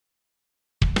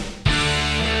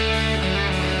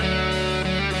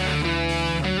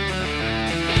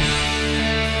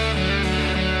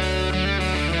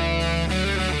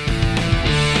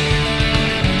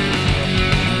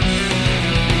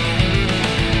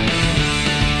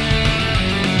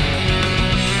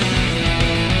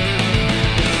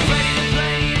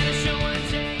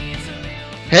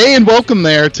Hey, and welcome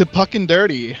there to Puckin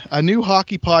Dirty, a new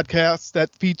hockey podcast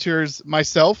that features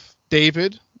myself,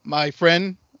 David, my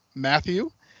friend Matthew,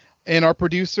 and our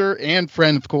producer and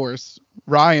friend, of course,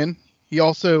 Ryan. He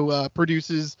also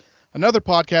produces another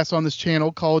podcast on this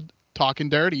channel called Talking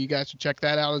Dirty. You guys should check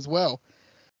that out as well.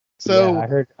 So,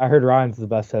 Yeah, I heard Ryan's the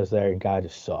best host there, and guy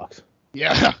just sucks.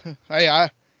 yeah,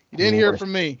 you didn't hear it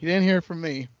from me. You didn't hear it from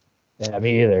me. Yeah,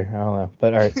 me either. I don't know,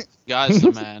 but all right. Guy's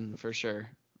the man for sure.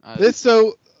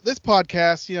 This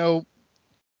podcast,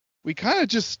 we kind of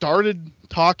just started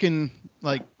talking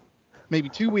like maybe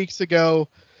 2 weeks ago,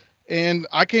 and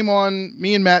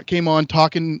me and Matt came on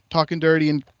talking dirty,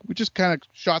 and we just kind of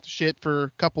shot the shit for a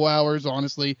couple hours,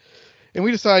 honestly. And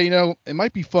we decided, it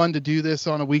might be fun to do this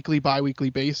on a weekly, bi-weekly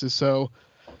basis. So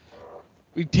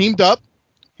we teamed up,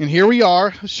 and here we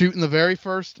are shooting the very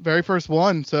first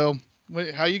one. So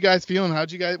how you guys feeling?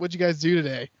 What'd you guys do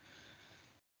today?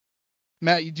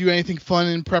 Matt, you do anything fun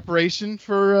in preparation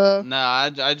for? No,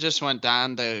 I just went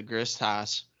down to Grist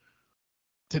House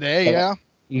Today, yeah.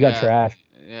 You got trash.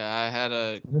 Yeah, I had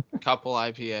a couple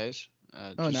IPAs.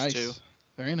 Oh, just nice. 2.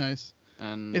 Very nice.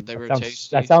 And they were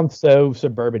tasty. That sounds so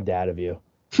suburban dad of you.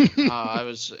 I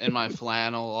was in my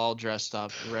flannel, all dressed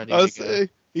up, ready to go.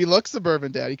 He looks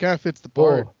suburban dad. He kind of fits the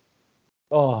part.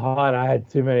 Oh, hon, I had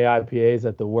too many IPAs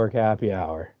at the work happy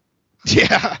hour.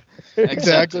 Yeah,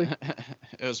 exactly.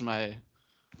 It was my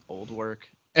old work.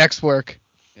 Ex-work.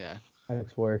 Yeah.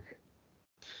 Ex-work.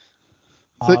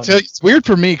 So it's weird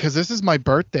for me because this is my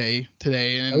birthday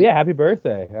today. And happy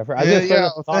birthday!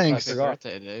 Thanks. Happy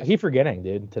birthday, Dave. I keep forgetting,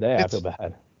 dude. Today I feel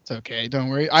bad. It's okay, don't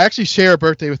worry. I actually share a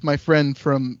birthday with my friend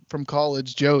from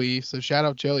college, Joey. So shout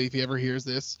out Joey if he ever hears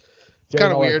this. It's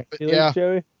kind of weird, but yeah.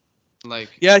 Joey?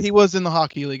 Yeah, he was in the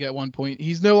hockey league at one point.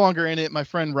 He's no longer in it. My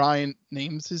friend Ryan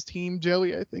names his team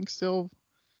Joey, I think still.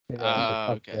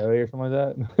 Okay. Joey or something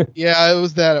like that. Yeah, it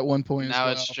was that at one point. Now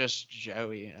it's just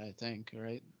Joey, I think,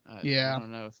 right? I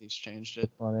don't know if he's changed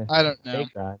it. I don't know.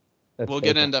 We'll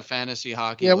get into fantasy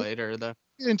hockey later, though.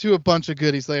 Get into a bunch of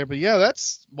goodies later, but yeah,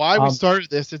 that's why we started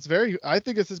this. I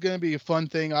think this is going to be a fun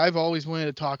thing. I've always wanted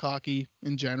to talk hockey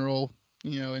in general,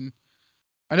 and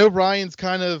I know Ryan's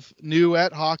kind of new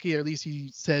at hockey, or at least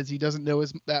he says he doesn't know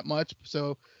that much.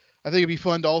 So I think it'd be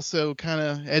fun to also kind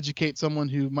of educate someone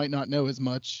who might not know as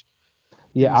much.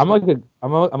 Yeah, I'm like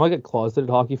a closeted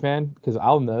hockey fan because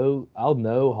I'll know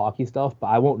hockey stuff, but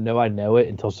I won't know I know it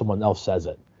until someone else says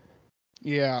it.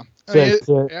 Yeah.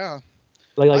 Yeah.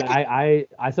 Like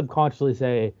I subconsciously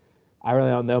say I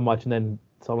really don't know much, and then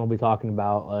someone will be talking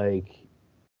about like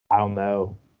I don't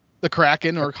know the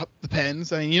Kraken or the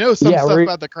Pens. I mean, some stuff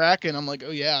about the Kraken. I'm like,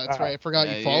 oh yeah, that's right. I forgot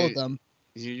you followed them.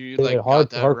 You got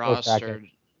that roster.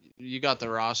 Kraken. You got the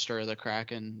roster of the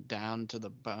Kraken down to the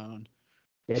bone.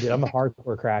 Yeah, dude, I'm a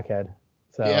hardcore crackhead.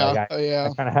 So yeah, I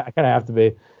kind of have to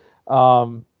be.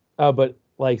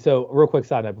 So real quick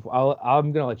side note.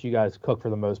 I'm gonna let you guys cook for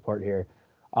the most part here.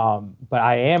 But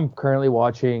I am currently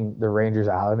watching the Rangers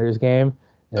Islanders game.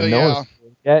 And no one's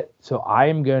yet, so I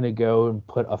am going to go and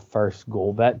put a first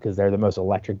goal bet because they're the most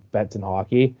electric bets in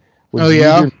hockey.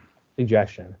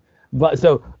 Suggestion. But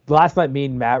so last night, me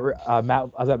and Matt, I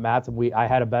was at Matt's, and I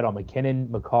had a bet on McKinnon,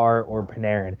 Makar, or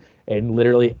Panarin, and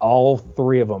literally all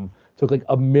three of them took like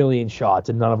a million shots,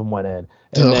 and none of them went in.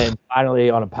 And then finally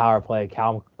on a power play,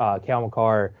 Cal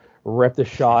Makar ripped a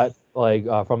shot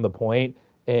from the point,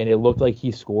 and it looked like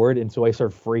he scored, and so I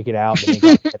started freaking out.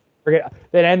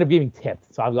 They ended up getting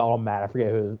tipped, so I got all mad. I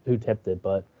forget who tipped it,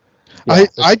 but yeah,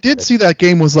 I did see that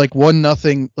game was like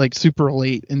 1-0, like super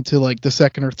late into like the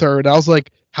second or third. I was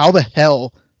like, how the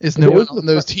hell is no one on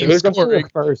those teams scoring?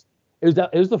 It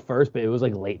was the first, but it was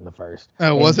like late in the first.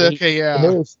 Oh, was it? Okay, yeah.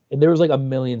 And there was like a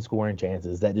million scoring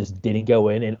chances that just didn't go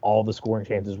in, and all the scoring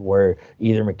chances were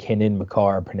either McKinnon,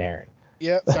 Makar, or Panarin.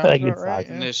 Yeah, sounds right.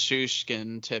 And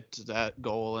Nishushkin tipped that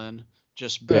goal in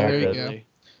just barely.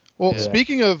 Well,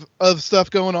 speaking of stuff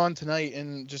going on tonight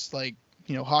and just like,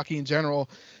 hockey in general,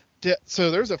 so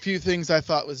there's a few things I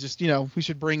thought was just, we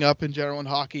should bring up in general in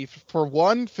hockey. For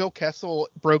one, Phil Kessel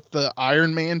broke the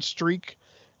Iron Man streak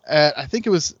at, I think it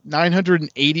was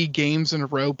 980 games in a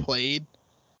row played.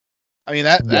 I mean,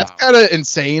 that's kind of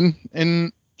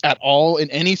insane at all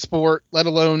in any sport, let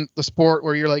alone the sport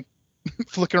where you're like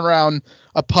flicking around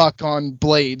a puck on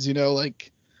blades, And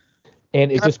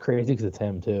it's just crazy because it's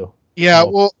him too. Yeah,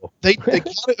 well, they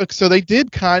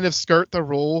did kind of skirt the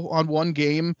rule on one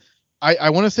game.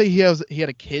 I want to say he had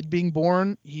a kid being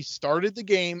born. He started the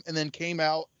game and then came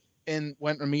out and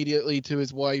went immediately to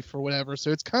his wife or whatever. So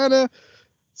it's kind of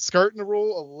skirting the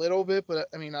rule a little bit, but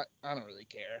I mean, I don't really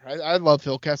care. I love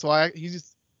Phil Kessel. I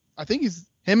think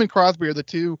him and Crosby are the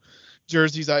two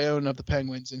jerseys I own of the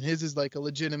Penguins, and his is like a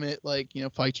legitimate, like,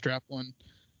 fight strap one.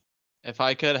 If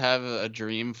I could have a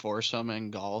dream foursome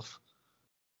in golf,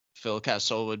 Phil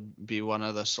Kessel would be one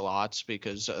of the slots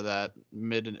because of that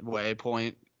midway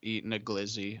point eating a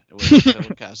glizzy with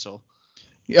Phil Kessel.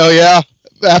 Oh yeah,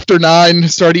 after 9,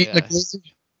 start eating a glizzy.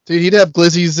 Dude, he'd have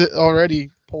glizzies already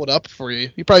pulled up for you.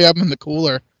 He'd probably have them in the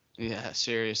cooler. Yeah,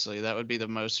 seriously, that would be the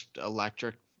most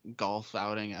electric golf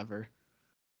outing ever.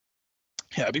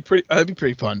 Yeah, that'd be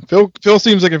pretty fun. Phil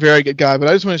seems like a very good guy, but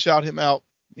I just want to shout him out.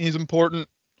 He's important.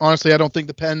 Honestly, I don't think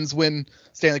the Pens win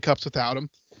Stanley Cups without him.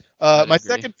 My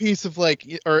second piece of I'd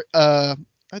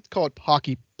call it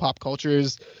hockey pop culture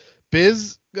is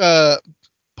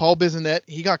Paul Bissonnette.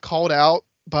 He got called out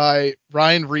by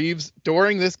Ryan Reaves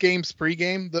during this game's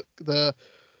pregame, the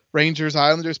Rangers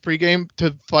Islanders pregame,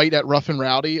 to fight at Rough and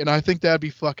Rowdy, and I think that'd be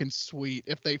fucking sweet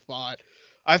if they fought.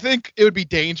 I think it would be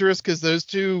dangerous because those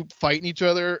two fighting each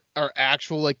other are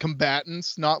actual like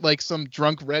combatants, not like some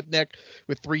drunk redneck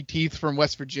with 3 teeth from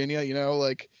West Virginia.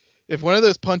 Like if one of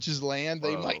those punches land,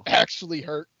 they might actually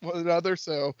hurt one another.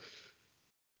 So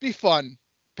be fun.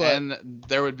 But and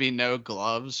there would be no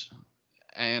gloves,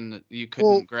 and you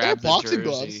couldn't grab the jersey.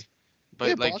 Gloves.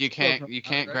 But like you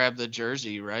can't grab the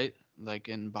jersey, right? Like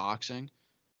in boxing.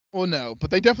 Well, no,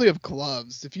 but they definitely have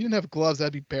gloves. If you didn't have gloves,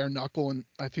 that'd be bare knuckle, and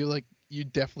I feel like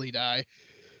you'd definitely die.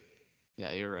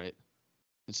 Yeah, you're right.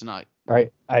 It's not. All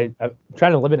right, I'm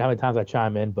trying to limit how many times I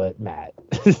chime in, but Matt,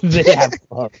 they have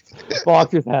gloves.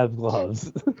 Boxers have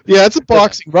gloves. Yeah, it's a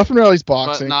boxing. Rough and Rowdy's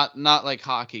boxing. But not like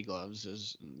hockey gloves.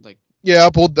 Is like. Yeah,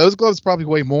 well, those gloves probably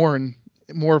weigh more and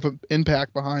more of an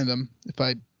impact behind them, if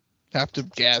I have to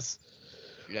guess.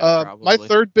 Yeah, probably. My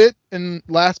third bit and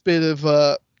last bit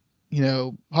of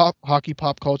hockey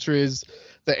pop culture is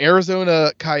the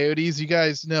Arizona Coyotes. You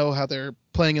guys know how they're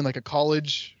playing in like a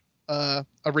college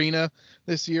arena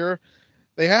this year.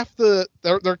 They have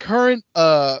their current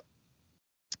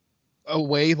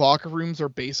away locker rooms are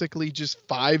basically just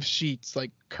 5 sheets,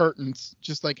 like curtains,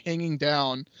 just like hanging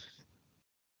down.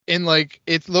 And like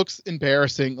it looks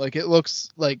embarrassing. Like it looks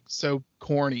like so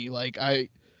corny. Like I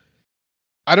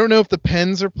don't know if the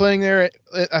Pens are playing there.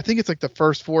 I think it's like the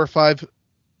first 4 or 5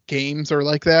 games are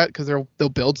like that because they'll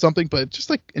build something, but it's just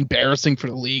like embarrassing for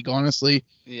the league, honestly.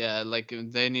 Yeah, like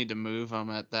they need to move them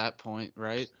at that point,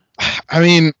 right? I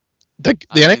mean, the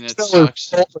NHL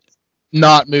is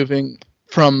not moving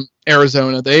from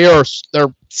Arizona. They're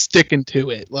sticking to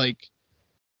it, like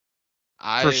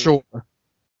for sure.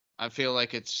 I feel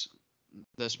like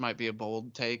this might be a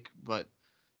bold take, but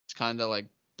it's kind of like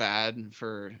bad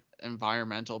for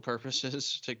environmental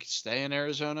purposes to stay in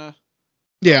Arizona.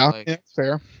 Yeah, that's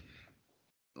fair.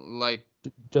 Like,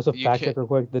 just a fact check real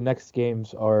quick. The next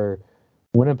games are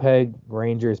Winnipeg,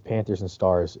 Rangers, Panthers, and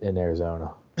Stars in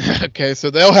Arizona. Okay,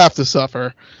 so they'll have to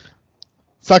suffer.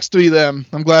 Sucks to be them.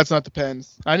 I'm glad it's not the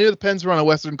Pens. I knew the Pens were on a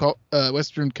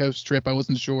Western Coast trip. I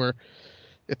wasn't sure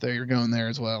if they were going there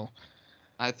as well.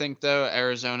 I think though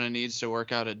Arizona needs to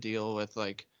work out a deal with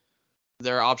like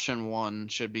their option 1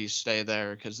 should be stay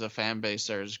there because the fan base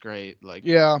there is great. Like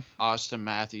Austin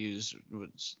Matthews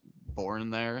was born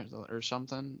there or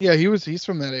something. Yeah, he's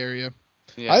from that area.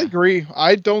 Yeah. I agree.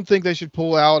 I don't think they should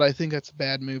pull out. I think that's a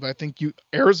bad move. I think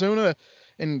Arizona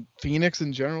and Phoenix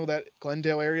in general, that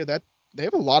Glendale area, that they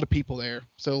have a lot of people there.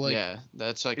 So like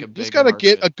that's like a big. Just gotta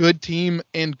get a good team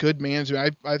and good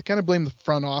management. I kind of blame the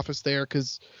front office there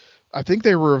because I think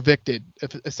they were evicted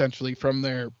essentially from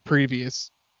their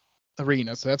previous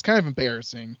arena, so that's kind of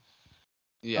embarrassing.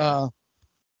 Yeah.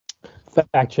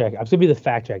 Fact check. I'm gonna be the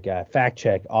fact check guy. Fact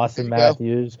check. Austin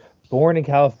Matthews, born in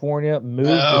California, moved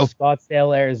to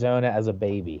Scottsdale, Arizona as a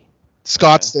baby.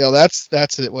 Scottsdale.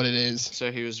 That's it. What it is.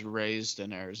 So he was raised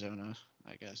in Arizona,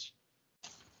 I guess.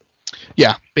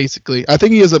 Yeah, basically. I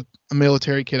think he is a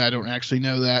military kid. I don't actually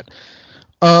know that.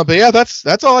 But yeah,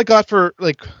 that's all I got for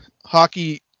like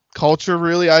hockey culture.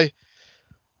 Really,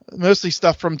 mostly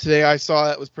stuff from today I saw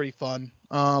that was pretty fun.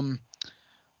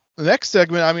 The next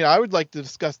segment, I mean, I would like to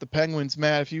discuss the Penguins.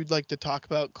 Matt, if you'd like to talk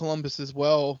about Columbus as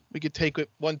well, we could take it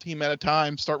one team at a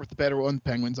time. Start with the better one,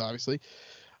 Penguins, obviously.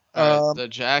 The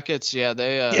Jackets,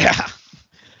 they.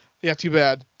 Yeah, too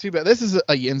bad. This is a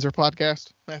Yinzer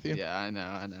podcast, Matthew. Yeah, I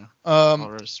know. I'll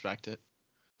respect it.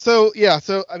 So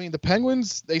I mean, the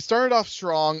Penguins, they started off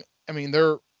strong. I mean,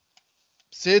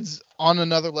 Sid's on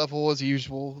another level as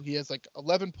usual. He has like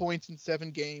 11 points in 7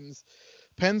 games.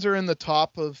 Pens are in the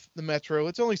top of the Metro.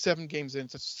 It's only 7 games in.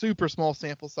 It's a super small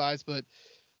sample size, but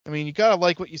I mean, you gotta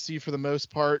like what you see for the most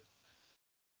part.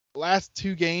 The last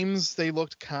 2 games, they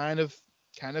looked kind of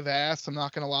ass. I'm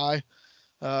not gonna lie.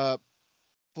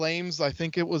 Flames, I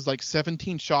think it was like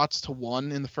 17 shots to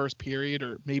 1 in the first period,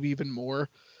 or maybe even more.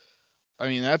 I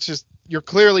mean, that's just, you're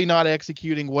clearly not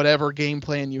executing whatever game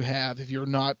plan you have if you're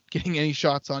not getting any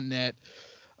shots on net.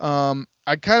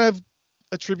 I kind of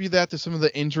attribute that to some of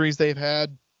the injuries they've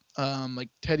had, like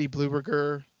Teddy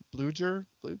Bluger.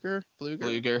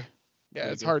 Yeah,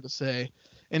 it's hard to say.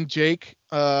 And Jake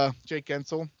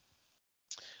Gensel.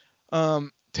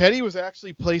 Teddy was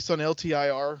actually placed on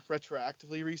LTIR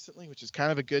retroactively recently, which is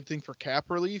kind of a good thing for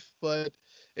cap relief, but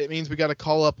it means we got to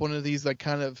call up one of these like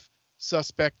kind of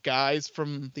suspect guys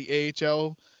from the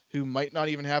AHL who might not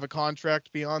even have a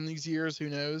contract beyond these years. Who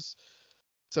knows?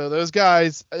 So those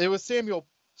guys, it was Samuel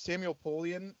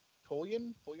Puckin. I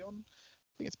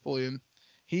think it's Puckin.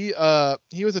 He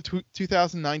was a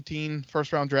 2019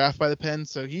 first round draft by the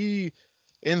Pens, so he,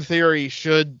 in theory,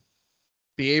 should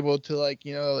be able to, like,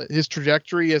 you know, his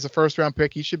trajectory as a first round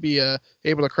pick, he should be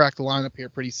able to crack the lineup here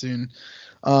pretty soon.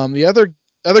 The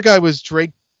other guy was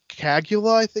Drake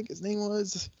Kagula, I think his name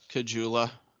was. Kajula.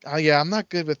 Yeah, I'm not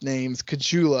good with names.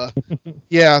 Kajula.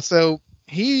 Yeah, so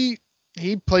he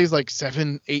plays like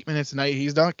 7-8 minutes a night.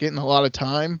 He's not getting a lot of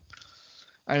time.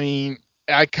 I mean,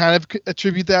 I kind of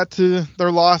attribute that to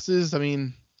their losses. I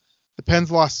mean, the Pens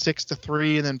lost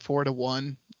 6-3 and then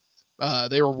 4-1.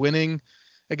 They were winning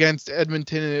against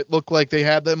Edmonton, and it looked like they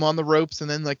had them on the ropes. And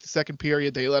then, like, the second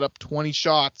period, they let up 20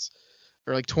 shots,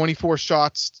 or like 24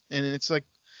 shots. And it's like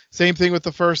same thing with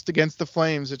the first against the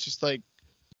Flames. It's just like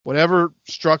whatever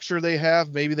structure they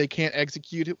have, maybe they can't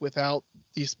execute it without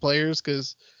these players,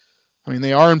 because, I mean,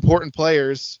 they are important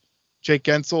players. Jake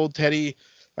Gensel, Teddy.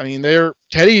 I mean,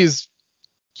 Teddy is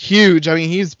huge. I mean,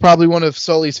 he's probably one of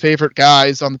Sully's favorite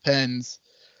guys on the Pens.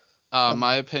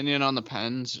 My opinion on the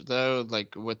Pens, though,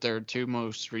 like with their two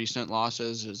most recent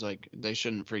losses, is like they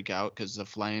shouldn't freak out because the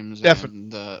Flames and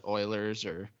the Oilers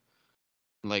are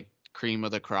like cream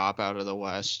of the crop out of the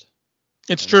West.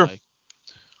 It's true. Like,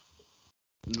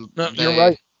 you're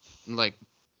right. Like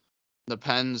the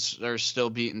Pens are still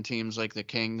beating teams like the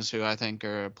Kings, who I think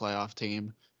are a playoff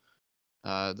team.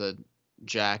 The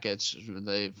Jackets,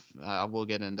 we'll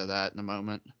get into that in a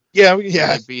moment. Yeah.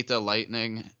 They beat the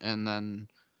Lightning, and then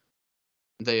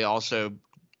they also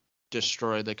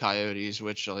destroyed the Coyotes,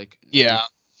 which, like,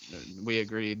 we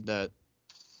agreed that,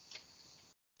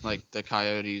 like, the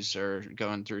Coyotes are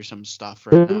going through some stuff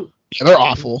right now. Yeah, they're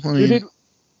awful. I mean,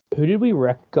 who did we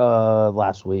wreck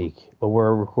last week? But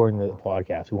we're recording the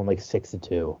podcast. We won like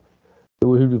 6-2.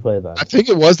 Who did we play then? I think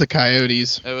it was the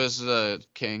Coyotes. It was the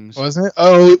Kings. Wasn't it?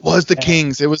 Oh, it was the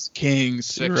Kings. It was Kings.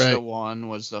 6-1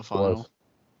 was the final.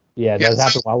 Yeah, that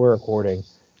happened while we were recording.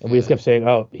 And we just kept saying,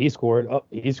 "Oh, he scored. Oh,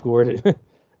 he scored."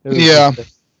 Yeah,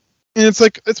 and it's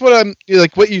like, it's what I'm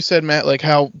like what you said, Matt. Like,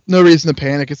 how no reason to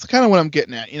panic. It's kind of what I'm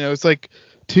getting at. You know, it's like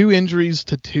 2 injuries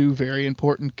to 2 very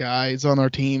important guys on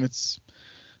our team. It's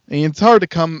hard to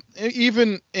come,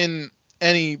 even in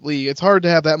any league. It's hard to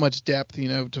have that much depth, you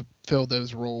know, to fill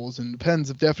those roles. And the Pens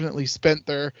have definitely spent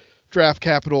their draft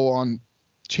capital on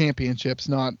championships,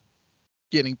 not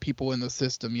getting people in the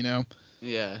system. You know.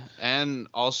 Yeah, and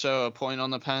also a point on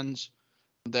the Pens,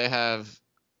 they have,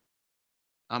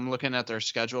 I'm looking at their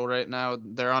schedule right now,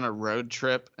 they're on a road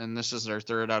trip, and this is their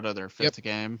 3rd out of their 5th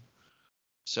game.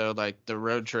 So, like, the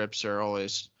road trips are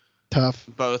always tough,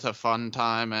 both a fun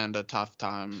time and a tough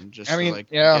time, just to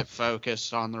get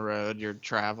focused on the road. You're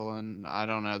traveling, I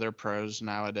don't know, they're pros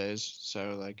nowadays,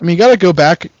 so, like, I mean, you got to go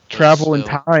back, travel in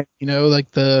time, you know,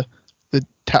 like the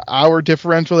hour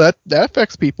differential, that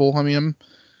affects people. I mean,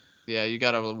 yeah, you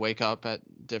gotta wake up at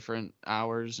different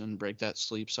hours and break that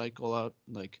sleep cycle up.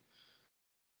 Like,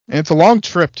 and it's a long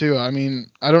trip too. I mean,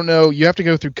 I don't know. You have to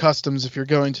go through customs if you're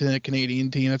going to a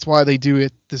Canadian team. That's why they do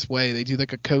it this way. They do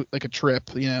like a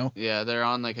trip, you know. Yeah, they're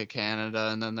on like a Canada,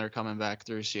 and then they're coming back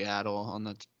through Seattle on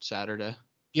the Saturday.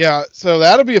 Yeah, so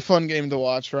that'll be a fun game to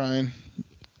watch, Ryan.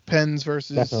 Pens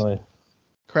versus definitely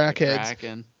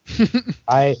Crackheads.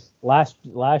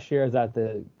 Last year I was at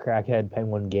the Crackhead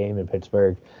Penguin game in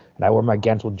Pittsburgh, and I wore my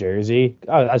Gensel jersey.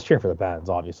 I was cheering for the Pens,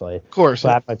 obviously. Of course.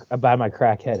 I had my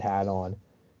Crackhead hat on,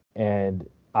 and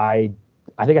I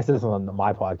think I said this on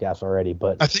my podcast already,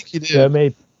 but I think you did. So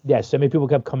many people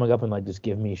kept coming up and like just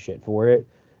giving me shit for it,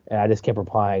 and I just kept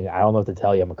replying, "I don't know what to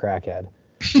tell you. I'm a crackhead."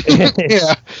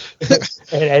 Yeah.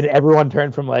 and everyone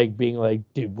turned from like being like,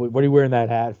 "Dude, what are you wearing that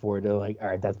hat for?" to like, "All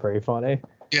right, that's very funny."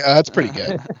 Yeah, that's pretty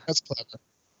good. That's clever.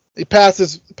 It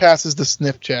passes the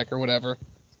sniff check or whatever.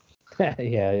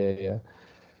 Yeah.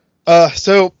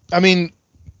 So I mean,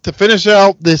 to finish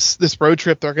out this road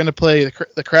trip, they're going to play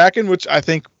the Kraken, which I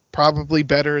think probably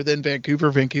better than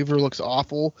Vancouver. Vancouver looks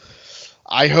awful.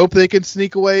 I hope they can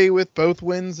sneak away with both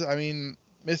wins. I mean,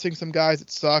 missing some guys. It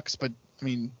sucks, but I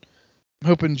mean, I'm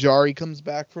hoping Jari comes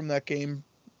back from that game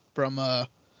from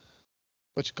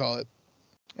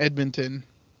Edmonton,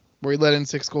 where he let in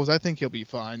 6 goals. I think he'll be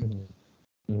fine.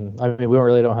 I mean, we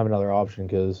really don't have another option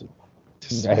because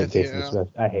I hate Jason Smith.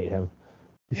 I hate him.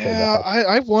 Yeah,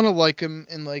 I want to like him,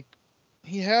 and like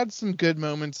he had some good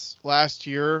moments last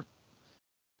year,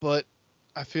 but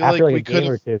I feel after like like we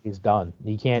could have. He's done.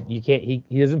 He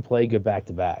doesn't play good back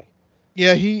to back.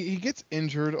 Yeah, he gets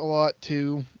injured a lot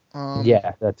too.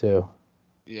 Yeah, that too.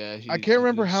 Yeah, I can't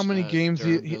remember how many games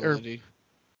durability.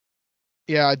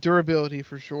 Durability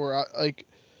for sure.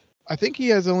 I think he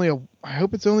has I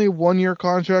hope it's only a 1-year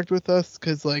contract with us,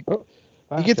 because like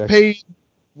he gets paid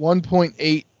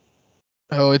 1.8.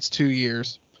 Oh, it's 2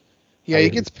 years. Yeah, he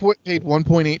gets paid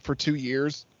 1.8 for 2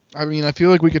 years. I mean, I feel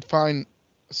like we could find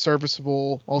a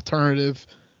serviceable alternative.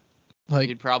 Like,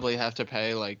 you'd probably have to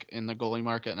pay, like, in the goalie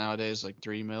market nowadays, like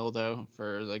 $3 million though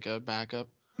for like a backup.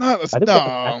 I think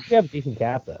we have a decent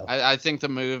cap though. I think the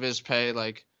move is pay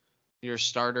like your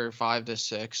starter 5 to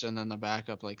 6, and then the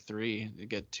backup like 3 to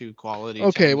get 2 quality.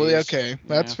 Okay, tendies,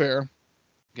 that's fair.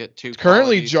 Get 2.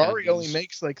 Currently, Jari only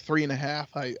makes like 3.5.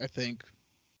 I think.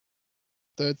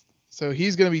 So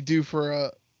he's gonna be due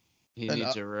for He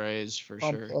needs a raise for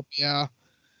sure. Yeah,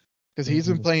 because he's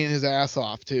been playing his ass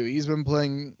off too. He's been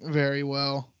playing very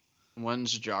well.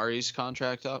 When's Jari's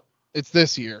contract up? It's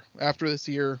this year. After this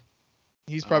year,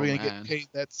 he's probably gonna get paid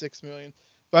that $6 million.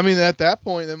 But I mean, at that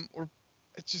point, then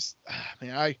it's just,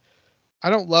 man, I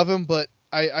don't love him, but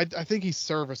I think he's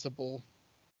serviceable.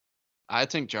 I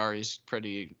think Jari's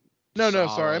pretty. No,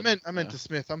 sorry, I meant to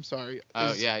Smith. I'm sorry.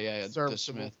 Oh yeah, to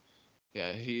Smith.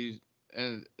 Yeah,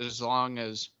 and as long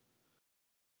as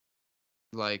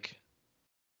like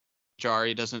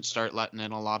Jari doesn't start letting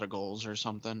in a lot of goals or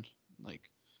something, like.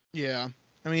 Yeah,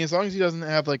 I mean, as long as he doesn't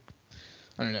have like,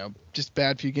 I don't know, just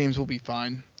bad few games, we'll be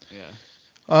fine.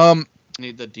 Yeah.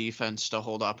 Need the defense to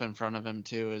hold up in front of him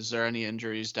too. Is there any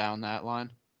injuries down that line?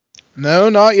 No,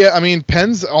 not yet. I mean,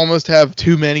 Pens almost have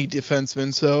too many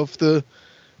defensemen, so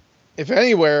if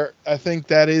anywhere, I think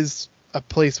that is a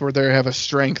place where they have a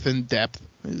strength and depth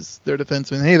is their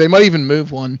defenseman. Hey, they might even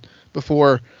move one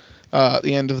before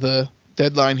the end of the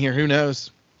deadline here. Who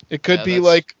knows? It could be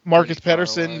like Marcus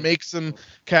Pettersson makes some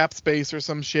cap space or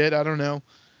some shit. I don't know.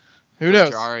 Who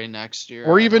knows? Jari next year,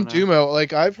 or even Dumo.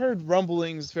 Like, I've heard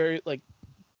rumblings, very like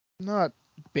not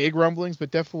big rumblings,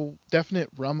 but definite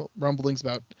rumblings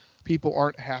about people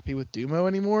aren't happy with Dumo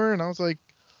anymore. And I was like,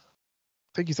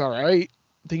 I think he's all right.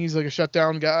 I think he's like a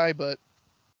shutdown guy, but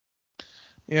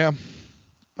yeah.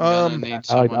 Need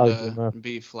someone to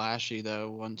be flashy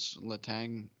though once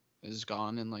Letang is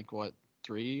gone in like what,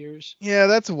 3 years? Yeah,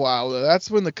 that's a while though. That's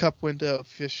when the cup window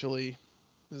officially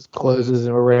is closes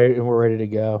and we're ready to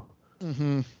go.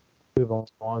 Mm-hmm. Move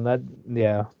on. That,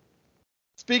 yeah.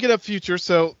 Speaking of future,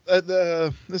 so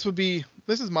this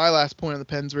is my last point on the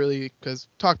Pens, really, because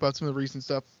talk about some of the recent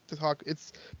stuff.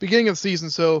 It's beginning of the season,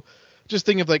 so just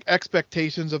thinking of like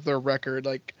expectations of their record.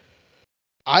 Like,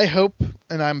 I hope,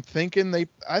 and I'm thinking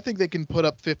I think they can put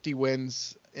up 50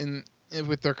 wins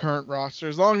with their current roster,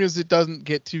 as long as it doesn't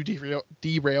get too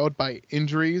derailed by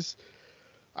injuries.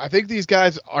 I think these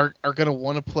guys are going to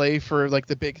want to play for like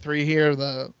the big three here,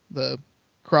 the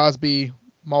Crosby,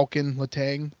 Malkin,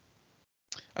 Letang.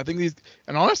 I think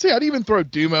and honestly, I'd even throw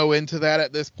Dumo into that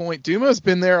at this point. Dumo's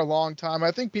been there a long time.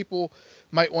 I think people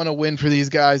might want to win for these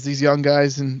guys, these young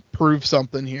guys, and prove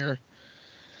something here.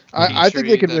 I think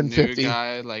they could win 50.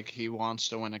 Guy, like, he wants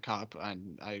to win a cup,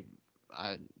 and I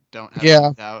don't have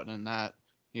any doubt in that.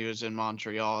 He was in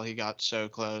Montreal. He got so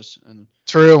close, and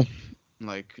true.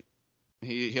 Like,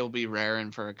 he'll be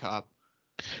raring for a cup.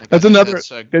 Like,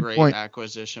 that's a good great point.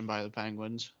 Acquisition by the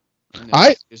Penguins.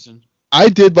 I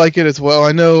did like it as well.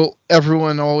 I know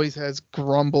everyone always has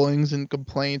grumblings and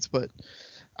complaints, but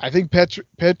I think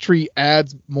Petrie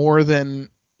adds more than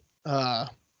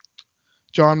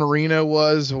John Marino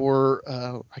was, or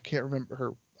I can't remember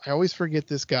her. I always forget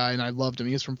this guy, and I loved him.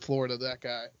 He was from Florida, that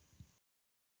guy.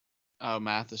 Oh,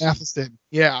 Matheson. Matheson.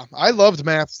 Yeah, I loved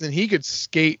Matheson. He could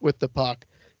skate with the puck.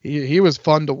 He was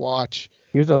fun to watch.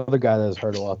 He was the other guy that was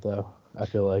hurt a lot, though, I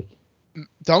feel like.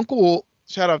 Dunkel,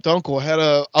 shout out Dunkel, had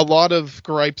a lot of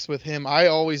gripes with him. I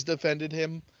always defended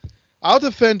him. I'll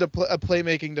defend a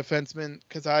playmaking defenseman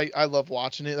because I love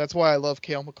watching it. That's why I love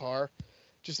Cale Makar.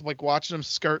 Just like watching him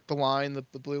skirt the line,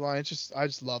 the blue line. I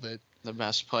just love it. The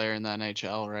best player in the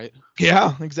NHL, right?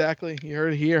 Yeah, exactly. You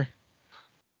heard it here.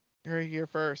 You heard it here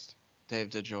first. Dave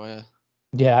DeJoya.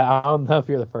 Yeah, I don't know if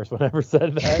you're the first one ever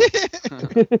said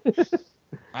that.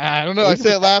 I don't know. I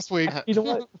said it last week. You know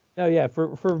what? Oh yeah,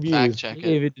 for views. Fact check it.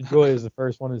 David DeJoy is the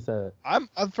first one who said it. I'm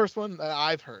the first one that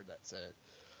I've heard that said it.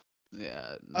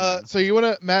 Yeah. So you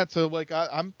wanna, Matt? So like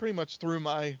I'm pretty much through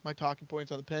my talking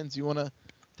points on the Pens. You wanna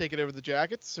take it over the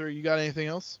Jackets, or you got anything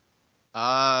else?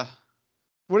 What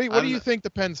do you think the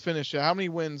Pens finish at? How many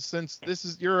wins? Since this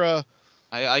is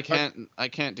I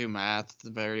can't do math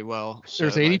very well. So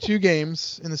there's 82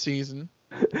 games in the season.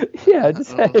 Yeah,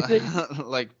 just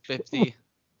like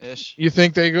 50-ish. You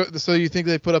think they go? So you think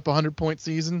they put up a 100-point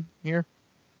season here?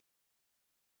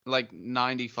 Like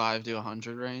 95 to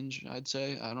 100 range, I'd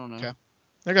say. I don't know.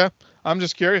 Okay. I'm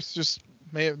just curious. Just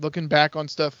looking back on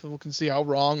stuff, we can see how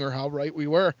wrong or how right we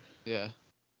were. Yeah.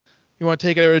 You want to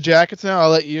take it over to Jackets now? I'll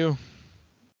let you.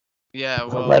 Yeah,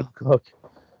 well. Let him cook.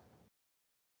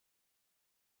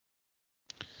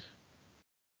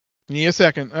 Need a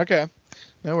second. Okay.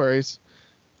 No worries.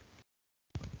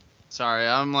 Sorry,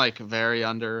 I'm like very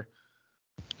under.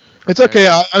 It's okay.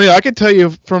 I mean, I could tell you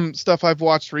from stuff I've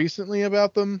watched recently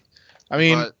about them. I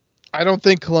mean, I don't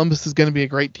think Columbus is going to be a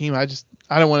great team. I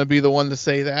don't want to be the one to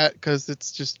say that because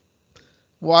it's just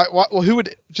why? Well, who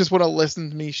would just want to listen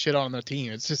to me shit on their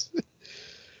team? It's just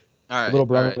all right, little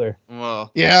brother. All right.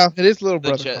 Well, yeah, it is little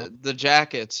brother. The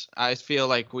Jackets. I feel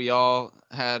like we all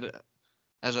had,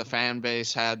 as a fan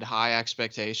base, had high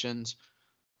expectations,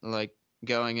 like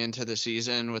going into the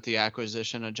season with the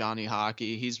acquisition of Johnny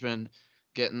Hockey. He's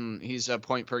a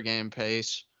point per game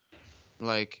pace.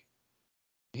 Like,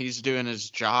 he's doing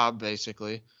his job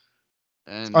basically.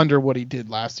 And it's under what he did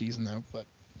last season though,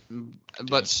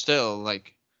 but still,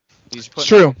 like, he's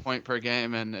putting up a point per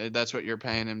game, and that's what you're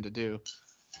paying him to do.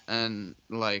 And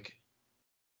like,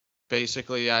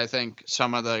 basically, I think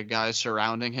some of the guys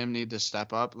surrounding him need to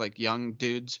step up, like young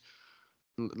dudes,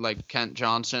 like Kent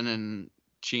Johnson and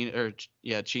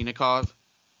Chinikov.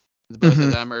 Both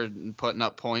of them are putting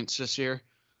up points this year,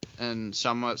 and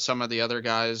some of the other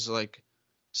guys like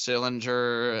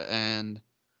Sillinger, and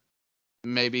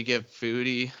maybe give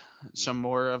Foodie some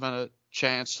more of a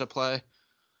chance to play.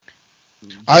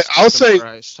 I'll say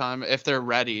price time if they're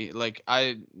ready.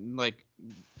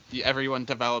 Everyone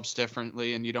develops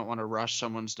differently, and you don't want to rush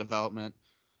someone's development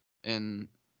in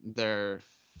their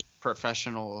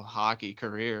professional hockey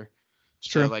career.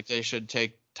 True. So like they should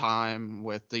take time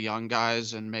with the young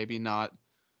guys, and maybe not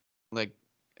like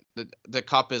the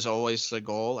cup is always the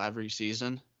goal every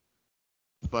season,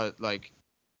 but like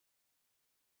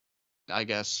I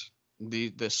guess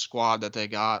the squad that they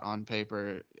got on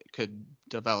paper could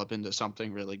develop into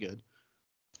something really good.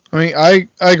 I mean, I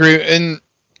agree. In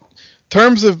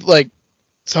terms of like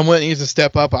someone that needs to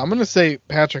step up, I'm gonna say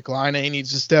Patrick Laine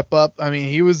needs to step up. I mean,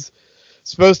 he was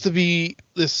supposed to be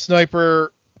this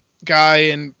sniper guy,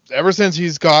 and ever since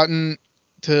he's gotten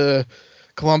to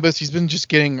Columbus, he's been just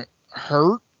getting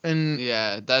hurt. And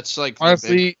yeah, that's like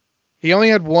honestly, he only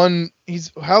had one.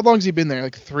 How long has he been there?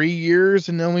 Like 3 years,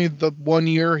 and only the 1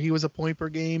 year he was a point per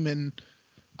game, and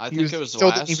I think it was still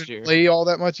last didn't even year. play all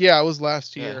that much. Yeah, it was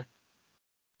last year.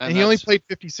 Yeah. And he only played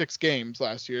 56 games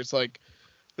last year. It's like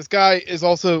this guy is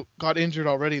also got injured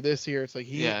already this year. It's like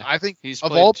I think he's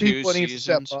of all 2 people needs to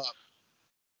step up.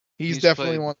 He's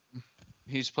definitely one.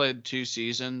 He's played 2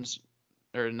 seasons,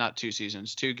 or not 2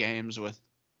 seasons, 2 games with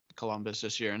Columbus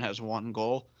this year, and has 1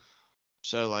 goal.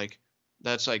 So like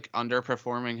that's like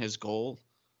underperforming his goal.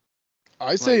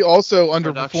 I say also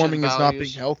underperforming is not being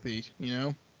healthy. You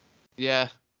know. Yeah.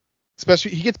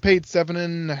 Especially he gets paid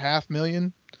 $7.5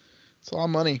 million. It's a lot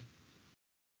of money.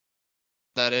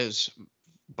 That is,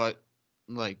 but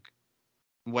like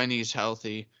when he's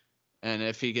healthy, and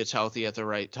if he gets healthy at the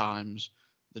right times,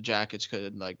 the Jackets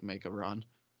could like make a run.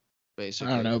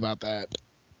 Basically, I don't know about that.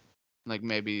 Like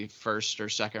maybe first or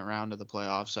second round of the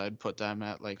playoffs, I'd put them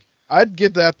at like. I'd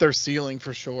give that their ceiling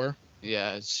for sure.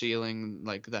 Yeah, ceiling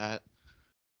like that,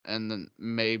 and then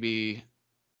maybe.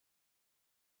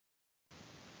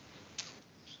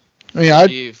 I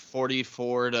mean,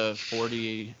 44 to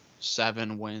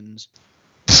 47 wins.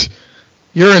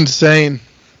 You're insane.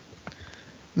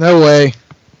 No way.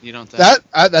 You don't think that?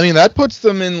 I mean, that puts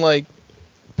them in like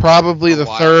probably the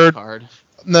third card.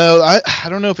 No, I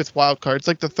don't know if it's wild card. It's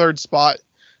like the third spot,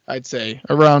 I'd say,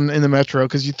 around in the Metro,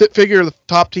 because you figure the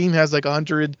top team has like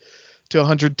 100 to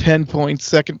 110 points.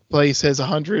 Second place has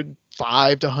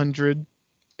 105 to 100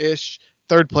 ish.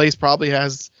 Third place probably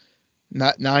has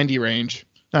 90 range.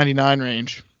 99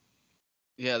 range.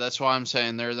 Yeah, that's why I'm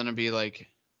saying they're going to be like.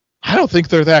 I don't think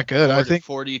they're that good. I think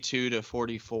 42 to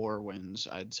 44 wins,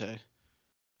 I'd say,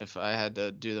 if I had to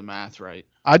do the math right.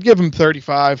 I'd give them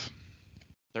 35.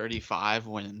 35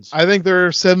 wins. I think they're a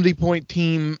 70-point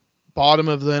team, bottom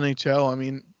of the NHL. I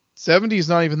mean, 70 is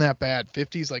not even that bad.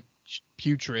 50 is like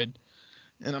putrid.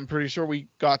 and I'm pretty sure we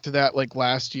got to that like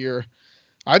last year.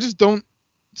 I just don't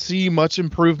see much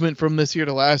improvement from this year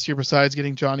to last year besides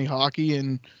getting Johnny Hockey,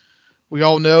 and we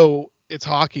all know it's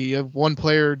hockey. If one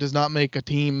player does not make a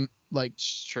team, like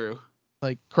it's true.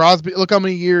 Like Crosby, look how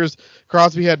many years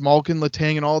Crosby had Malkin,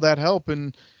 Letang, and all that help,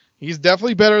 and he's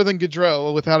definitely better than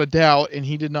Gaudreau without a doubt, and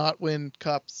he did not win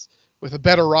cups with a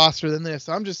better roster than this.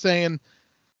 I'm just saying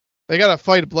they got to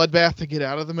fight a bloodbath to get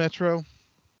out of the Metro.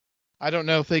 I don't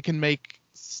know if they can make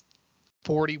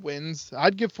 40 wins.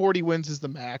 I'd give 40 wins as the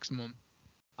maximum.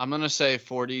 I'm going to say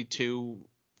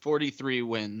 43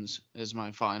 wins is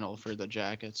my final for the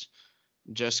Jackets.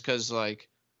 Just because, like,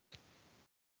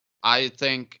 I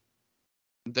think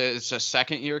it's a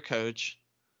second-year coach,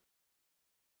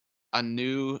 a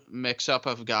new mix-up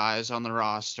of guys on the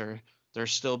roster. They're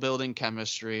still building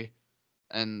chemistry,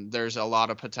 and there's a lot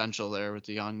of potential there with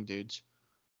the young dudes.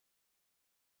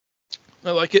 I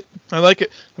like it. I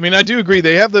mean, I do agree.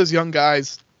 They have those young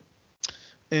guys.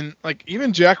 And, like,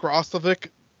 even Jack Roslovic,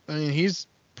 I mean, he's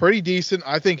pretty decent.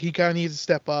 I think he kind of needs to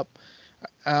step up.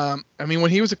 I mean,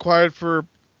 when he was acquired for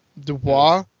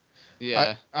Dubois,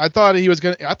 yeah, I thought he was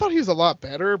a lot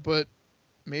better, but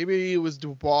maybe it was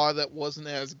Dubois that wasn't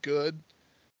as good.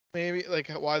 Maybe, like,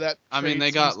 why that. I mean, they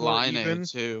got Laine,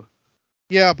 too.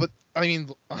 Yeah, but, I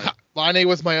mean, Laine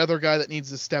was my other guy that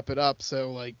needs to step it up,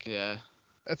 so, like. Yeah.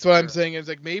 That's what I'm saying. Is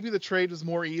like maybe the trade was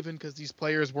more even because these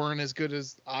players weren't as good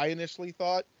as I initially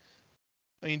thought.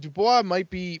 I mean, Dubois might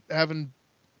be having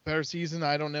a better season.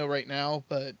 I don't know right now,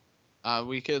 but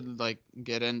we could like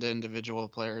get into individual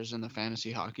players in the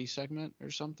fantasy hockey segment or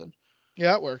something.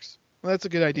 Yeah, it works. Well, that's a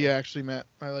good idea, actually, Matt.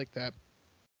 I like that.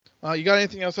 You got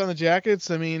anything else on the Jackets?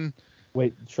 I mean,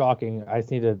 wait, shocking! I just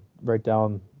need to write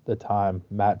down the time.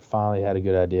 Matt finally had a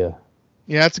good idea.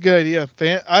 Yeah, that's a good idea.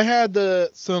 I had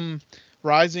some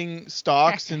rising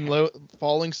stocks and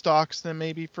falling stocks then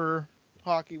maybe for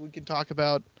hockey we can talk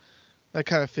about. That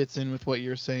kind of fits in with what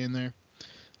you're saying there.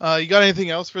 You got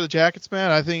anything else for the Jackets, Matt?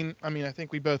 I think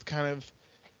we both kind of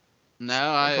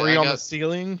agree on the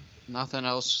ceiling. Nothing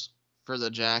else for the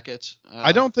Jackets.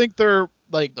 I don't think they're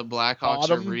like the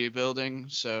Blackhawks are rebuilding,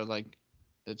 so like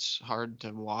it's hard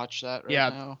to watch that right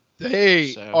now.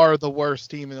 They are the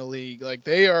worst team in the league. Like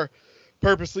they are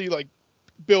purposely like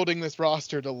building this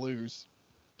roster to lose.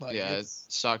 Like, yeah, it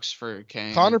sucks for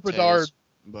Kane. Connor Bedard,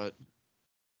 but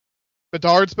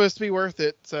Bedard's supposed to be worth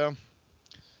it. So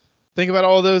think about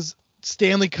all those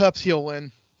Stanley Cups he'll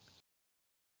win.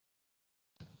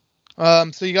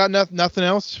 So you got nothing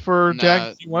else for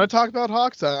Jack? You want to talk about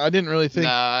Hawks? I didn't really think.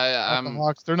 The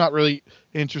Hawks. They're not really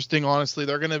interesting, honestly.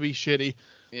 They're gonna be shitty.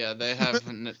 Yeah, they have.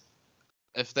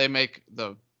 If they make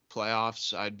the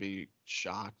playoffs, I'd be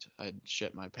shocked. I'd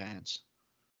shit my pants.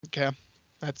 Okay,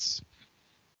 that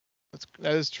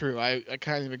is true. I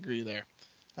kind of agree there.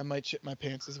 I might shit my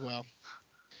pants as well.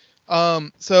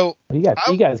 So you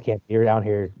guys can't be around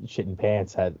here shitting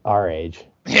pants at our age.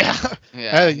 Yeah.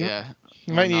 Yeah.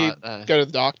 You might need to go to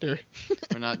the doctor.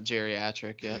 We're not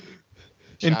geriatric yet.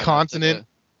 Incontinent.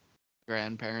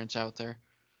 Grandparents out there.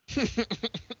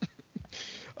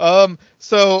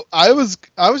 So I was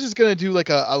just gonna do like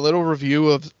a little review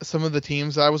of some of the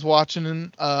teams I was watching,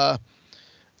 and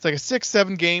it's like a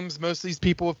 6-7 games. Most of these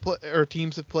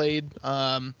teams have played.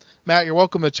 Matt, you're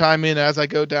welcome to chime in as I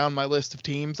go down my list of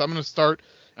teams. I'm gonna start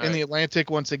in the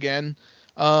Atlantic once again.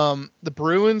 The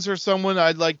Bruins are someone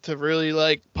I'd like to really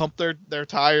like pump their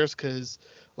tires because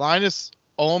Linus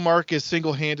Ullmark is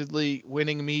single-handedly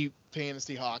winning me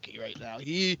fantasy hockey right now.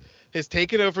 He has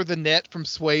taken over the net from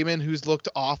Swayman, who's looked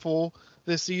awful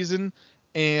this season,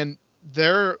 and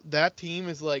that team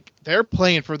is like they're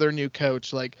playing for their new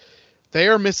coach. Like they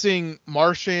are missing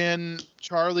Marchand,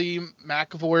 Charlie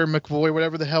McAvoy,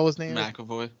 whatever the hell his name is.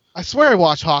 McAvoy. I swear I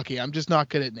watch hockey. I'm just not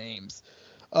good at names.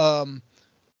 Start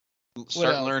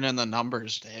learning the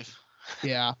numbers, Dave.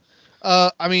 Yeah.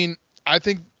 I mean, I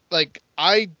think like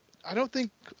I don't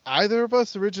think either of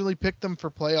us originally picked them for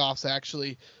playoffs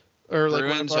actually, or like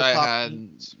Bruins I had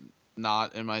teams.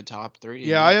 Not in my top 3.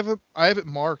 Yeah, I have it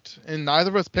marked, and neither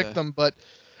of us picked them. But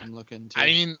I'm looking too. I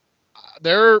mean,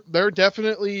 they're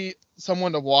definitely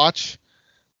someone to watch.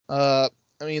 I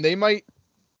mean, they might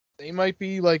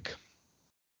be like,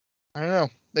 I don't know.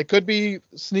 They could be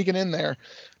sneaking in there.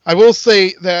 I will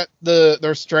say that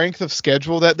their strength of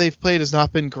schedule that they've played has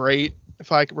not been great.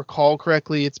 If I recall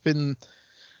correctly, it's been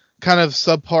kind of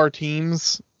subpar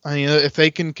teams. I mean, if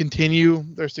they can continue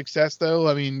their success, though,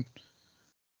 I mean,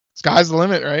 sky's the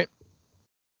limit, right?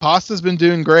 Pasta's been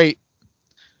doing great.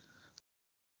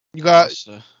 You got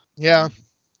Pasta. Yeah.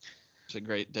 It's a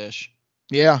great dish.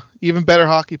 Yeah, even better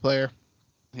hockey player.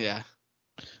 Yeah.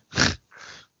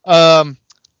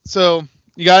 So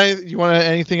you want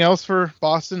anything else for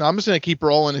Boston? I'm just gonna keep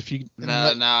rolling. If you no,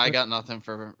 I got nothing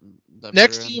for the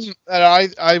next Bruins. team that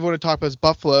I want to talk about is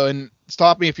Buffalo, and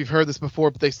stop me if you've heard this before,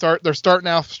 but they're starting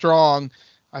out strong.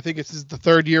 I think this is the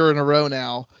third year in a row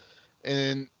now,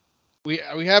 and we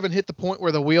haven't hit the point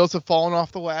where the wheels have fallen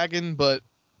off the wagon, but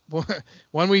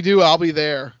when we do, I'll be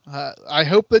there. I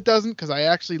hope it doesn't, because I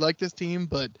actually like this team,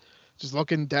 but just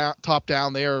looking down, top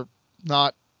down, they are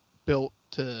not built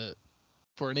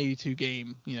for an 82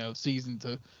 game season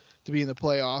to be in the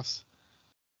playoffs.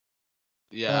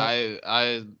 Yeah,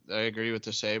 I agree with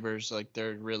the Sabres. Like,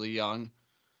 they're really young,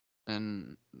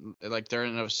 and like they're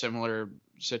in a similar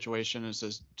situation as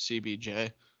this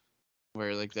CBJ,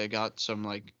 where like they got some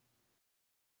like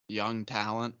young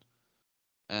talent,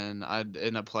 and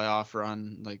in a playoff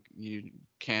run, like you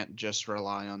can't just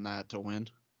rely on that to win.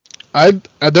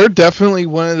 They're definitely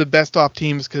one of the best off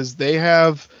teams because they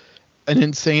have an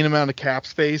insane amount of cap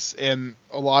space and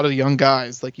a lot of young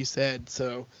guys, like you said.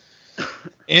 So,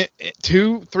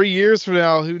 2-3 years from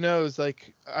now, who knows?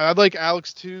 Like, I like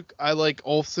Alex Tuch. I like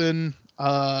Olsen.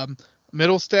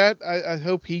 Middlestat, I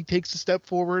hope he takes a step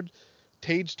forward.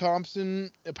 Tage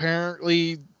Thompson,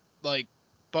 apparently, like,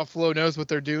 Buffalo knows what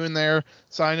they're doing there.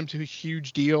 Sign him to a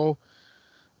huge deal.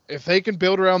 If they can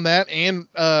build around that, and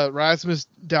Rasmus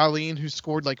Dahlin, who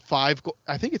scored like five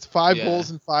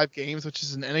goals in 5 games, which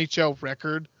is an NHL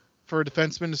record for a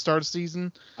defenseman to start a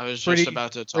season. I was just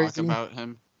about to talk about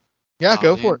him. Yeah, Dahlin.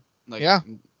 Go for it. Like, yeah.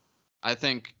 I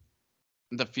think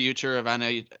the future of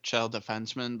NHL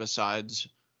defensemen, besides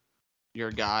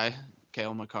your guy,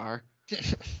 Cale Makar,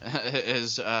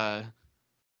 is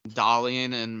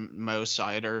Dahlin and Mo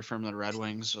Seider from the Red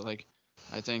Wings. So, like,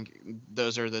 I think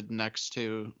those are the next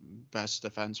 2 best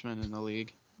defensemen in the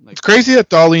league. Like, it's crazy that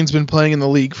Dahlin's been playing in the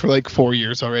league for like 4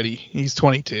 years already. He's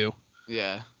 22.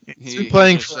 Yeah, he's been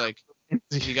playing for like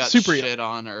he got super shit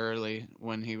on early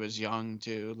when he was young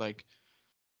too. Like,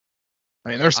 I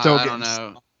mean, they're still. I don't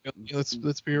know.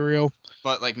 Let's be real.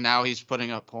 But like now he's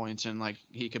putting up points, and like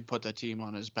he could put the team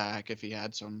on his back if he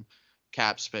had some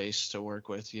cap space to work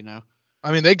with.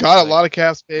 I mean, they got a lot of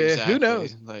cap space. Exactly. Who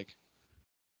knows? Like,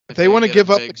 if they want to give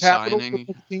up the capital for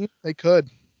the team, they could.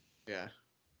 Yeah.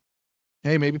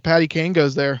 Hey, maybe Patty Kane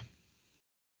goes there.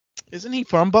 Isn't he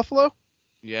from Buffalo?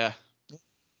 Yeah.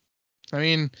 I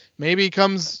mean, maybe he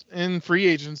comes in free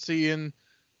agency and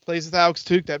plays with Alex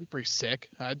Tuch. That'd be pretty sick.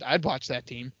 I'd watch that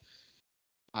team.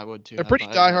 I would too. They're pretty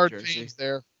diehard fans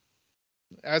there,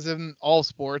 as in all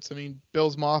sports. I mean,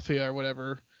 Bills Mafia or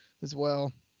whatever as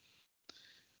well.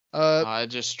 I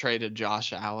just traded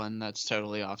Josh Allen. That's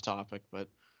totally off topic, but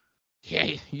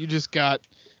yeah, you just got.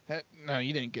 No,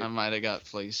 you didn't get. I might have got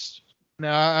fleeced.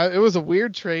 No, it was a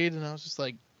weird trade, and I was just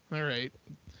like, all right,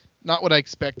 not what I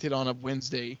expected on a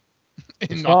Wednesday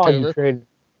in October.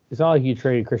 It's not like you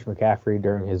traded Chris McCaffrey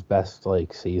during his best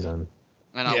season.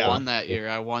 And I won that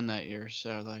year.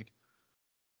 So like,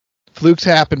 flukes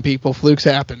happen, people. Flukes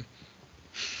happen.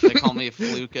 They call me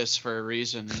Flukus for a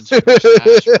reason. Smash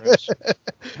Bros.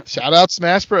 Shout out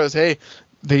Smash Bros. Hey,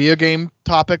 video game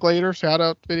topic later. Shout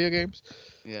out video games.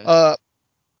 Yeah.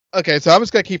 Okay, so I'm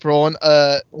just gonna keep rolling.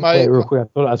 Real quick,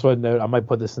 I just want to note. I might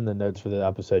put this in the notes for the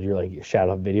episode. You're like, shout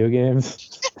out video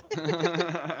games.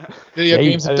 Video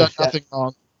games have done nothing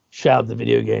wrong. Shout out the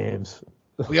video games.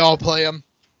 We all play them.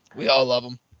 We all love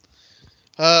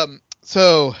them.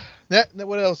 So that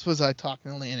what else was I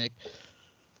talking Atlantic?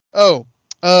 Oh,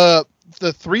 the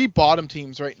 3 bottom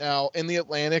teams right now in the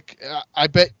Atlantic. I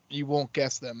bet you won't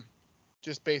guess them,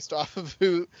 just based off of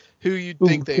who you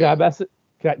think they are.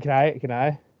 Can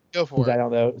I? Go for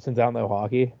it. Since I don't know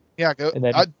hockey. Yeah, go. And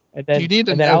then you need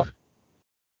to know.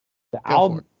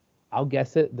 I'll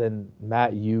guess it. Then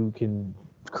Matt, you can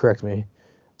correct me.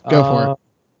 Go for it.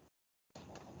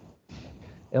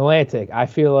 Atlantic. I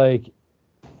feel like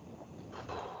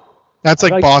that's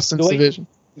like Boston's division.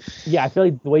 Yeah, I feel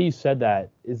like the way you said that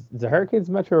is the Hurricanes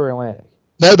Metro or Atlantic?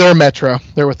 They're Metro.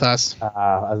 They're with us. I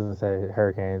was gonna say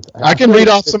Hurricanes. I can read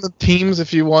off some of the teams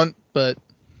if you want, but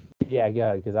yeah,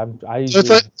 because I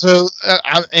so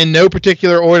in no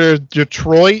particular order.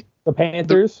 Detroit, the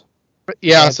Panthers.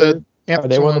 Panthers. So are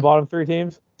they one of the bottom 3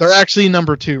 teams? They're actually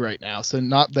number 2 right now, so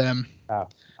not them. Oh,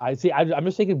 I see. I'm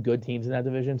just thinking of good teams in that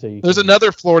division. So there's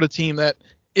another Florida team that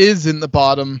is in the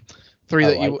bottom 3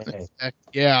 that you wouldn't expect.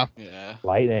 Yeah.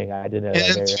 Lightning. I didn't know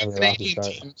that. And 2 Canadian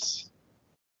teams.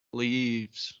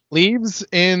 Leaves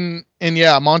in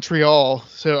Montreal.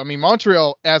 So I mean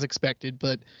Montreal as expected,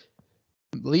 but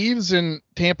Leaves in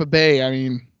Tampa Bay. I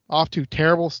mean, off to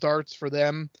terrible starts for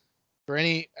them. For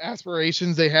any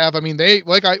aspirations they have, I mean,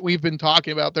 we've been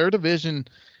talking about, their division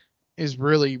is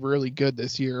really, really good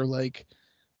this year. Like,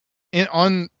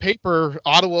 on paper,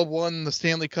 Ottawa won the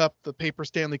Stanley Cup, the paper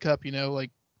Stanley Cup,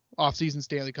 like off-season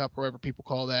Stanley Cup, or whatever people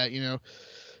call that,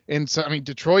 And so, I mean,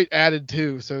 Detroit added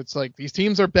too. So it's like these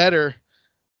teams are better.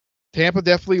 Tampa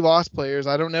definitely lost players.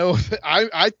 I don't know if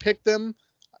I picked them.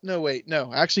 No, wait,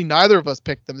 no. Actually, neither of us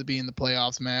picked them to be in the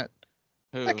playoffs, Matt.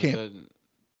 I can't.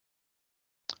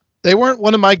 They weren't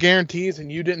one of my guarantees,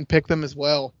 and you didn't pick them as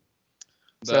well.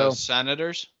 The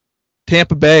Senators?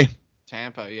 Tampa Bay.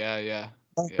 Tampa, yeah.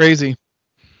 Crazy.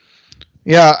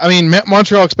 Yeah, I mean,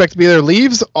 Montreal expect to be there.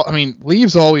 Leaves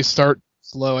always start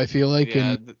slow, I feel like.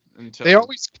 Yeah, and they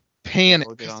always panic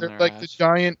because they're like the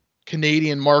giant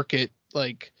Canadian market.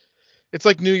 Like, it's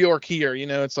like New York here,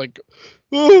 it's like,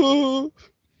 oh,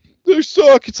 they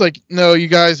suck. It's like, no, you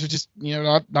guys are just,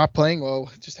 not playing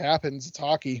well. It just happens. It's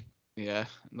hockey. Yeah,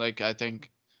 like, I think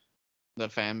the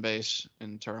fan base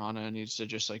in Toronto needs to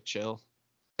just, like, chill.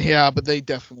 Yeah, but they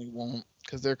definitely won't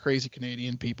because they're crazy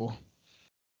Canadian people.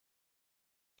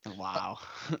 Wow.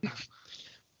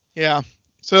 Yeah.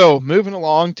 So, moving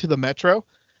along to the Metro.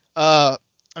 I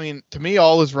mean, to me,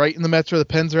 all is right in the Metro. The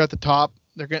Pens are at the top.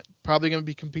 They're probably going to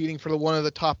be competing for one of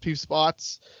the top 2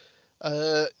 spots.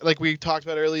 Like we talked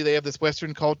about earlier, they have this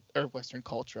Western culture. I don't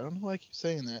know why I keep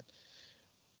saying that.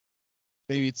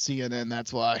 Maybe it's CNN,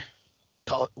 that's why.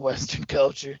 Call it Western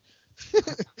culture.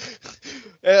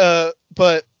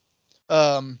 But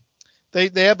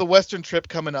they have the Western trip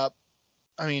coming up.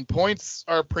 I mean, points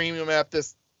are premium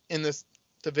in this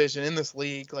division, in this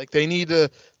league. Like, they need to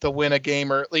win a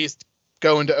game or at least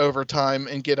go into overtime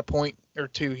and get a point or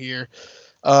 2 here.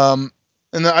 And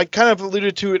I kind of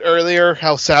alluded to it earlier,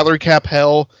 how salary cap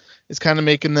hell is kind of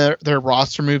making their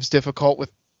roster moves difficult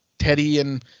with Teddy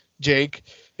and Jake.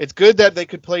 It's good that they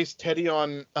could place Teddy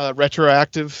on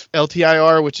retroactive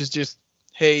LTIR, which is just,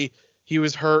 hey, he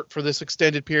was hurt for this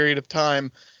extended period of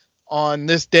time. On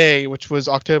this day, which was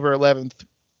October 11th,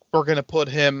 we're going to put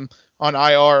him on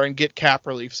IR and get cap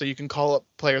relief so you can call up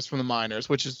players from the minors,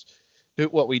 which is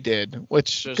what we did.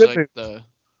 Which just like the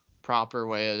proper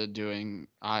way of doing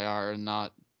IR and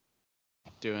not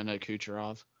doing a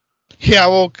Kucherov. Yeah,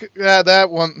 well,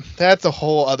 that's a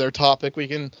whole other topic. We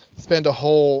can spend a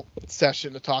whole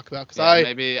session to talk about.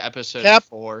 Maybe episode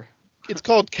 4. It's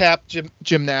called cap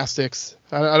gymnastics.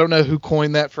 I don't know who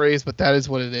coined that phrase, but that is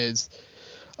what it is.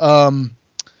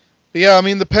 But yeah, I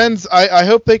mean, the Pens, I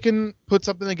hope they can put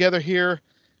something together here.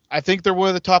 I think they're one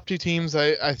of the top 2 teams.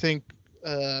 I think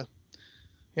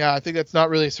that's not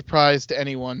really a surprise to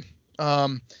anyone. A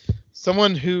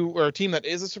team that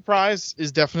is a surprise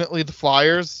is definitely the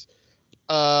Flyers.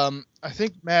 I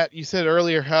think, Matt, you said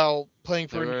earlier how playing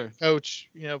for a new coach,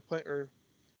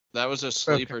 that was a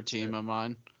sleeper team of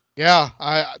mine. Yeah,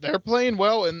 they're playing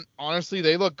well, and honestly,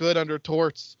 they look good under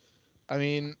Torts. I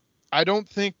mean, I don't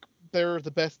think they're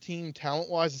the best team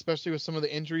talent-wise, especially with some of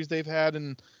the injuries they've had,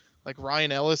 and like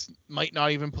Ryan Ellis might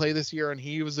not even play this year, and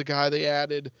he was the guy they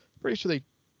added. Pretty sure they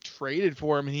traded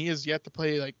for him, and he has yet to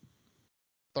play like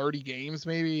 30 games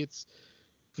maybe.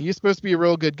 He's supposed to be a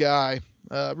real good guy,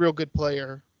 real good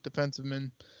player,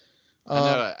 defenseman. I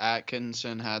know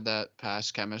Atkinson had that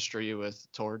past chemistry with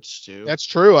Torts too. That's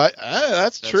true.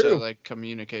 That's true. A, like,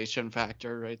 communication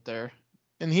factor right there.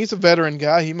 And he's a veteran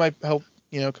guy. He might help,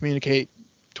 communicate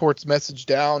Torts' message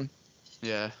down.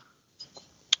 Yeah.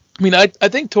 I mean, I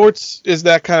think Torts is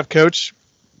that kind of coach.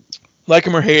 Like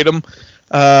him or hate him,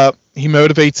 he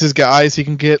motivates his guys. He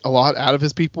can get a lot out of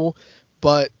his people.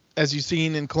 But as you've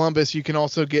seen in Columbus, you can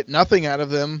also get nothing out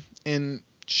of them in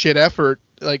shit effort.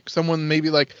 Like someone maybe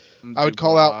like I'd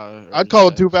call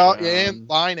Dubois and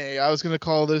Line A. I was going to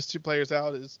call those 2 players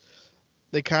out as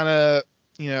they kind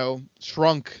of,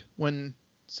 shrunk when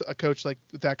a coach like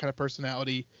with that kind of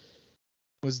personality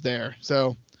was there.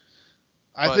 So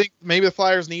I think maybe the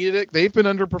Flyers needed it. They've been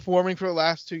underperforming for the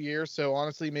last 2 years. So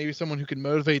honestly, maybe someone who can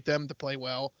motivate them to play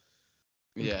well.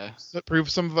 Yeah. Prove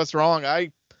some of us wrong.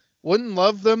 I wouldn't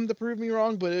love them to prove me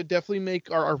wrong, but it'd definitely make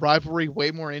our rivalry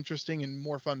way more interesting and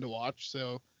more fun to watch.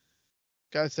 So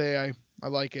gotta say I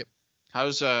like it.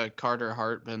 How's Carter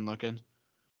Hart been looking?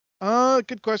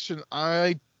 Good question.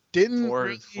 I didn't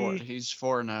he's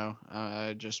 4-0.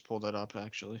 I just pulled it up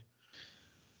actually.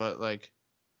 But like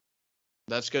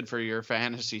that's good for your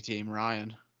fantasy team,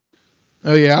 Ryan.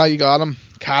 Oh yeah, you got him.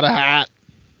 Caught a hat.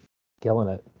 Killing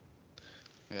it.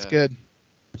 Yeah. It's good.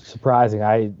 Surprising.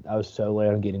 I was so late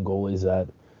on getting goalies that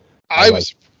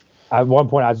at one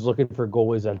point I was looking for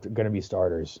goalies that are going to be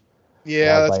starters.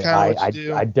 Yeah, that's kind of what you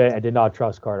do. I did not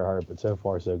trust Carter Hart, but so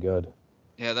far so good.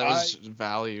 Yeah, that was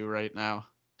value right now.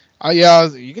 Yeah,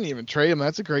 you can even trade him.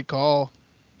 That's a great call.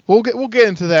 We'll get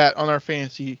into that on our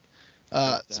fantasy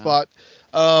spot.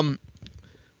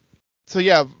 So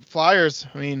yeah, Flyers.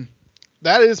 I mean,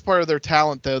 that is part of their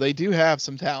talent, though. They do have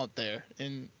some talent there,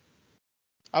 and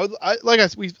I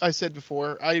said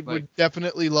before, I would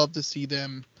definitely love to see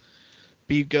them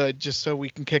be good, just so we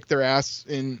can kick their ass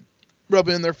and rub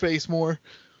it in their face more.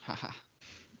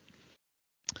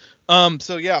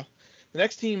 So yeah, the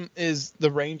next team is the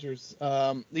Rangers.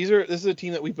 This is a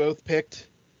team that we both picked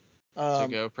to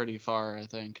go pretty far, I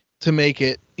think, to make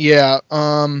it. Yeah.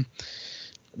 I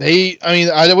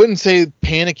wouldn't say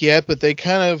panic yet, but they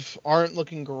kind of aren't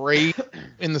looking great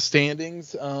in the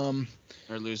standings.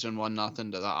 They're losing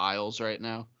 1-0 to the Isles right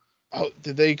now. Oh,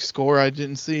 did they score? I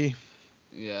didn't see.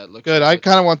 Yeah, it looks good. I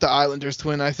kind of want the Islanders to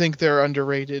win. I think they're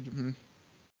underrated.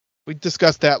 We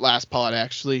discussed that last pod,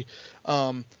 actually.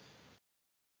 But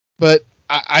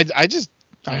I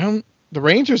don't. The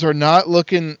Rangers are not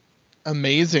looking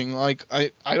amazing. Like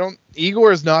I don't. Igor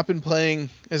has not been playing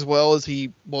as well as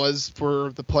he was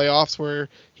for the playoffs, where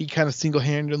he kind of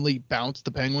single-handedly bounced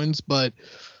the Penguins. But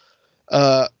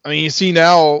you see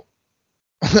now.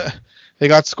 They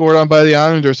got scored on by the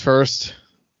Islanders first.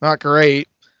 Not great.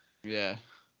 Yeah.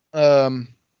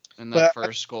 And that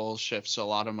first goal shifts a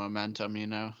lot of momentum,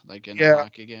 like in a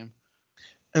hockey game.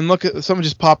 And look at someone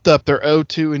just popped up. They're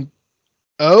 0-2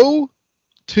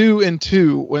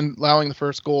 when allowing the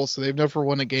first goal, so they've never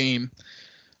won a game.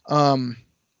 I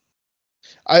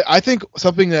think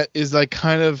something that is like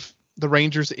kind of the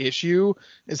Rangers' issue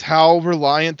is how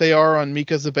reliant they are on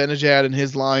Mika Zibanejad and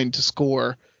his line to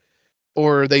score,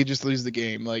 or they just lose the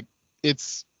game. Like it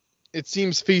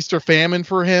seems feast or famine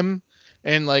for him,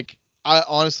 and like I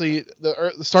honestly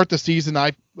the start of the season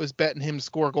I was betting him to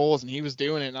score goals and he was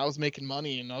doing it and I was making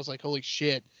money and I was like, holy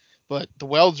shit. But the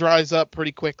well dries up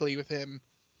pretty quickly with him,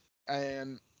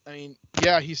 and I mean,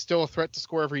 yeah, he's still a threat to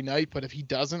score every night, but if he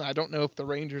doesn't, I don't know if the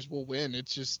Rangers will win. It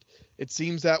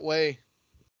seems that way.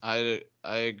 I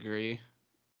agree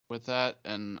with that,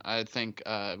 and I think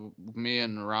me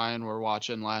and Ryan were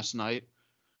watching last night,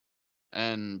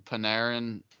 and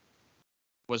Panarin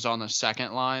was on the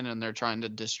second line, and they're trying to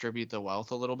distribute the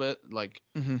wealth a little bit. Like,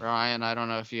 Ryan, I don't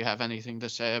know if you have anything to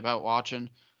say about watching,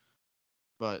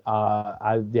 but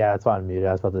that's why I'm muted.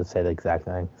 I was about to say the exact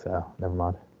thing, so never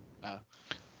mind. Oh,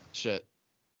 shit.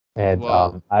 And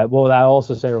I'll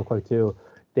also say real quick too,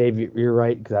 Dave, you're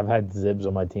right, because I've had Zibs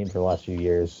on my team for the last few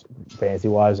years, fantasy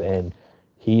wise, and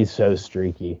he's so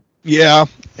streaky. Yeah,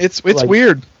 it's like,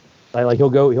 weird. Like he'll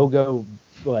go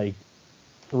like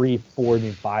 3, 4,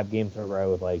 maybe 5 games in a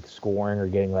row with like scoring or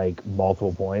getting like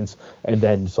multiple points, and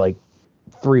then just like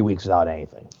 3 weeks without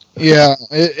anything. Yeah,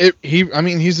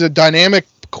 he's a dynamic,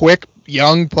 quick,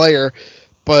 young player,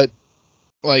 but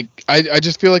like I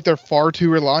just feel like they're far too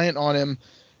reliant on him,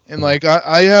 and like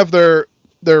I have their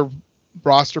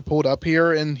roster pulled up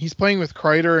here, and he's playing with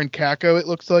Kreider and Kakko, it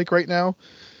looks like right now.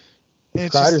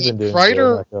 Kreider's been doing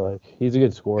good, I feel like. He's a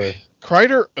good scorer.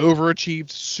 Kreider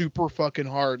overachieved super fucking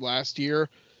hard last year.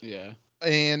 Yeah.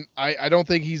 And I don't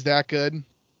think he's that good.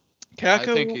 Kakko, I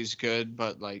think he's good,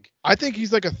 but like I think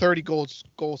he's like a 30 goal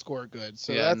scorer good.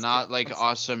 So yeah, that's not like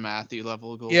Austin Matthew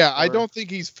level goal. Yeah, scorer. I don't think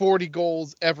he's 40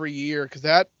 goals every year, because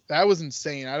that was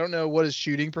insane. I don't know what his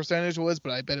shooting percentage was,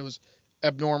 but I bet it was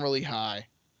abnormally high.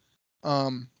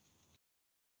 Kakko,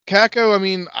 I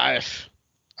mean, I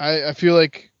feel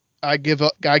like I gave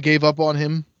up on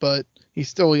him, but he's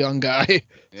still a young guy.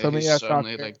 Yeah, so he's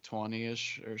only like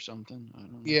 20-ish or something. I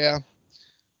don't know. Yeah.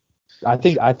 I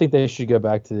think they should go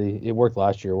back to it worked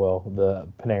last year well, the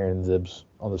Panarin and Zibs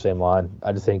on the same line.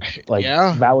 I just think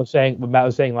Matt was saying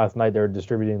last night, they were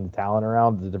distributing the talent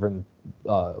around the different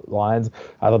lines.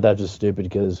 I thought that was just stupid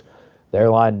because their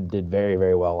line did very,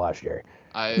 very well last year.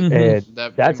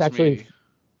 That's actually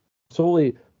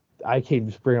solely. I keep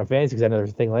just bringing up fantasy because I know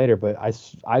there's a thing later, but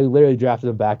I literally drafted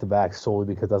them back to back solely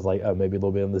because I was like, oh, maybe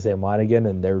they'll be on the same line again,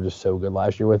 and they were just so good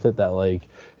last year with it that like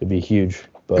it'd be huge.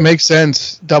 But it makes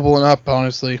sense doubling up,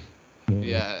 honestly.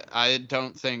 Yeah, I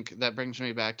don't think that brings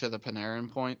me back to the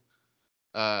Panarin point.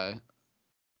 I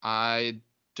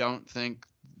don't think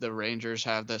the Rangers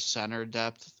have the center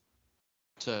depth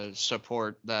to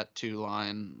support that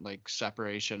 2-line like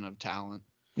separation of talent.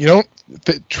 You don't.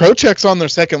 Trocheck's on their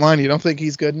second line. You don't think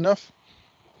he's good enough?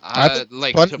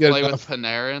 Like to play with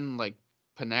Panarin. Like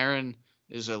Panarin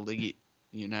is elite.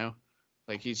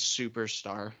 Like he's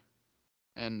superstar,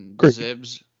 and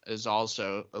Zibs is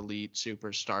also elite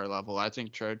superstar level. I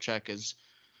think Trocheck is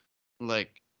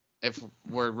like, if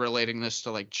we're relating this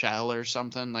to like Chell or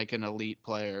something, like an elite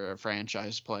player, a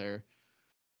franchise player.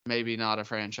 Maybe not a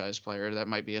franchise player. That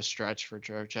might be a stretch for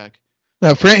Trocheck.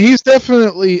 No, he's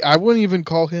definitely, I wouldn't even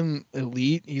call him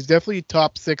elite. He's definitely a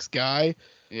top 6 guy.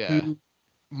 Yeah. Who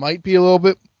might be a little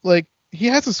bit like he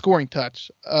has a scoring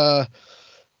touch. I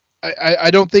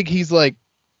don't think he's like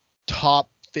top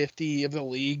 50 of the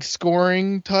league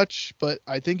scoring touch, but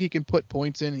I think he can put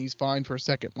points in. He's fine for a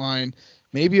second line.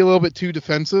 Maybe a little bit too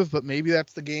defensive, but maybe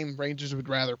that's the game Rangers would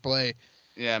rather play.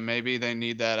 Yeah, maybe they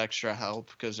need that extra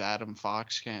help because Adam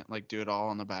Fox can't like do it all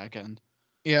on the back end.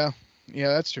 Yeah,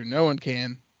 that's true. No one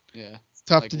can. Yeah, it's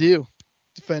tough to do.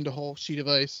 Defend a whole sheet of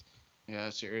ice. Yeah,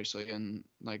 seriously, and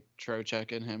like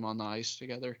Trocheck and him on the ice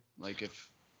together. Like if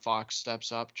Fox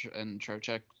steps up and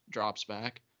Trocheck drops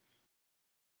back,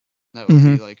 that would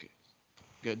be like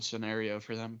good scenario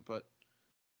for them. But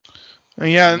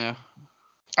yeah,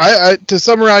 I to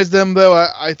summarize them though,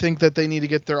 I think that they need to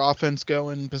get their offense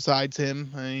going. Besides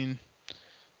him, I mean,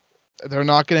 they're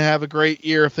not going to have a great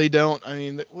year if they don't. I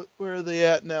mean, where are they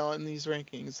at now in these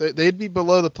rankings? They'd be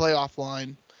below the playoff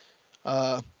line.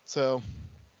 So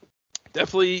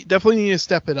definitely need to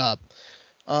step it up.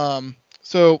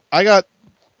 So I got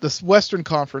this Western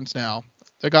Conference now.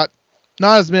 I got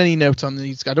not as many notes on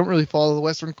these. I don't really follow the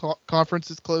Western Conference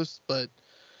as close, but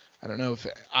I don't know if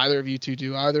either of you two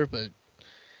do either. But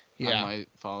yeah, I might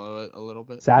follow it a little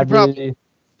bit. Sadly,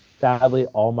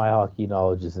 all my hockey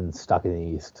knowledge is stuck in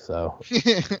the East, so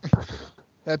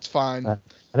that's fine. I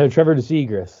know Trevor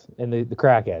Zegras and the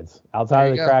Crackheads.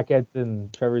 Outside of the Crackheads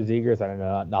and Trevor Zegras, I don't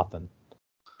know nothing.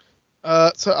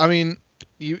 So I mean,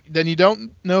 you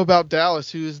don't know about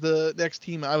Dallas, who is the next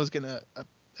team I was gonna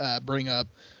bring up.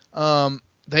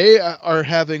 They are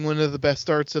having one of the best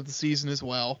starts of the season as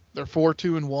well. They're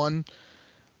 4-2-1.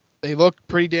 They look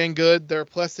pretty dang good. They're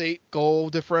 +8 goal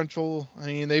differential. I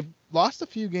mean, they've lost a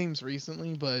few games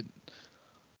recently, but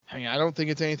I mean, I don't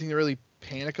think it's anything to really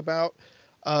panic about.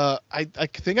 I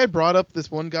think I brought up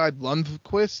this one guy,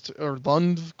 Lundqvist.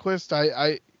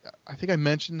 I think I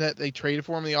mentioned that they traded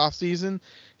for him in the offseason.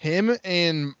 Him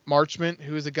and Marchment,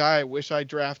 who is a guy I wish I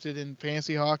drafted in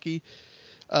fantasy hockey.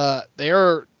 They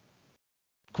are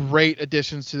great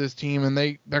additions to this team, and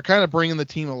they're kind of bringing the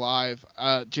team alive.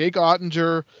 Jake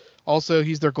Ottinger, also,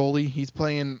 he's their goalie. He's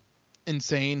playing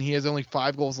insane. He has only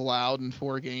 5 goals allowed in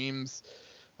 4 games.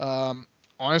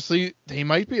 Honestly, they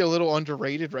might be a little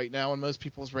underrated right now on most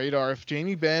people's radar. If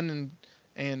Jamie Benn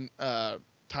and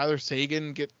Tyler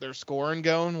Seguin get their scoring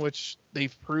going, which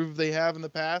they've proved they have in the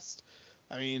past,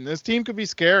 I mean, this team could be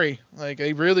scary. Like,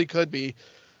 they really could be.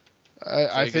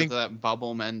 I think that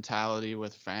bubble mentality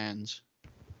with fans.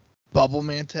 Bubble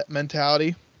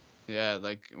mentality. Yeah,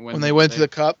 like when they went to the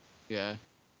Cup. Yeah.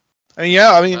 I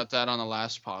mean, got that on the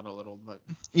last pod a little, but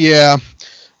yeah.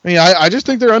 I mean, I just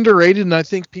think they're underrated, and I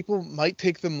think people might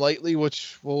take them lightly,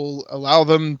 which will allow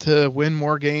them to win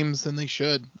more games than they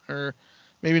should, or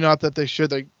maybe not that they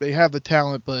should. They have the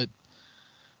talent, but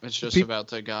it's just about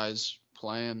the guys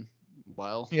playing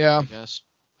well. Yeah, I guess.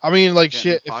 I mean, like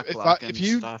shit.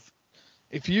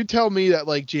 If you tell me that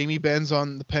like Jamie Benn's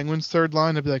on the Penguins' third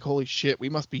line, I'd be like, holy shit, we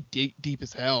must be deep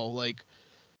as hell. Like,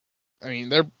 I mean,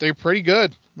 they're pretty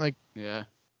good. Like, yeah.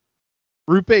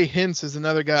 Rupe Hintz is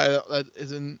another guy that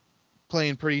isn't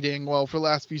playing pretty dang well for the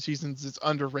last few seasons. It's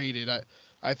underrated.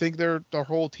 I think their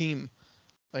whole team,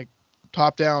 like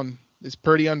top down, is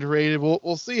pretty underrated.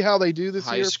 We'll see how they do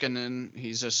this year. Heiskanen,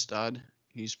 he's a stud.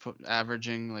 He's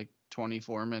averaging like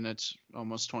 24 minutes,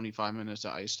 almost 25 minutes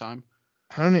of ice time.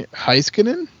 I don't know.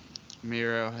 Heiskanen?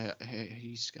 Miro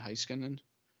Heiskanen.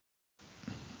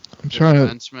 I'm trying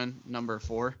to. Defenseman, number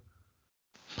 4.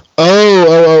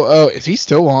 Oh! Is he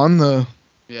still on the?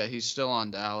 Yeah, he's still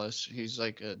on Dallas. He's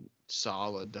like a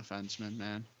solid defenseman,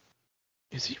 man.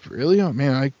 Is he really? Oh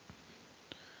man,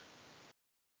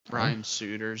 Ryan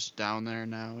Suter's down there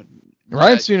now.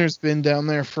 Ryan Suter's been down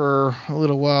there for a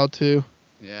little while too.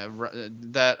 Yeah,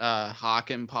 that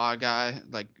Hakanpää guy,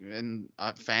 like in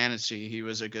fantasy, he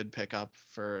was a good pickup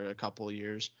for a couple of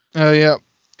years. Oh yeah.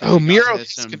 Oh, Miro.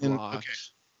 Okay.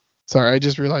 Sorry, I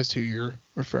just realized who you're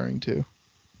referring to.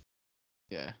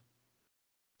 Yeah,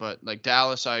 but like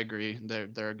Dallas, I agree.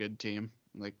 They're a good team.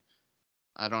 Like,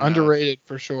 I don't underrated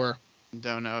for sure.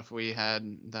 Don't know if we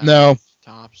had that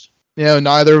tops. Yeah,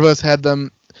 neither of us had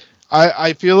them.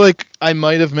 I feel like I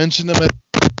might have mentioned them at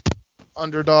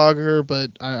underdogger,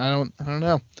 but I don't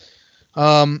know.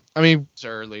 I mean, it's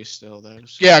early still though.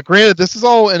 So. Yeah, granted, this is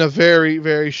all in a very,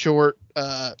 very short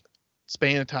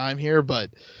span of time here, but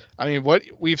I mean, what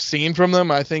we've seen from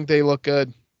them, I think they look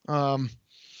good.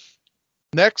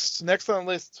 Next on the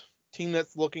list, team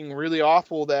that's looking really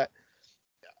awful that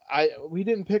we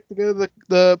didn't pick to go to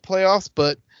the playoffs,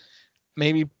 but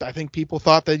maybe I think people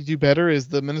thought they'd do better is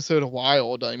the Minnesota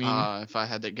Wild. I mean, if I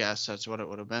had to guess, that's what it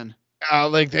would have been.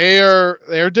 Like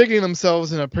they're digging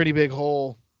themselves in a pretty big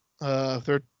hole.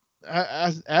 They're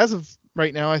as of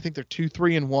right now, I think they're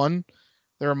 2-3-1.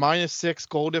 They're a -6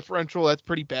 goal differential. That's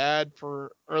pretty bad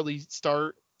for early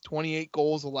start. 28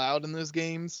 goals allowed in those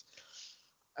games.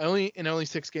 Only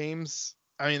 6 games.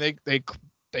 I mean, they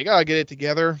gotta get it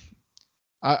together.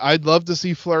 I'd love to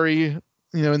see Fleury,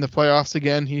 in the playoffs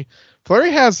again.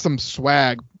 Fleury has some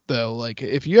swag though. Like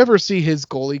if you ever see his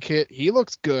goalie kit, he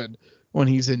looks good when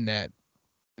he's in net.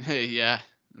 Yeah,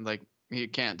 like you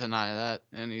can't deny that,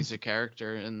 and he's a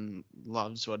character and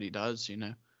loves what he does.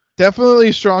 Definitely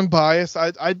a strong bias.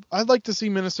 I'd like to see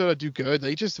Minnesota do good.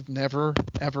 They just have never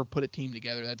ever put a team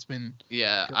together that's been.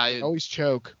 Yeah, they always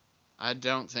choke. I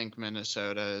don't think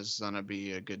Minnesota is gonna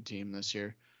be a good team this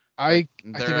year.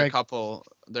 They're a couple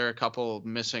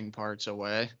missing parts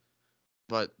away,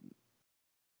 but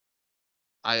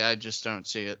I just don't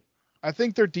see it. I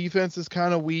think their defense is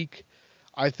kind of weak.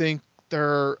 I think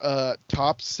their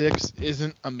top 6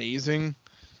 isn't amazing.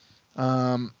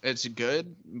 It's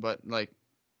good, but you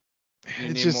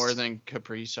need more than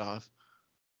Kaprizov.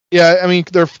 Yeah, I mean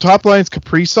their top line's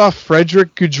Kaprizov,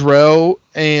 Frederick Gaudreau,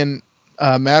 and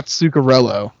Matt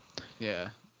Zuccarello. Yeah,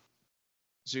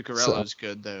 Zuccarello's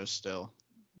good though still.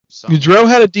 Gaudreau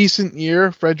had a decent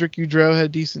year. Frederick Gaudreau had a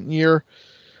decent year.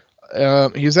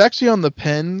 He was actually on the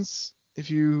Pens. If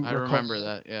you I remember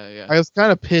that. Yeah. I was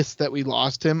kind of pissed that we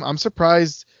lost him. I'm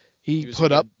surprised he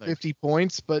put up 50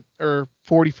 points, or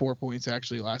 44 points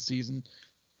actually last season.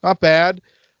 Not bad,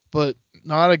 but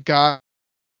not a guy.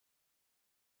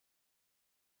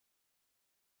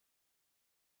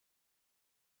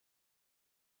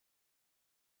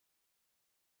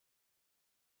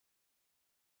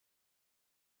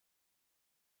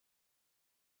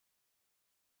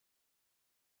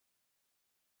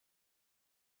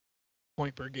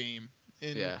 Point per game.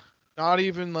 And not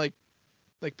even like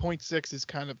 0.6 is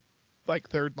kind of like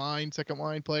third line, second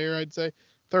line player, I'd say.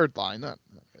 Third line, not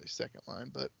really second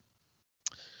line, but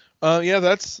yeah,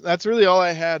 that's really all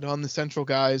I had on the Central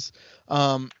guys.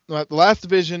 The last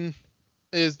division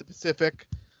is the Pacific.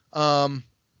 Hell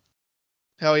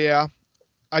yeah.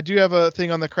 I do have a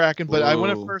thing on the Kraken, but I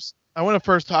want to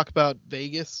first talk about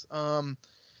Vegas.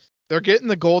 They're getting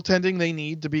the goaltending they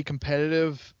need to be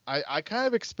competitive. I kind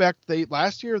of expect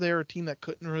last year they were a team that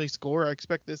couldn't really score. I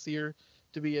expect this year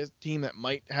to be a team that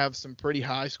might have some pretty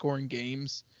high scoring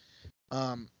games.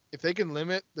 If they can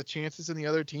limit the chances in the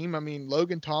other team, I mean,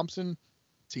 Logan Thompson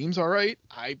seems all right.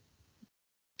 I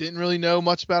didn't really know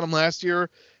much about him last year.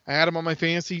 I had him on my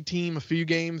fantasy team a few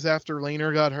games after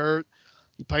Lehner got hurt.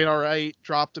 He played all right,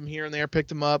 dropped him here and there,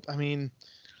 picked him up. I mean,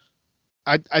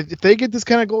 if they get this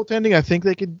kind of goaltending, I think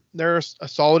they're a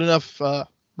solid enough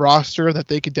roster that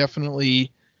they could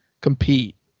definitely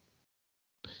compete.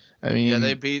 I mean, yeah,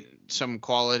 they beat some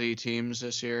quality teams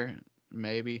this year,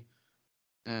 maybe.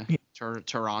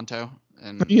 Toronto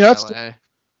and LA.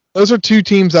 Those are 2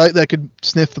 teams that could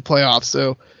sniff the playoffs.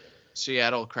 So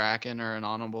Seattle Kraken are an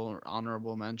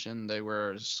honorable mention. They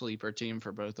were a sleeper team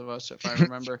for both of us, if I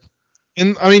remember.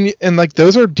 And I mean,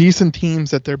 those are decent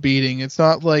teams that they're beating. It's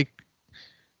not like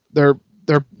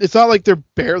it's not like they're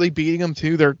barely beating them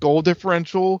too. Their goal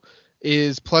differential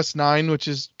is +9, which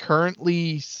is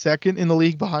currently second in the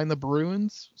league behind the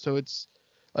Bruins. So it's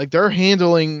like they're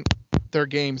handling their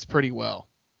games pretty well.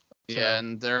 Yeah,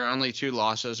 and their only 2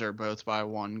 losses are both by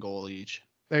 1 goal each.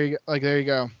 There you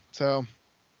go. So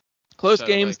close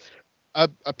games, a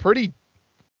pretty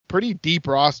deep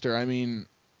roster. I mean,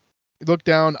 look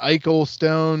down Eichel,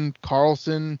 Stone,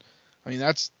 Carlson. I mean,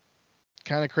 that's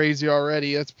kind of crazy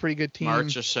already. That's a pretty good team.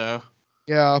 March or so.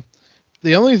 Yeah.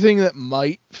 The only thing that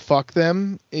might fuck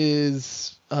them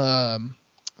is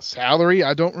salary.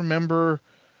 I don't remember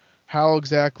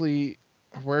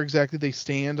where exactly they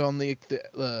stand on the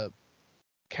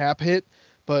cap hit,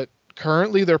 but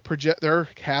currently their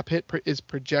cap hit is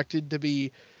projected to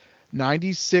be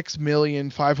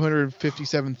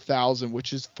 $96,557,000,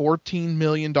 which is $14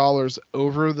 million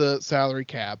over the salary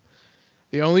cap.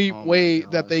 The only way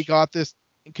that they got this,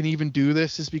 can even do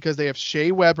this, is because they have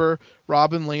Shea Weber,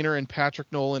 Robin Lehner, and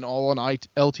Patrick Nolan all on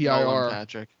LTIR. Nolan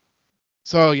Patrick.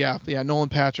 So yeah, Nolan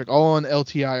Patrick all on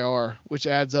LTIR, which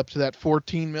adds up to that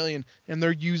 $14 million, and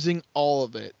they're using all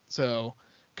of it. So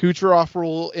Kucherov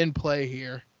rule in play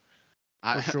here,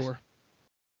 for sure.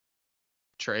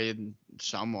 Trade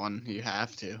someone, you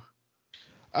have to.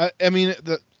 I mean,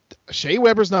 Shea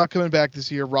Weber's not coming back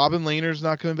this year. Robin Lehner's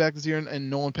not coming back this year, and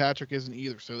Nolan Patrick isn't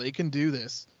either. So they can do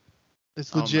this.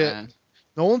 It's legit. Man.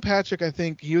 Nolan Patrick, I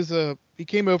think he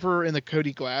came over in the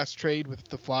Cody Glass trade with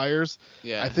the Flyers.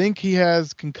 Yeah. I think he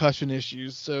has concussion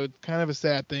issues, so it's kind of a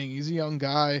sad thing. He's a young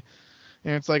guy,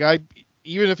 and it's like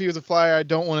even if he was a Flyer, I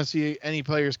don't want to see any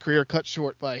player's career cut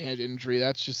short by a head injury.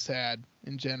 That's just sad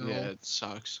in general. Yeah, it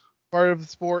sucks. part of the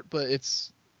sport, but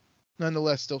it's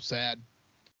nonetheless still sad.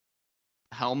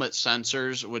 Helmet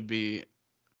sensors would be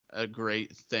a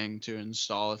great thing to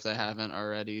install if they haven't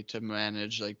already, to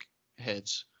manage like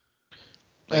hits.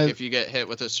 Like if you get hit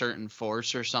with a certain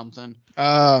force or something.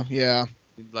 Yeah.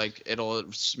 Like it'll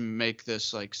make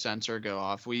this like sensor go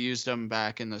off. We used them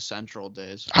back in the Central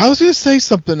days. I was gonna say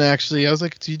something actually. I was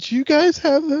like, did you guys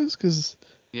have those? Cause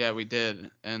yeah, we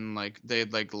did, and like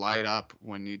they'd like light up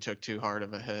when you took too hard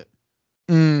of a hit.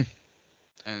 And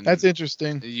that's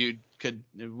interesting.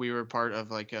 We were part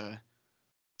of like a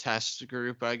test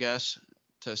group, I guess,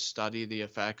 to study the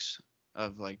effects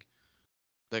of like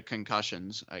the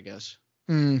concussions, I guess.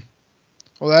 Well,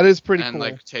 that is pretty cool. And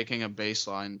like taking a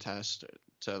baseline test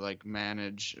to like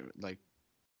manage like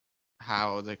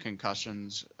how the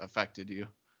concussions affected you.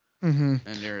 And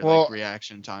your like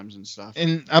reaction times and stuff.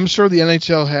 And I'm sure the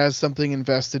NHL has something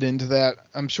invested into that.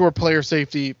 I'm sure player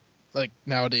safety, like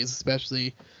nowadays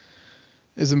especially,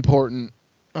 is important.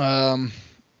 I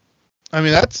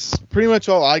mean, that's pretty much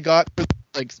all I got for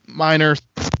like minor.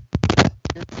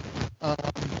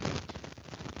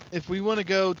 If we want to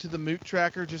go to the moot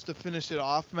tracker just to finish it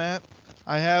off, Matt,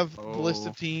 I have the list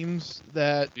of teams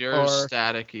that you're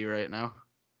staticky right now.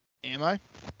 Am I?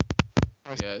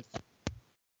 Yeah.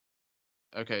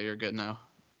 Okay, you're good now.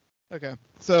 Okay,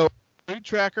 so moot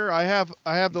tracker, I have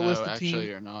the list of teams. Actually,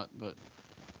 you're not. But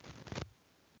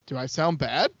do I sound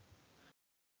bad?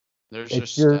 There's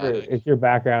just static. It's your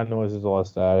background noise is a lot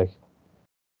static.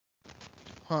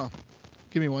 Huh.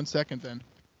 Give me 1 second then.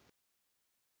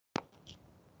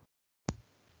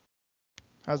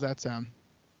 How's that sound?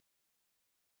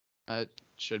 That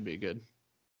should be good.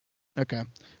 Okay.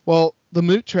 Well, the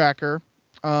moot tracker.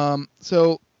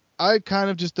 So I kind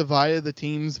of just divided the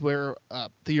teams where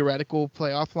theoretical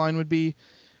playoff line would be,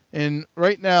 and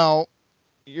right now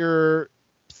you're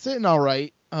sitting all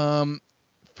right.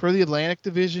 For the Atlantic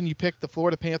Division, you picked the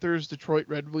Florida Panthers, Detroit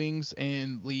Red Wings,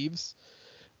 and Reaves.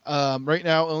 Right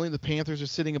now, only the Panthers are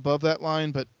sitting above that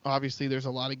line, but obviously there's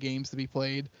a lot of games to be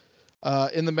played.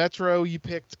 In the Metro, you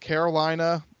picked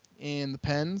Carolina and the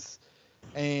Pens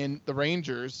and the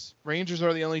Rangers. Rangers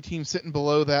are the only team sitting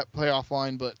below that playoff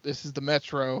line, but this is the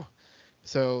Metro,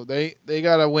 so they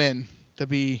got to win to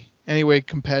be anyway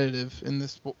competitive in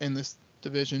this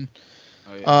division.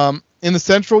 Oh, yeah. In the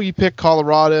Central, you picked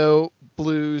Colorado,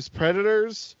 Blues,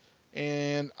 Predators,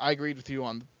 and I agreed with you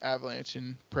on Avalanche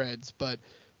and Preds, but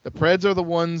the Preds are the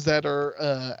ones that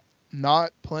are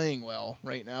not playing well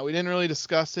right now. We didn't really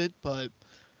discuss it, but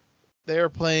they are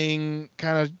playing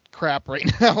kind of crap right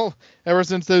now ever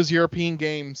since those European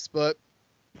games. But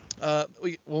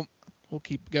we'll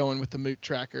keep going with the moot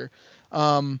tracker.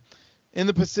 In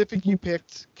the Pacific, you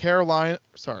picked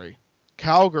Calgary,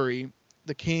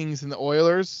 the Kings, and the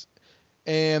Oilers.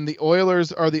 And the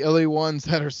Oilers are the only ones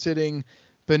that are sitting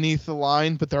beneath the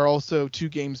line, but they're also 2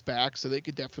 games back, so they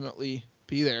could definitely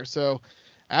be there. So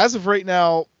as of right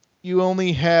now, you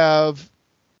only have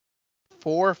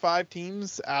 4 or 5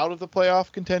 teams out of the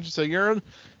playoff contention. So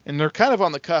and they're kind of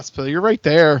on the cusp. So you're right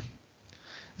there.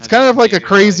 It's kind of like a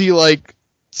crazy, like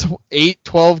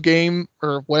 8-12 game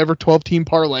or whatever 12-team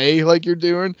parlay like you're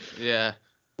doing. Yeah.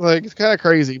 Like it's kind of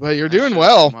crazy, but you're doing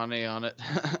well. Money on it.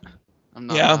 I'm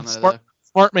not.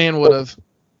 Smart man would have.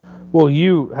 Well,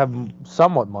 you have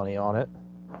somewhat money on it.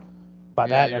 By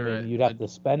that, I mean, you'd have to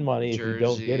spend money if you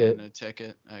don't get it. And a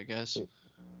ticket, I guess.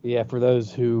 Yeah, for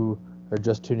those who are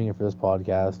just tuning in for this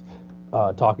podcast,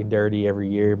 Talking Dirty every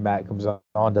year, Matt comes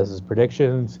on, does his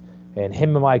predictions, and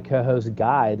him and my co-host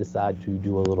Guy decide to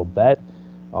do a little bet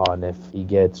on if he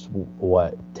gets,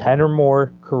 10 or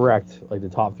more correct, like the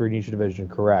top 3 in each division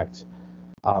correct.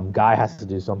 Guy has to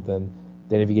do something.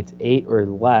 Then if he gets 8 or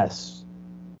less,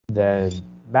 then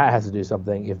Matt has to do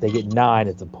something. If they get 9,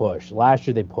 it's a push. Last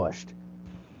year they pushed.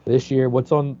 This year,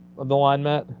 what's on the line,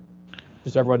 Matt?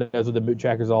 Just so everyone knows what the moot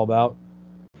tracker is all about.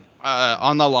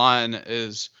 On the line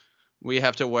is we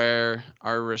have to wear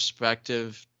our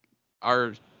respective.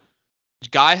 Our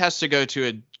guy has to go to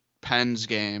a Pens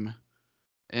game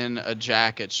in a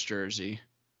Jackets jersey,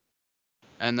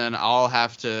 and then I'll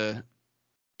have to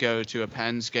go to a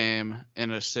Pens game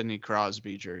in a Sidney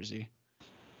Crosby jersey.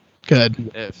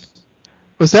 Good.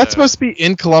 Was that supposed to be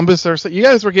in Columbus or so? You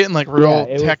guys were getting like real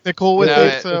technical with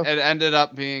it. So it ended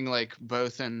up being like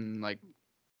both in like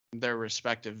their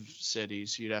respective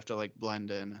cities. You'd have to like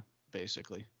blend in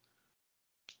basically.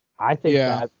 I think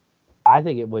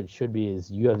it should be is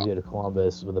you have to go to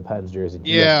Columbus with a Pens jersey.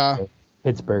 Yeah.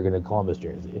 Pittsburgh in a Columbus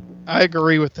jersey. I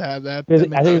agree with that.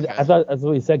 I thought that's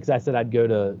what he said because I said I'd go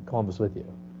to Columbus with you.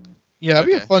 Yeah, that'd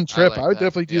be a fun trip. I would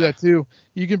definitely do that too.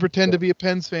 You can pretend to be a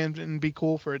Pens fan and be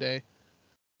cool for a day.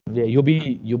 Yeah, you'll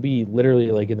be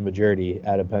literally like in the majority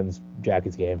at a Penn's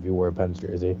Jackets game if you wore a Penn's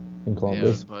jersey in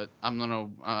Columbus. Yeah, but I'm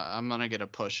gonna get a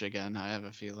push again. I have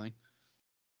a feeling.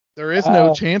 There is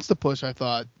no chance to push, I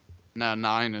thought. No,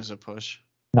 9 is a push.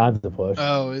 9's the push.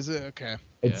 Oh, is it? Okay.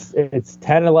 It's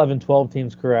 10, 11, 12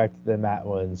 teams correct, then Matt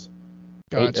wins.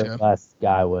 Gotcha. 8 or less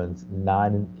guy wins.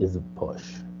 9 is a push.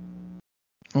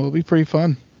 Well, it'll be pretty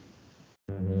fun.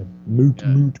 Mm-hmm.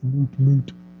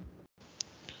 Moot.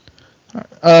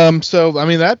 So, I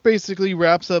mean, that basically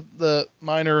wraps up the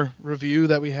minor review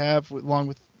that we have along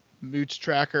with Mooch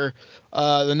Tracker.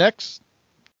 The next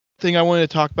thing I wanted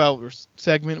to talk about or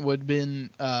segment would have been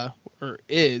or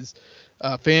is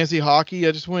fantasy hockey.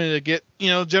 I just wanted to get,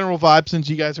 general vibe since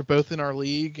you guys are both in our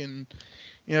league and,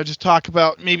 just talk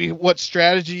about maybe what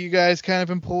strategy you guys kind of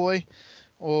employ.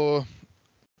 Or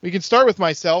we can start with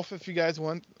myself if you guys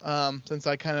want, since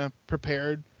I kind of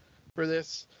prepared for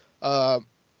this. I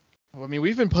mean,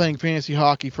 we've been playing fantasy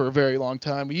hockey for a very long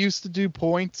time. We used to do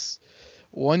points.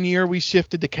 One year we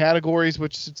shifted to categories,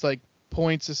 which it's like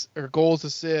points or goals,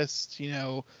 assists,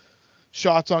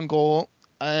 shots on goal.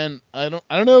 And I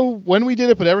don't know when we did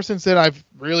it, but ever since then I've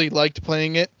really liked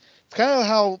playing it. It's kind of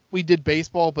how we did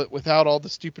baseball, but without all the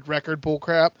stupid record bull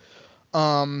crap.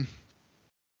 I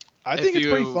think it's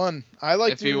pretty fun. I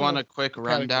like. If you want a quick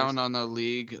rundown on the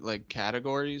league, like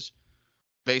categories,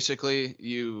 basically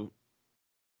you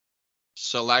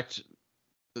select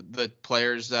the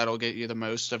players that'll get you the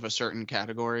most of a certain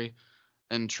category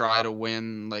and try to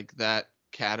win like that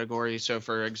category. So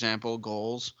for example,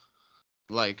 goals,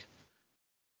 like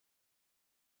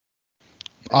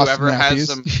whoever has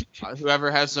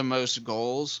the most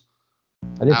goals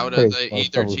out of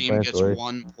either team gets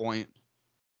 1 point.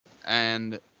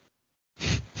 And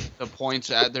the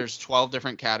points there's 12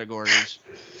 different categories.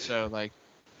 So like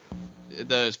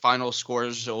the final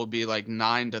scores will be like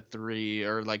 9-3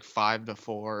 or like 5-4,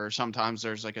 or sometimes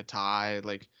there's like a tie,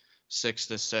 like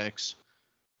 6-6,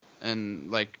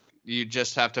 and like you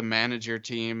just have to manage your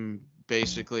team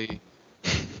basically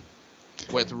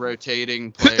with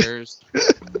rotating players.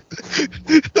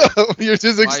 You're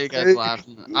just Why are you guys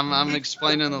laughing? I'm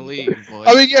explaining the league, boy.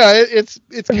 I mean, yeah, it's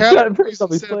kind of pretty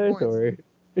self-explanatory.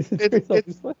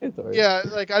 Yeah,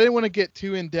 like I didn't want to get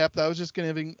too in depth. I was just going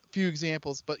to give a few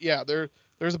examples, but yeah, there's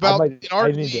about in our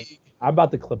league. I'm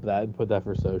about to clip that and put that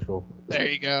for social. There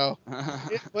you go.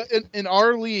 But in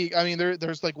our league, I mean,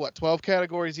 there's like 12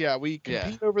 categories. Yeah, we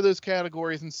compete over those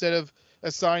categories instead of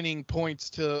assigning points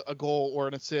to a goal or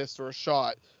an assist or a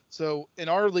shot. So in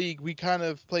our league, we kind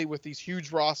of play with these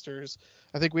huge rosters.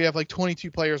 I think we have like 22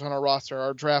 players on our roster.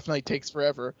 Our draft night takes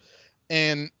forever,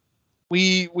 and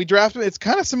we draft them. It's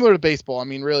kind of similar to baseball. I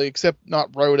mean, really, except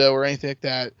not roto or anything like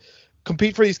that.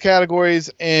 Compete for these categories,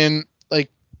 and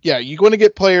you're going to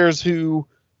get players who,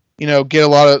 get a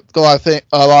lot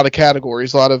of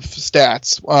categories, a lot of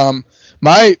stats.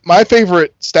 My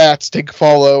favorite stats to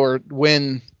follow or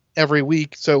win every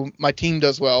week, so my team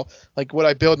does well. Like what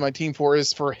I build my team for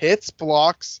is for hits,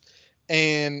 blocks,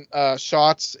 and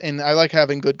shots, and I like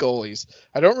having good goalies.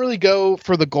 I don't really go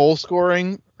for the goal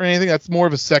scoring or anything. That's more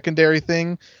of a secondary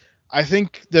thing. I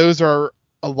think those are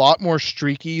a lot more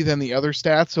streaky than the other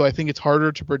stats, so I think it's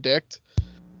harder to predict.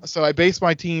 So I base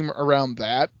my team around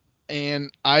that,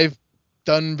 and I've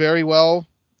done very well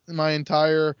in my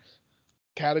entire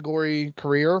category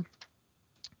career.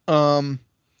 I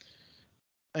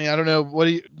don't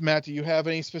know. Matt, do you have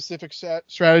any specific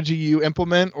strategy you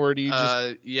implement, or do you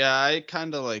just? Yeah, I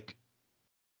kind of like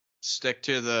stick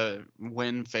to the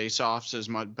win face-offs as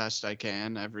much best I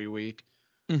can every week.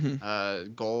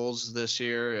 Mm-hmm. Goals this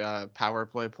year, power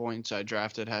play points. I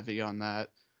drafted heavy on that.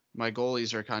 My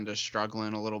goalies are kind of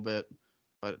struggling a little bit,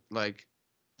 but like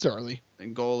it's early.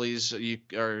 And goalies, you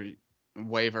are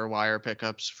waiver wire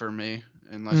pickups for me,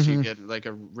 unless you get like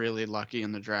a really lucky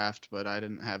in the draft. But I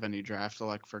didn't have any draft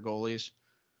luck for goalies.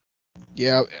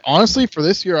 Yeah, honestly, for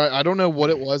this year, I don't know what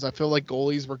it was. I feel like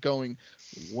goalies were going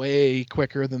way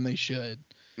quicker than they should.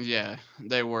 Yeah,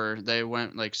 they were. They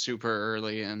went like super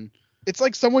early, and it's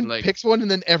like someone picks one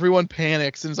and then everyone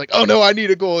panics and is like, "Oh no, I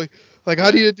need a goalie. Like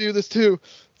I need to do this too."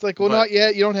 It's like, well, not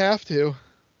yet. You don't have to.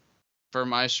 For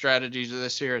my strategies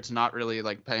this year, it's not really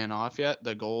like paying off yet.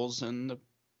 The goals and the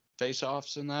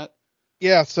face-offs and that.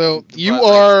 Yeah, so you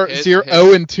are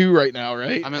 0-2 right now,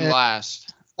 right? I'm in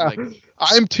last. I'm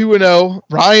 2-0.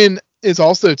 Ryan is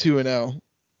also 2-0.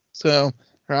 So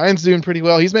Ryan's doing pretty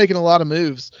well. He's making a lot of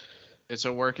moves. It's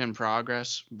a work in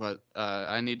progress, but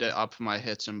I need to up my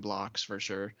hits and blocks for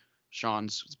sure.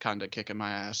 Sean's kind of kicking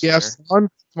my ass. Yeah, Sean's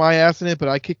my ass in it, but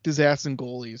I kicked his ass in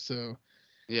goalies, so.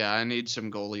 Yeah, I need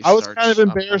some goalie. I was kind of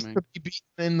embarrassed to be beaten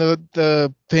in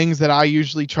the things that I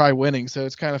usually try winning, so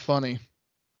it's kind of funny.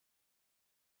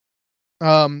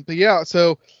 But yeah,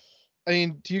 so I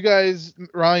mean, do you guys,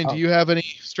 Ryan, do you have any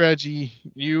strategy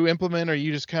you implement, or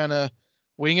you just kind of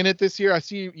winging it this year? I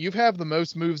see you have the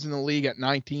most moves in the league at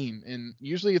 19, and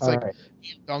usually it's like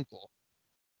uncle.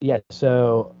 Yeah,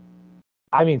 so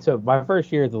I mean, so my first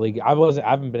year at the league, I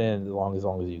haven't been in as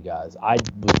long as you guys. I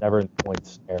was never in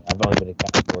points there. I've only been in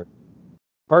category.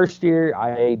 First year,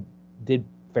 I did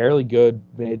fairly good.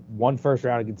 Made one first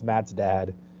round against Matt's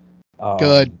dad.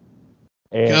 Good.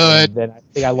 And then I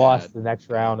think I lost the next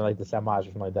round in like the semis or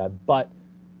something like that. But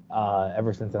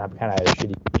ever since then, I've kind of had a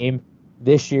shitty game.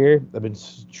 This year, I've been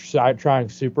trying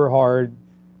super hard.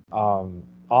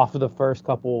 Off of the first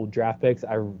couple draft picks,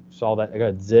 I saw that I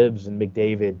got Zibbs and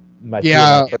McDavid.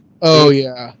 Yeah.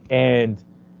 And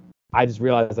I just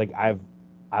realized like I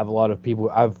have a lot of people.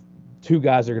 I have two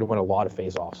guys that are going to win a lot of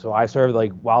face-offs. So I started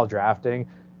like while drafting.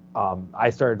 I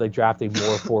started like drafting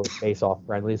more for face-off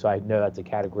friendly, so I know that's a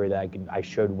category that I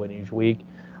should win each week.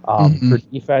 For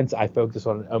defense, I focus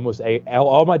on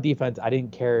all my defense. I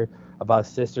didn't care about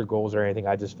assists or goals or anything.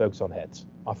 I just focus on hits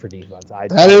for defense.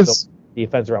 That is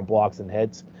defense around blocks and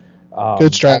hits.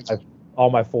 Good strategy.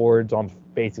 All my forwards on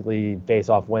basically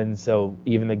face-off wins. So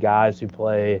even the guys who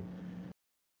play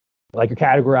like you're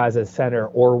categorized as center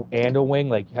and a wing,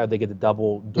 like how they get the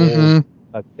double dual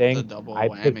thing. The double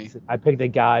whammy. I picked the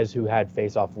guys who had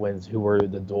face-off wins who were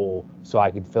the dual, so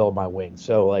I could fill my wing.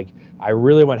 So like I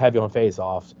really went heavy on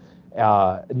face-offs.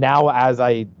 Now as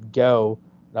I go,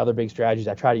 another big strategy is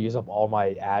I try to use up all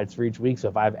my ads for each week. So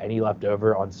if I have any left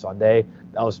over on Sunday,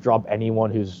 I'll just drop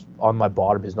anyone who's on my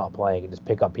bottom who's not playing and just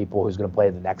pick up people who's going to play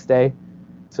the next day.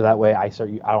 So that way I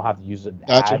don't have to use an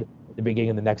ad at the beginning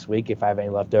of the next week. If I have any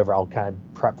left over, I'll kind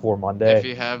of prep for Monday. If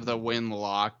you have the win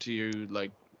locked, you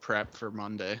like prep for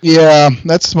Monday. Yeah,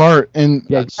 that's smart. And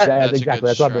that's exactly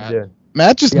that's what I've been doing.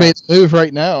 Matt just made a move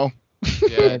right now.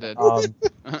 Yeah, I did.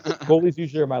 Goalies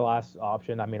usually are my last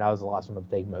option. I mean, I was the last one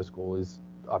to take most goalies.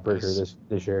 I'm pretty sure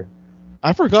this year.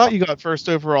 I forgot you got first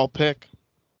overall pick.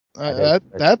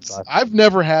 I've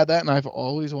never had that, and I've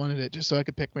always wanted it just so I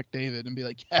could pick McDavid and be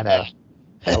like, yeah.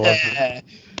 I love it.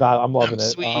 God, I'm loving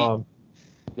it.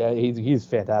 Yeah, he's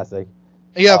fantastic.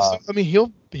 Yeah, I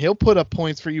mean he'll put up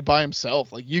points for you by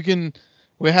himself. Like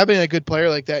with having a good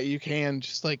player like that, you can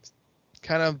just like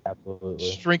kind of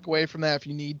shrink away from that if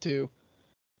you need to.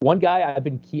 One guy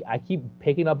I keep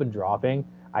picking up and dropping.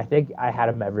 I think I had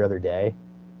him every other day.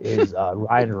 Is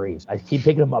Ryan Reaves. I keep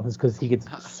picking him up because he gets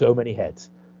so many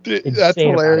hits. That's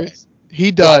hilarious.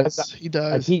 He does. He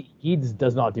does. Like he just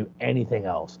does not do anything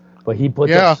else. But he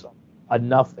puts up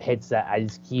enough hits that I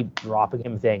just keep dropping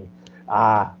him, saying,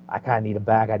 I kind of need him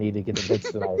back. I need to get the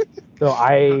hits tonight. So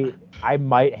I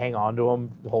might hang on to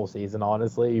him the whole season,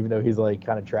 honestly, even though he's like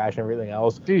kind of trash and everything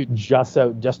else. Dude, just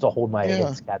to hold my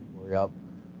hits category up.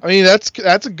 I mean,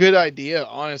 that's a good idea,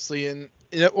 honestly. And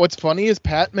what's funny is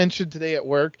Pat mentioned today at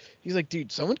work, he's like,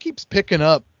 dude, someone keeps picking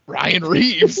up Ryan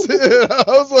Reaves. I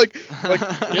was like,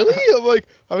 really? I'm like,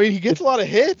 I mean, he gets a lot of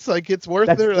hits. Like, it's worth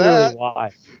that.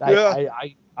 Why?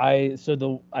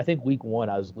 I think week one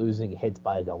I was losing hits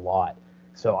by like a lot.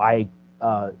 So I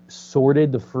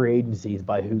sorted the free agencies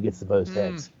by who gets the most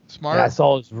hits. Smart. And I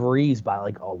saw his Reaves by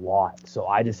like a lot. So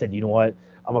I just said, you know what?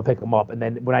 I'm gonna pick him up. And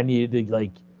then when I needed to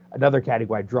like another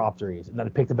category, I dropped Reaves, and then I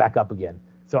picked him back up again.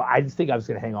 So I just think I was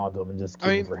gonna hang on to him and just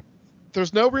keep him.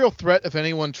 There's no real threat of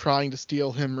anyone trying to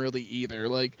steal him really either.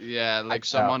 Like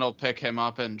someone will pick him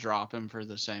up and drop him for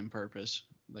the same purpose.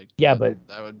 Like but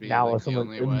that would be now like the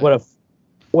only way.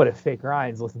 What if Fake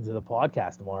Ryan's listening to the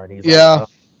podcast tomorrow and he's like,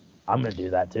 I'm gonna do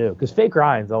that too, because Fake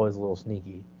Ryan's always a little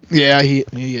sneaky. Yeah, he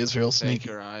is real sneaky.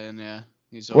 Fake Ryan, yeah.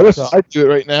 What if I do it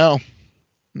right now?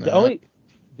 The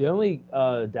only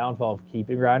downfall of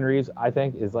keeping Ryan Reaves, I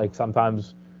think, is like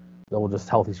sometimes they'll just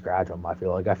healthy scratch him. I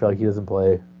feel like he doesn't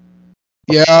play.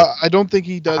 Yeah, I don't think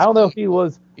he does. I don't know if he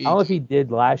was. I don't know if he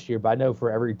did last year, but I know for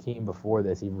every team before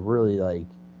this, he really like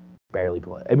barely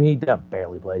played. I mean, he didn't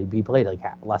barely play. He played like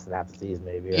less than half the season,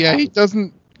 maybe. Yeah, he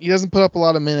doesn't put up a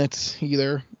lot of minutes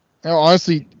either. Now,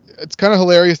 honestly, it's kind of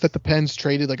hilarious that the Pens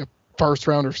traded like a first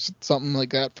round or something like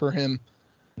that for him.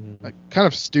 Like, kind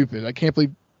of stupid. I can't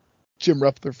believe Jim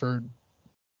Rutherford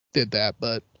did that,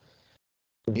 but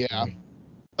yeah.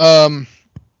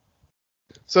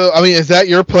 So, I mean, is that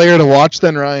your player to watch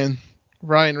then, Ryan?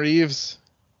 Ryan Reaves?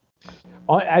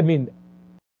 I mean,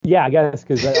 yeah, I guess,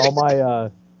 because all my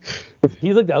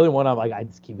he's like the only one I'm like, I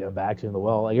just keep going back to in the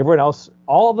well. Like everyone else,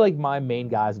 all of like my main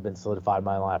guys have been solidified in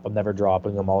my lineup. I'm never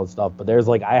dropping them, all this stuff. But there's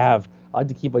like I like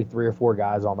to keep like 3 or 4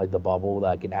 guys on like the bubble that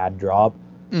I can add drop.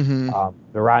 Mm-hmm.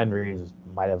 The Ryan Reaves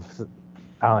might have,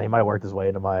 I don't know, he might have worked his way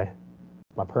into my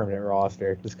permanent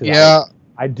roster just because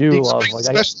I do love like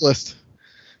specialist.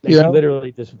 He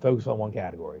literally just focus on one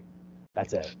category.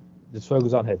 That's it. Just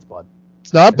focus on hits, bud.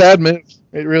 It's not a bad move.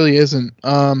 It really isn't.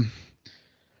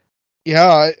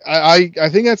 Yeah, I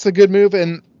think that's a good move.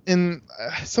 And in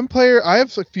some player, I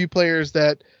have a few players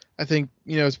that I think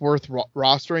is worth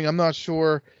rostering. I'm not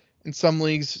sure in some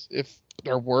leagues if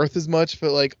they're worth as much,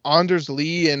 but like Anders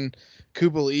Lee and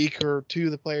Kubalik are two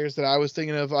of the players that I was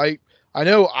thinking of. I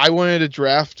know I wanted to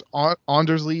draft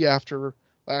Anders Lee after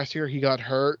last year. He got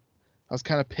hurt. I was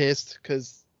kind of pissed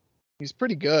because he's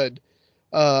pretty good.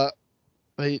 But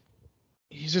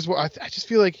he's just, I just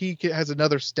feel like he has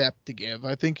another step to give.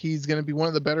 I think he's going to be one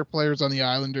of the better players on the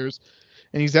Islanders,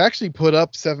 and he's actually put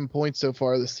up 7 points so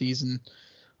far this season.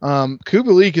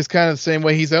 Kubalik is kind of the same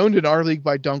way. He's owned in our league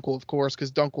by Dunkel, of course,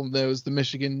 because Dunkel knows the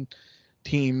Michigan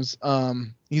teams.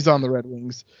 He's on the Red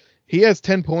Wings. He has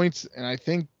 10 points and I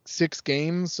think 6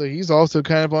 games, so he's also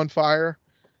kind of on fire.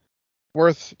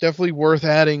 Definitely worth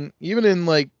adding, even in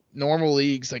like normal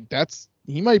leagues. Like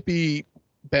he might be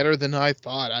better than I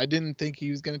thought. I didn't think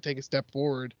he was going to take a step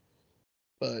forward,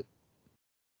 but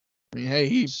I mean, hey,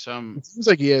 it seems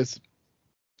like he is.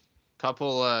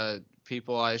 Couple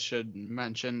people I should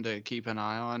mention to keep an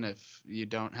eye on if you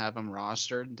don't have them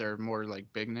rostered. They're more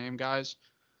like big name guys,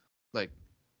 like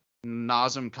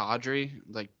Nazem Kadri.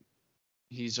 Like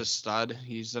he's a stud.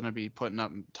 He's going to be putting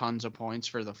up tons of points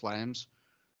for the Flames.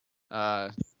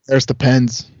 There's the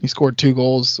Pens. He scored 2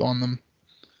 goals on them.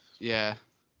 Yeah.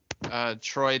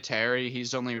 Troy Terry,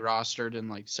 he's only rostered in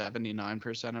like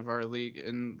 79% of our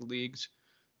leagues,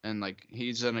 and like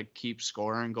he's gonna keep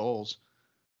scoring goals.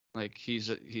 Like he's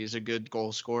a good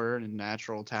goal scorer and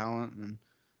natural talent. And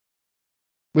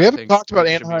we haven't talked about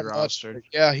Anaheim rostered.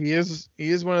 Yeah, he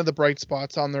is one of the bright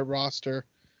spots on their roster.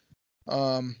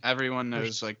 Everyone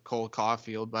knows like Cole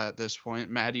Caulfield, but at this point,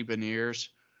 Matty Beniers.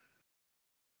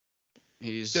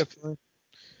 He's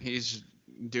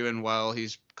doing well.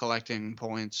 He's collecting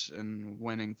points and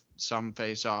winning some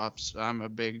face-offs. I'm a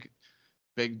big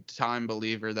time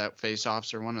believer that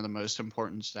face-offs are one of the most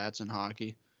important stats in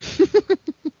hockey.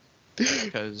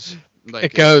 Because like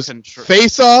it goes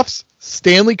face-offs,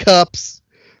 Stanley Cups,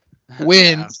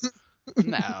 wins.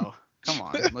 No. Come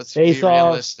on. Let's be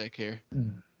realistic here.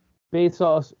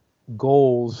 Face-offs,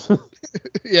 goals.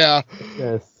 Yeah.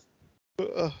 Yes.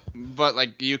 But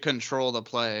like you control the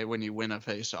play when you win a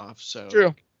face-off, so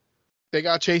true. They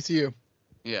got chase you.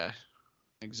 Yeah,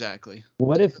 exactly.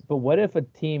 What if a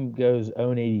team goes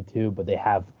 0-82, but they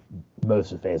have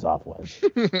most of face-off wins?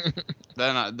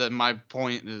 Then my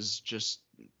point is just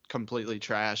completely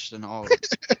trashed and all.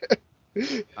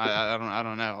 I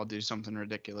don't know. I'll do something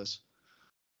ridiculous.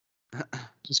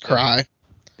 Just cry.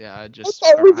 Yeah, I just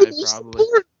cry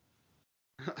probably.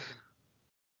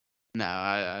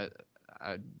 No,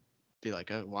 I'd be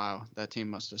like, oh wow, that team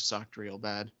must have sucked real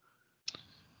bad.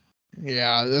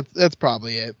 Yeah, that's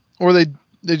probably it. Or they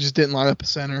just didn't line up a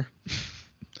center.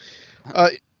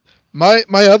 My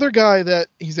other guy that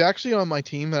he's actually on my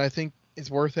team that I think is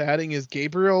worth adding is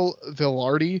Gabriel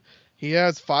Vilardi. He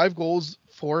has 5 goals,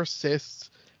 4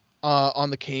 assists on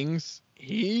the Kings.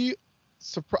 I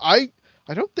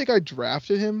don't think I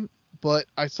drafted him, but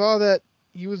I saw that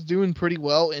he was doing pretty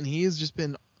well, and he has just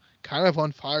been kind of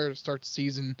on fire to start the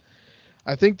season.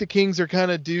 I think the Kings are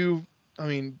kind of due. I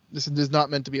mean, this is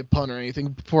not meant to be a pun or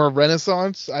anything. For a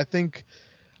renaissance, I think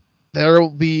there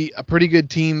will be a pretty good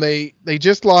team. They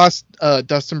just lost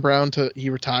Dustin Brown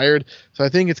he retired, so I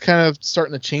think it's kind of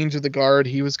starting to change of the guard.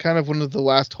 He was kind of one of the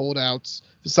last holdouts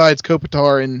besides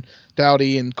Kopitar and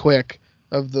Doughty and Quick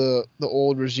of the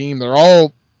old regime. They're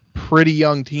all pretty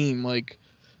young team. Like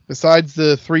besides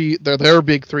the 3, they're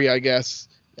big 3, I guess.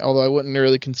 Although I wouldn't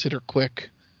really consider Quick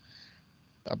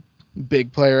a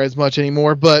big player as much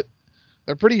anymore, but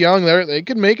they're pretty young. They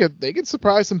could make it. They could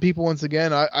surprise some people once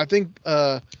again. I think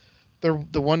they're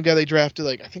the one guy they drafted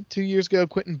I think 2 years ago,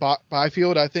 Quentin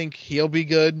Byfield. I think he'll be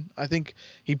good. I think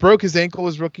he broke his ankle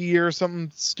his rookie year or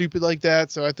something stupid like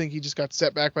that. So I think he just got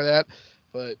set back by that.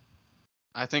 But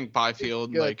I think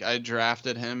Byfield, like I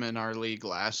drafted him in our league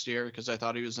last year because I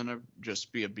thought he was gonna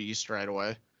just be a beast right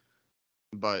away.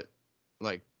 But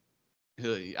like,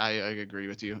 I agree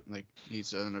with you. Like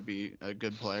he's gonna be a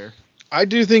good player. I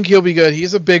do think he'll be good.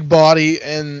 He's a big body,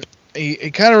 and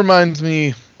he kind of reminds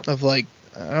me of I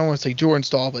don't want to say Jordan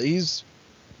Staal, but he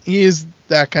is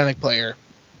that kind of player.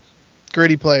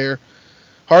 Gritty player,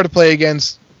 hard to play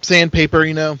against, sandpaper.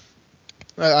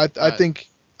 I think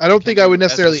I don't think I would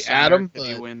necessarily add him. Can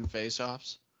he win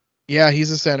faceoffs? Yeah,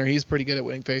 he's a center. He's pretty good at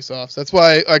winning faceoffs. That's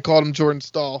why I called him Jordan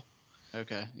Staal.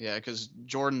 Okay, yeah, because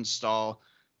Jordan Stahl,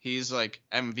 he's like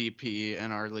MVP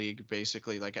in our league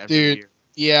basically like every year.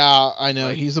 Yeah, I know,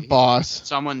 like, he's a boss.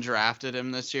 Someone drafted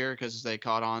him this year because they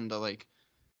caught on to like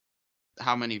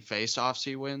how many face-offs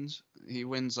he wins. He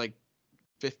wins like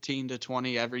 15 to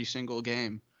 20 every single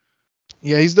game.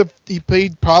 Yeah, he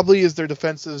played probably as their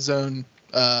defensive zone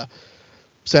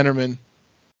centerman.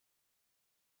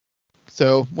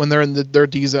 So when they're in their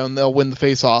D zone, they'll win the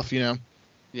face-off. Yeah.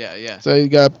 So you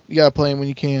got play him when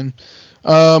you can.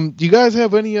 Do you guys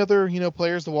have any other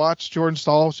players to watch? Jordan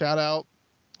Stahl, shout out.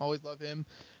 Always love him.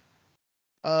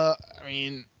 I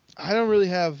mean, I don't really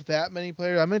have that many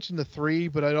players. I mentioned the 3,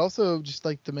 but I'd also just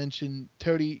like to mention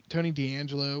Tony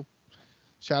D'Angelo.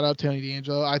 Shout out Tony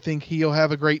D'Angelo. I think he'll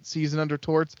have a great season under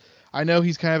Torts. I know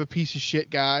he's kind of a piece of shit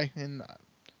guy, and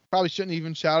probably shouldn't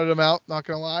even shouted him out, not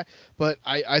going to lie. But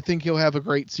I think he'll have a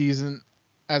great season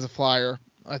as a Flyer.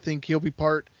 I think he'll be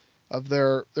part of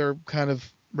their kind of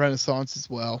renaissance as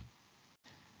well.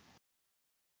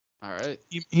 All right.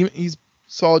 He's a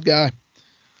solid guy.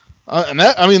 And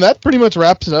that pretty much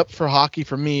wraps it up for hockey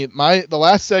for me. The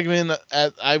last segment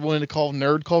I wanted to call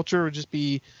nerd culture would just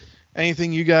be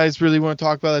anything you guys really want to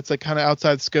talk about that's like kind of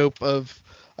outside the scope of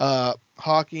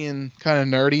hockey and kind of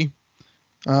nerdy.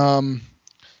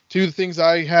 2 of the things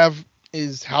I have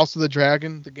is House of the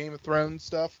Dragon, the Game of Thrones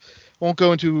stuff. Won't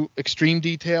go into extreme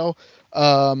detail,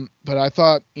 but I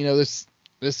thought this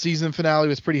season finale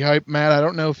was pretty hype. Matt, I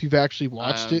don't know if you've actually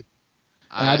watched it.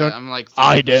 I'm like 3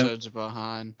 episodes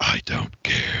behind. I don't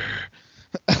care.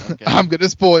 Okay. I'm gonna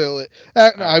spoil it.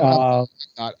 I'm not.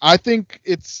 I think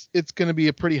it's gonna be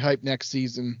a pretty hype next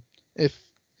season. If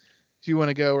you want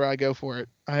to go where I go for it,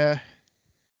 I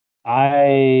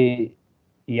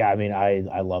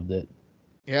loved it.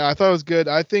 Yeah, I thought it was good.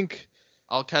 I think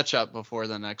I'll catch up before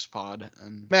the next pod.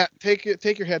 And Matt, take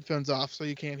your headphones off so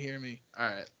you can't hear me. All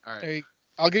right.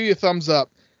 I'll give you a thumbs up.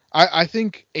 I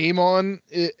think Aemon,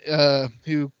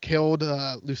 who killed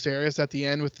Lucerys at the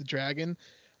end with the dragon,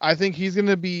 I think he's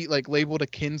gonna be like labeled a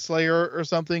kinslayer or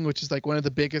something, which is like one of the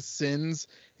biggest sins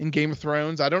in Game of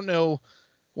Thrones. I don't know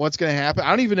what's gonna happen. I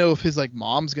don't even know if his like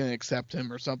mom's gonna accept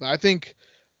him or something.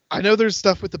 I know there's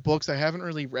stuff with the books I haven't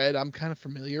really read. I'm kind of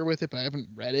familiar with it, but I haven't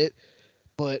read it.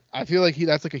 But I feel like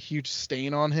that's like a huge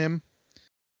stain on him.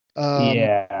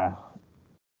 Yeah.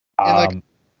 And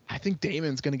I think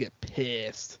Daemon's gonna get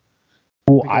pissed.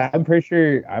 Well, I'm pretty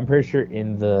sure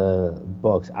in the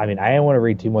books. I mean, I didn't want to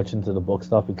read too much into the book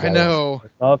stuff because I know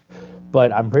stuff,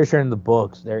 but I'm pretty sure in the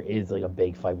books there is like a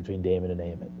big fight between Daemon and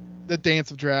Aemon. The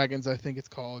Dance of Dragons, I think it's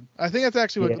called. I think that's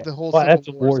actually what the whole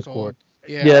Civil War is called.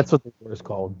 Yeah, that's what the war is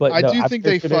called. But I do think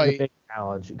they fight. A big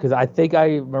challenge because I think I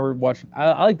remember watching. I'm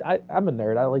a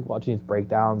nerd. I like watching these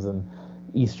breakdowns and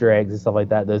Easter eggs and stuff like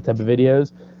that. Those type of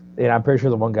videos. And I'm pretty sure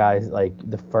the one guy, like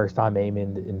the first time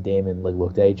Aemon and Daemon like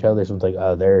looked at each other, someone's like,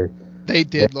 "Oh, they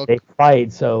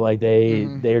fight." So like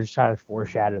they're just trying to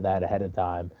foreshadow that ahead of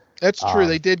time. That's true.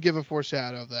 They did give a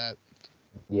foreshadow of that.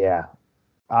 Yeah,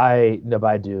 I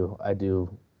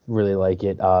do really like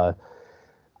it.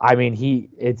 I mean,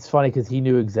 it's funny because he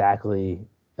knew exactly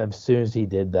as soon as he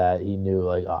did that, he knew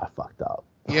like, oh, I fucked up.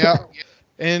 Yeah,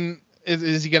 and.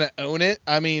 Is he going to own it?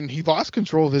 I mean, he lost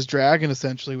control of his dragon,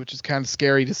 essentially, which is kind of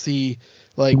scary to see.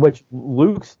 Like, which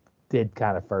Luke's did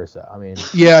kind of first. I mean,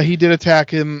 yeah, he did attack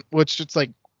him, which it's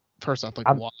like, first off, like,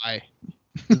 why?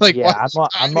 Like, yeah,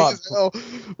 I'm not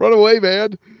run away,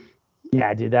 man.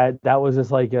 Yeah, dude, that was just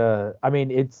like I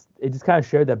mean, it just kind of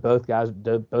showed that both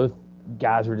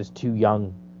guys were just too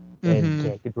young and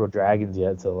can't control dragons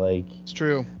yet. So like, it's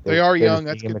true. They are young.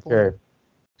 That's a good point.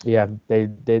 Yeah, they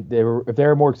were, if they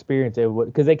were more experienced, they would,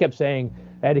 because they kept saying,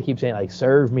 I had to keep saying like,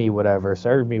 serve me whatever.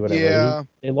 Yeah,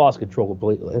 they lost control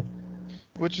completely.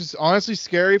 Which is honestly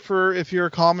scary for if you're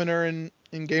a commoner in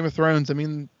Game of Thrones. I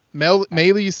mean,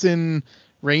 Meleys and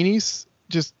Rhaenys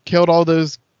just killed all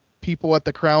those people at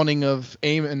the crowning of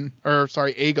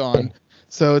Aegon.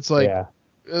 So it's like,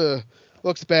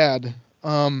 looks bad.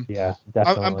 Yeah,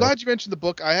 definitely. I'm glad you mentioned the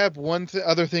book. I have one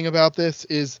other thing about this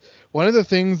is one of the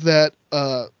things that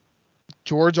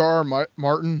George R.R.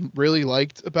 Martin really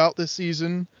liked about this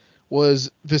season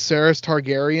was Viserys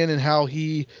Targaryen and how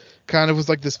he kind of was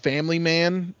like this family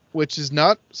man, which is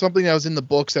not something that was in the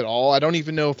books at all. I don't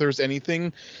even know if there's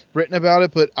anything written about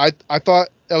it, but I thought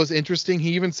that was interesting.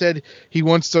 He even said he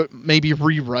wants to maybe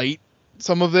rewrite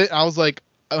some of it. I was like,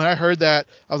 when I heard that,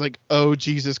 I was like, oh,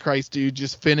 Jesus Christ, dude,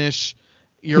 just finish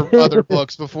your other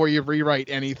books before you rewrite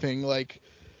anything. Like,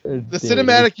 the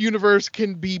cinematic universe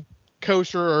can be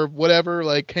kosher or whatever,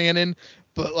 like canon,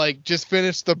 but like just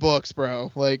finish the books,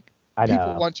 bro. Like,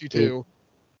 people want you to.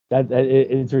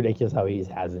 It's ridiculous how he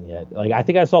hasn't yet. Like, I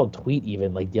think I saw a tweet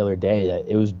even like the other day that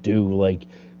it was due like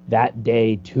that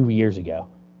day 2 years ago.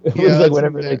 It was like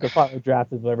whenever like the final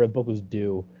draft is whenever the book was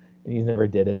due, and he's never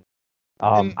did it.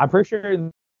 I'm pretty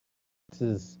sure this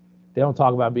is they don't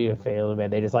talk about being a failure,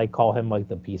 man. They just like call him like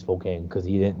the peaceful king because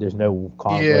he didn't. There's no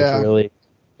conflict really,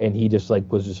 and he just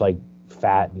like was just like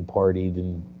fat and partied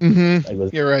and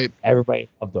like, you're right. Everybody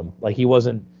loved him. Like he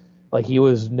wasn't. Like he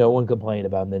was, no one complained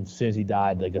about him. Then as soon as he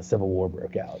died, like a civil war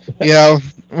broke out. Yeah,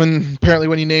 apparently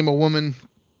when you name a woman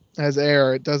as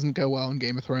heir, it doesn't go well in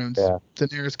Game of Thrones. Yeah.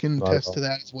 Daenerys can attest to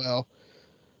that as well.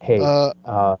 Hey,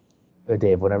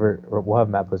 Dave, whenever we'll have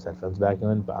Matt put his headphones back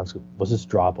in, but what's this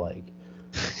drop like?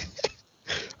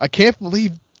 I can't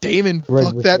believe Daemon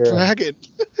fucked that dragon.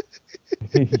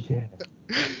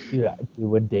 Yeah,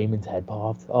 when Daemon's head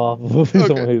popped off,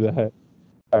 something like that.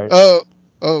 All right.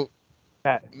 Oh.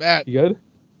 Matt, you good?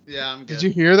 Yeah, I'm good. Did you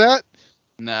hear that?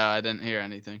 No, I didn't hear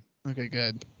anything. Okay,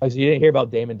 good. Oh, so you didn't hear about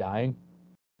Daemon dying?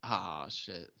 Oh,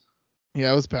 shit.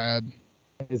 Yeah, it was bad.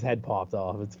 His head popped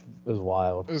off. It was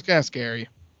wild. It was kind of scary.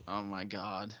 Oh, my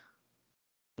God.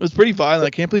 It was pretty violent. I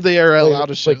can't believe they are allowed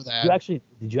to show that.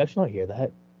 Did you actually not hear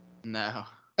that? No.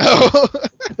 Oh.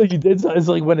 You did. It's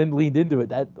like when it leaned into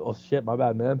it. Oh, shit. My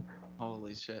bad, man.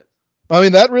 Holy shit. I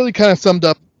mean, that really kind of summed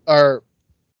up our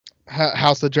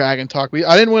House of Dragon talk.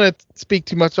 I didn't want to speak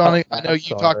too much on it. I know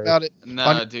you talked about it.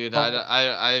 No, dude,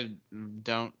 I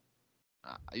don't.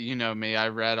 You know me. I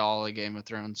read all the Game of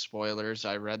Thrones spoilers.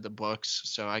 I read the books,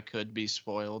 so I could be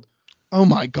spoiled. Oh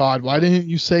my God! Why didn't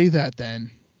you say that then?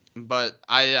 But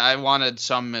I wanted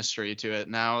some mystery to it.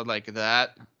 Now, like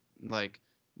that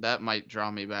might draw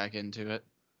me back into it.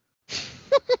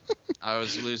 I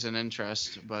was losing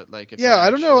interest, but like if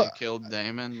I don't know. Killed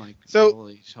Daemon, like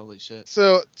holy shit.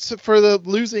 So for the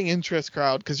losing interest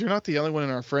crowd, because you're not the only one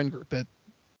in our friend group that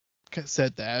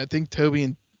said that. I think Toby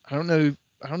and I don't know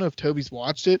if Toby's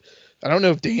watched it. I don't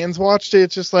know if Dan's watched it.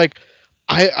 It's just like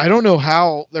I don't know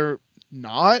how they're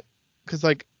not, because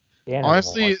like Dan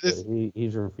honestly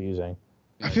he's refusing.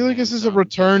 I feel like this is a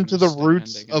return to the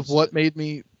roots of what made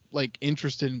me like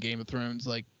interested in Game of Thrones,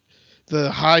 like the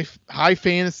high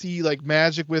fantasy, like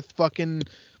magic with fucking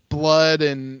blood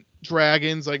and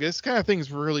dragons. Like this kind of thing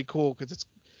is really cool because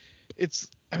it's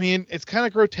I mean it's kind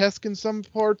of grotesque in some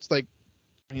parts. Like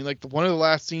I mean like one of the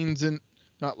last scenes in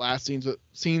not last scenes but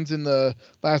scenes in the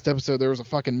last episode, there was a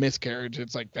fucking miscarriage.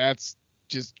 It's like that's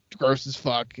just gross as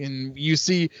fuck, and you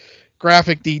see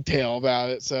graphic detail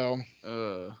about it. So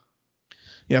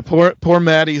yeah, poor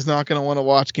Maddie's not gonna want to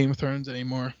watch Game of Thrones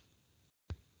anymore.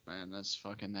 Man, that's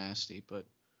fucking nasty, but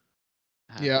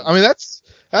yeah, I mean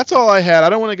that's all I had. I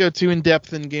don't want to go too in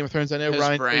depth in Game of Thrones. I know Has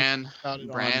Ryan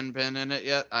Bran been in it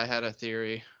yet? I had a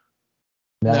theory.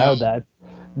 No,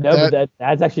 but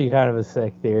that's actually kind of a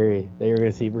sick theory. We're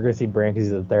gonna see Bran because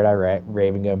he's the third eye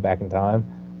Raven going back in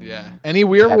time. Yeah. Any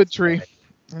weirwood tree.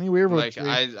 Any weirwood like tree.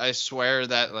 I swear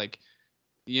that like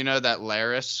you know that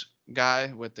Larys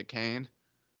guy with the cane.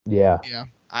 Yeah. Yeah.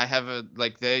 I have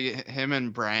him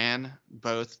and Bran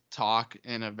both talk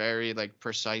in a very like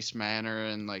precise manner,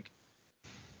 and like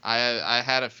I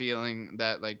had a feeling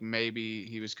that like maybe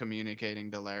he was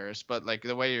communicating to Larys, but like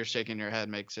the way you're shaking your head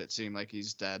makes it seem like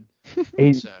he's dead.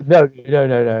 No.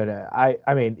 I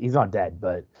mean he's not dead,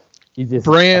 but he's just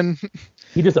Bran.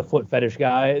 He's just a foot fetish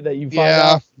guy that you find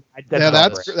out.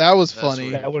 That was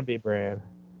funny. That wouldn't be Bran.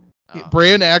 Oh.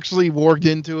 Bran actually walked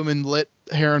into him and lit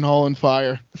Harrenhal on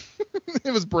fire.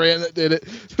 It was Bran that did it.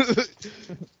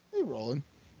 Hey, Roland.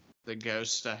 The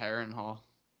ghost of Harrenhal.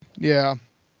 Yeah.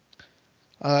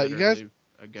 You guys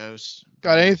a ghost.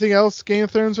 Got anything else Game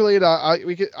of Thrones related?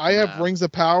 I have Rings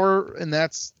of Power, and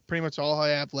that's pretty much all I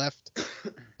have left.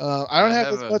 I don't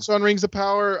have as much on Rings of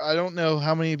Power. I don't know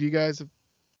how many of you guys have,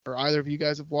 or either of you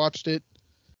guys have watched it.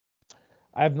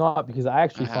 I have not, because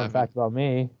fun fact about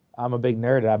me, I'm a big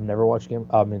nerd. I've never watched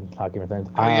not Game of Thrones.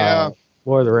 Oh yeah.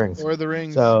 Lord of the Rings. Lord of the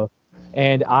Rings. So,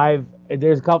 and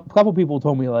there's a couple people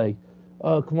told me like,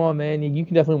 oh, come on, man, you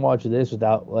can definitely watch this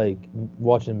without like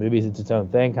watching the movies. It's its own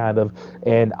thing, kind of.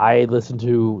 And I listened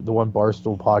to the one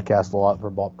Barstool podcast a lot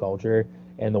for pop culture,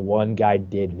 and the one guy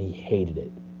did, and he hated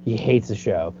it. He hates the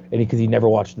show, and because he never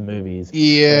watched the movies.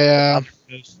 Yeah.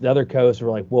 The other hosts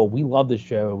were like, well, we love the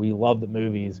show, we love the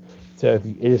movies, so if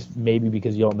it's maybe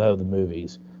because you don't know the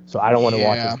movies. So I don't want to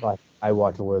watch this. Like I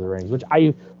watch The Lord of the Rings, which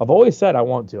I've always said I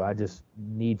want to. I just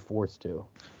need forced to.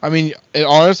 I mean,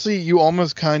 honestly, you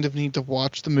almost kind of need to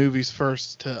watch the movies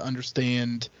first to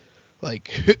understand,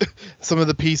 like, some of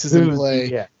the pieces in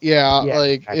play. Yeah,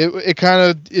 like it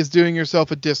kind of is doing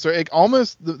yourself a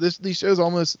disservice. These shows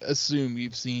almost assume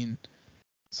you've seen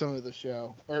some of the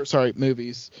show, or sorry,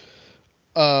 movies.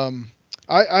 I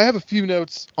have a few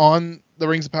notes on the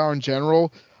Rings of Power in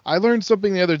general. I learned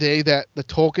something the other day that the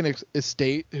Tolkien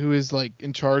estate, who is like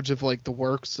in charge of like the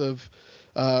works of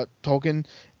Tolkien,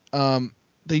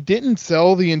 they didn't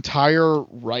sell the entire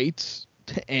rights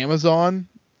to Amazon,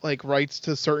 like rights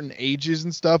to certain ages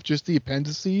and stuff, just the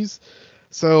appendices.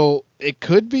 So it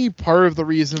could be part of the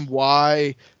reason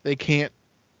why they can't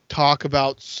talk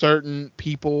about certain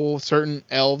people, certain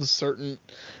elves, certain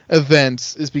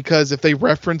events is because if they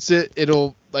reference it,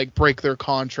 it'll like break their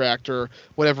contract or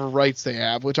whatever rights they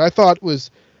have, which I thought was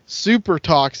super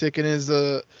toxic and is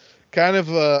a kind of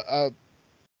a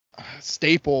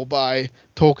staple by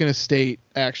Tolkien Estate.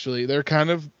 Actually, they're kind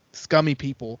of scummy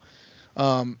people.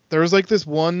 There was like this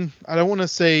one, I don't want to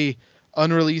say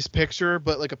unreleased picture,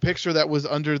 but like a picture that was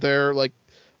under their like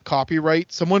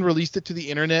copyright. Someone released it to the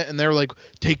internet and they're like,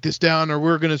 take this down or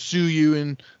we're going to sue you.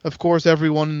 And of course,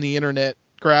 everyone in the internet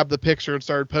grabbed the picture and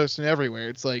started posting everywhere.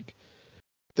 It's like,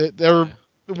 it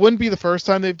wouldn't be the first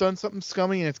time they've done something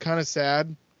scummy, and it's kind of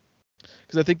sad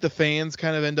because I think the fans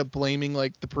kind of end up blaming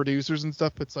like the producers and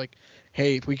stuff. It's like,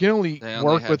 hey, if we can only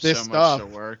work with this stuff, much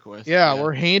to work with. Yeah,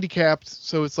 we're handicapped,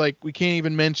 so it's like we can't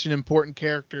even mention important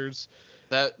characters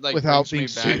that like without being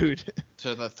brings me sued. Back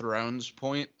to the Thrones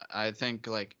point, I think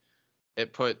like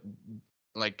it put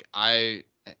like I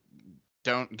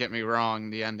don't get me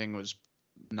wrong, the ending was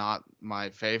not my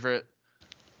favorite.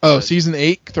 Oh, season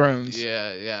 8 Thrones.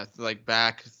 Yeah, like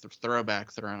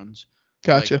throwback Thrones.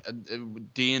 Gotcha.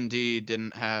 Like, D&D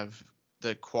didn't have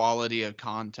the quality of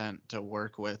content to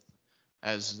work with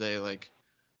as they like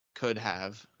could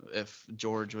have if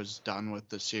George was done with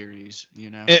the series, you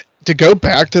know. To go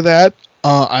back to that,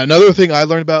 another thing I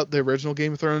learned about the original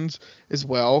Game of Thrones as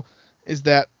well is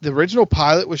that the original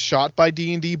pilot was shot by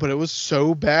D&D, but it was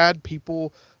so bad,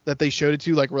 people that they showed it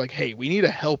to like were like, "Hey, we need to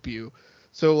help you."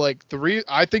 So like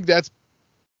I think that's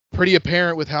pretty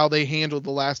apparent with how they handled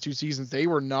the last 2 seasons. They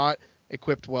were not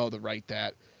equipped well to write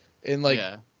that, and like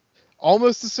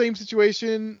almost the same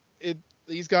situation.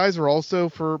 These guys are also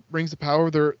for Rings of Power.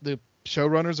 The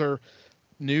showrunners are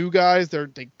new guys. They're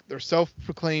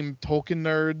self-proclaimed Tolkien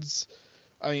nerds.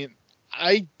 I mean,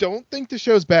 I don't think the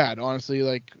show's bad, honestly.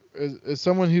 Like as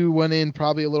someone who went in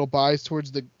probably a little biased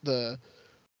towards the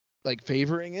like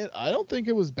favoring it, I don't think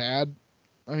it was bad.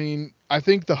 I mean, I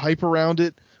think the hype around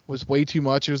it was way too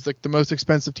much. It was like the most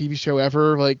expensive TV show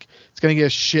ever. Like it's gonna get a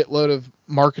shitload of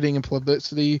marketing and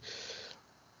publicity.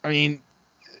 I mean,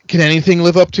 can anything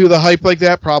live up to the hype like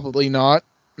that? Probably not.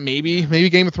 Maybe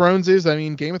Game of Thrones is. I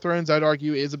mean, Game of Thrones, I'd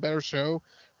argue, is a better show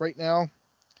right now.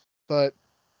 But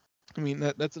I mean,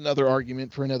 that's another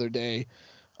argument for another day.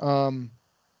 I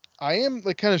am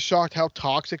like kind of shocked how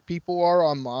toxic people are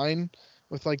online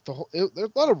with like there's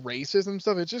a lot of racism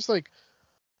stuff. It's just like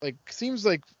seems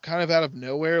like kind of out of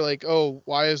nowhere. Like, oh,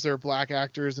 why is there black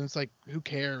actors? And it's like, who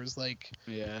cares? Like,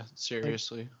 yeah,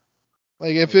 seriously.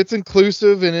 Like if it's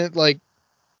inclusive and it like,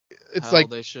 it's like,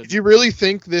 do you really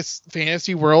think this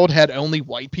fantasy world had only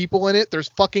white people in it? There's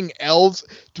fucking elves,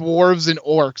 dwarves, and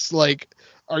orcs. Like,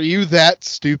 are you that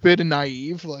stupid and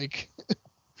naive? Like,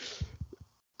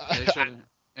 they should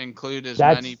include as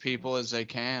many people as they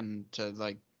can to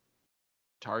like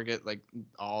target like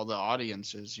all the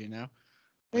audiences, you know.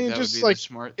 I mean, that just would be like the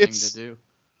smart thing to do.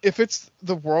 If it's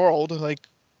the world, like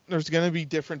there's gonna be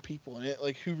different people in it.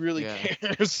 Like, who really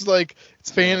cares? Like,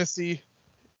 it's fantasy,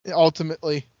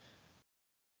 ultimately.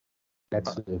 That's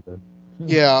stupid.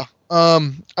 Yeah. I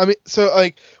mean, so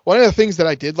like one of the things that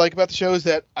I did like about the show is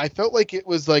that I felt like it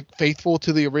was like faithful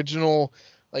to the original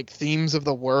like themes of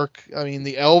the work. I mean,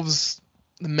 the elves,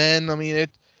 the men. I mean,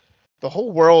 the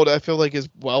whole world I feel like is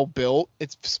well built.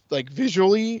 It's like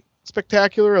visually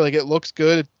spectacular. Like it looks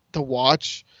good to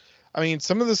watch. I mean,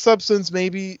 some of the substance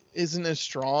maybe isn't as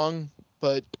strong,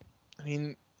 but I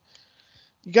mean,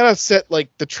 you gotta set like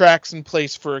the tracks in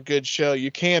place for a good show. You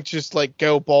can't just like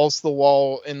go balls to the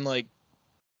wall and like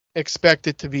expect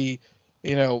it to be,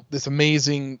 you know, this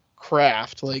amazing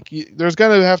craft. Like there's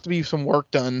gonna have to be some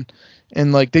work done,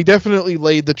 and like they definitely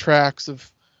laid the tracks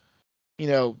of, you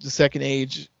know, the Second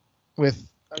Age with.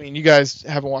 I mean, you guys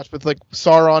haven't watched, but like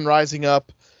Sauron rising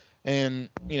up, and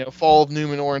you know, Fall of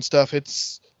Numenor and stuff.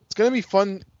 It's gonna be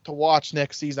fun to watch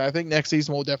next season. I think next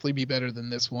season will definitely be better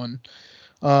than this one.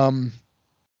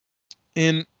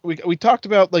 And we talked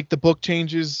about like the book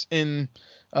changes in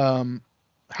House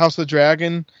of the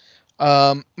Dragon.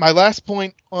 My last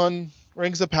point on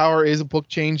Rings of Power is a book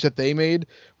change that they made,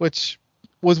 which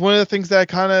was one of the things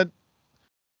that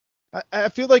I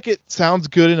feel like it sounds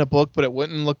good in a book, but it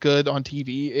wouldn't look good on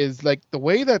TV. Is like the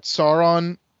way that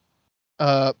Sauron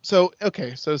So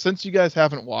since you guys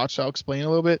haven't watched, I'll explain a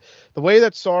little bit. The way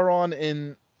that Sauron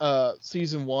in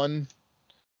season 1,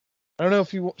 I don't know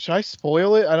if you should I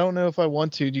spoil it? I don't know if I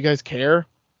want to. Do you guys care?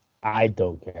 I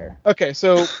don't care. Okay,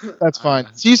 so that's fine.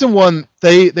 Season 1,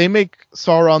 they make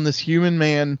Sauron this human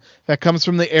man that comes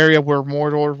from the area where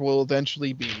Mordor will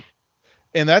eventually be.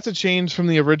 And that's a change from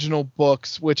the original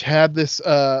books, which had this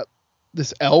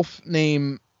elf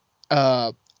named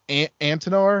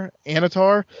Anatar,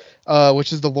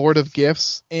 which is the Lord of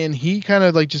Gifts, and he kind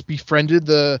of like just befriended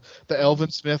the elven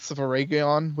smiths of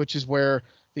Aragon, which is where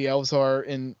the elves are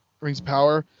in Rings of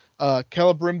Power.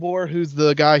 Celebrimbor, who's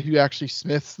the guy who actually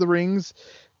smiths the rings,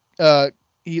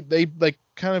 they like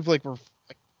kind of like were,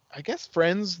 I guess,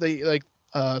 friends. They like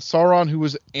Sauron, who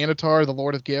was Anatar, the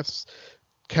Lord of Gifts,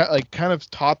 kind of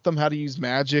taught them how to use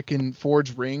magic and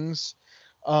forge rings.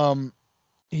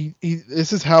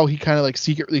 This is how he kind of like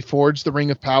secretly forged the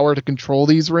Ring of Power to control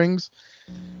these rings.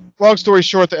 Long story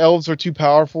short, the elves are too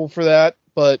powerful for that,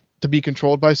 but to be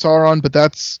controlled by Sauron. But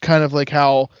that's kind of like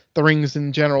how the rings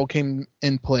in general came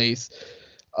in place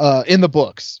in the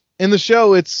books. In the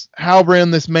show, it's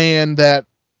Halbrand, this man that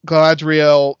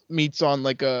Galadriel meets on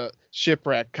like a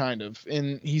shipwreck kind of,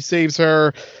 and he saves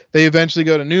her. They eventually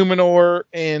go to Numenor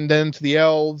and then to the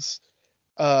elves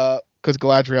because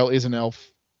Galadriel is an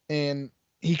elf, and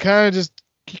he kind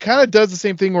of does the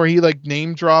same thing where he like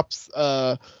name drops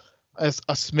as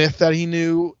a smith that he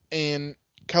knew, and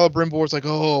Celebrimbor's like,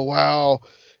 oh wow,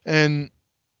 and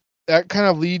that kind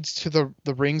of leads to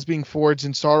the rings being forged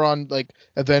and Sauron like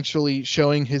eventually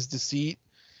showing his deceit.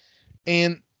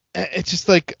 And it's just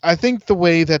like, I think the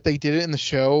way that they did it in the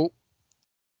show,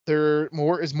 there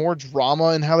is more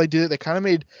drama in how they did it. They kind of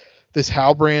made this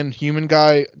Halbrand human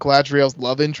guy Galadriel's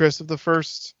love interest of the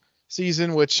first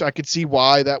season, which I could see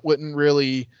why that wouldn't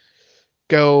really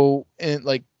go in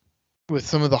like with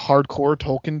some of the hardcore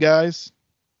Tolkien guys,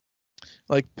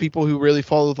 like people who really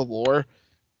follow the lore,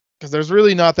 because there's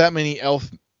really not that many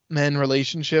elf men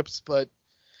relationships, but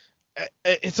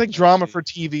it's like drama for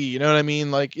TV, you know what I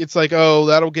mean? Like it's like, oh,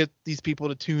 that'll get these people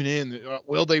to tune in,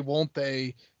 will they, won't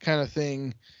they, kind of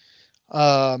thing.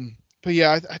 But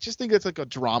yeah, I just think it's like a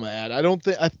drama ad. I don't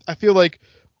think I feel like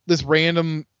this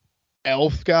random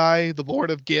elf guy, the Lord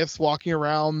of Gifts, walking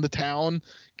around the town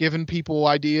giving people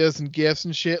ideas and gifts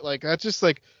and shit, like that's just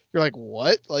like, you're like,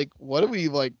 what are we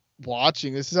like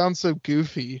watching? This sounds so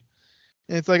goofy.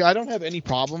 And it's like, I don't have any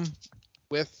problem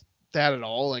with that at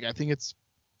all. Like I think it's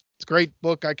a great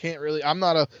book. I'm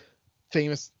not a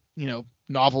famous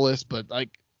novelist, but like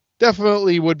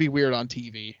definitely would be weird on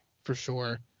TV for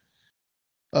sure.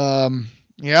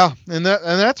 Yeah, and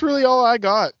that's really all I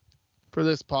got for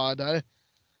this pod. I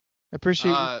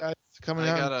appreciate you guys coming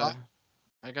out.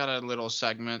 I got a little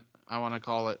segment. I want to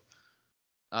call it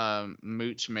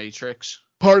Mooch Matrix.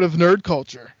 Part of nerd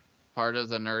culture. Part of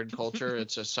the nerd culture.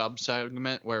 It's a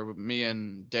sub-segment where me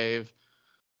and Dave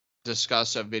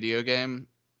discuss a video game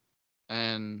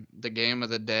and the game of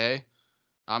the day.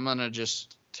 I'm going to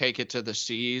just take it to the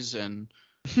seas and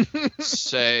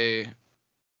say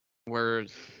we're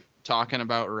talking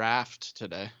about Raft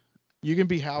today. You can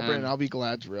be Halbrand and I'll be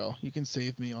Galadriel. You can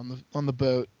save me on the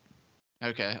boat.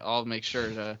 Okay, I'll make sure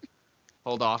to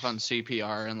hold off on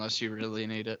CPR unless you really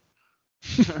need it.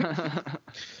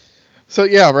 So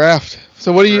yeah, Raft.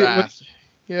 So what do you?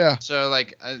 Yeah. So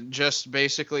like, just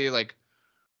basically like,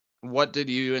 what did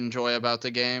you enjoy about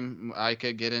the game? I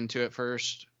could get into it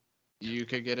first. You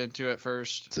could get into it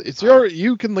first. It's your.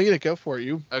 You can lead it. Go for it.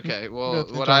 You. Okay. Well,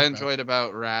 what I enjoyed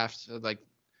about Raft, like,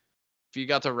 if you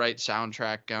got the right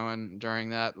soundtrack going during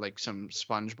that, like some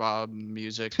SpongeBob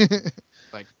music,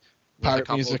 like with Pirate a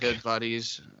couple music. Good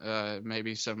buddies,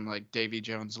 maybe some like Davy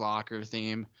Jones' Locker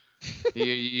theme,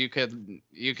 you could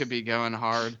be going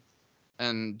hard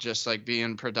and just like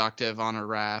being productive on a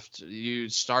raft. You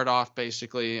start off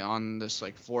basically on this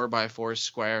like 4x4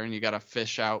 square, and you got to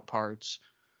fish out parts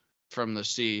from the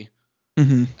sea.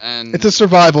 Mm-hmm. And it's a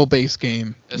survival-based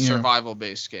game.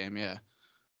 Survival-based game, yeah.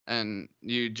 And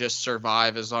you just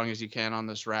survive as long as you can on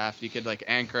this raft. You could like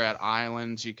anchor at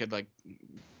islands. You could like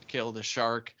kill the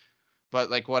shark. But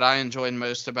like what I enjoyed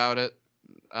most about it,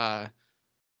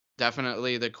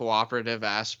 definitely the cooperative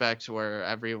aspect where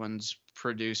everyone's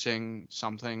producing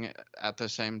something at the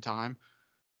same time.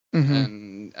 Mm-hmm.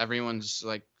 And everyone's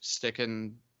like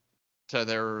sticking to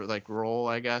their like role,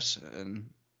 I guess. And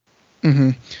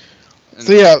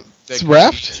so yeah, it's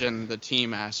Raft. And the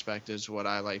team aspect is what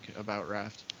I like about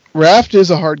Raft. Raft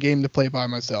is a hard game to play by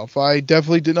myself. I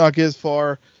definitely did not get as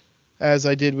far as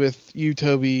I did with you,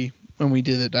 Toby, when we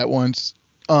did it that once.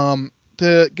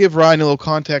 To give Ryan a little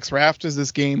context, Raft is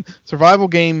this game, survival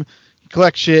game. You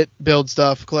collect shit, build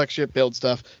stuff, collect shit, build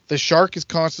stuff. The shark is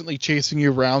constantly chasing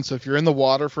you around, so if you're in the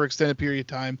water for an extended period of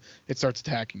time, it starts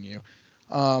attacking you.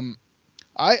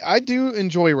 I do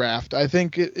enjoy Raft. I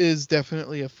think it is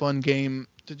definitely a fun game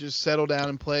to just settle down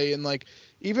and play, and like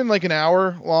even like an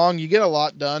hour long, you get a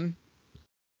lot done.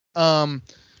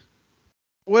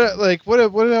 What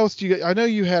else do you? I know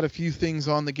you had a few things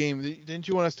on the game. Didn't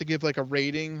you want us to give like a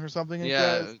rating or something like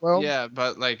that as well? Yeah,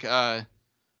 but like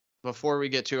before we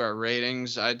get to our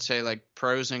ratings, I'd say like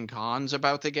pros and cons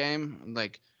about the game.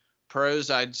 Like pros,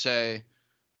 I'd say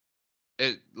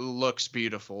it looks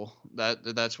beautiful.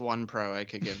 That's one pro I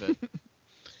could give it.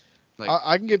 Like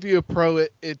I can give you a pro.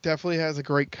 It definitely has a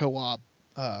great cooperative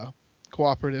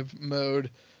mode,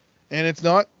 and it's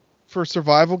not for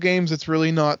survival games. It's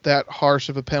really not that harsh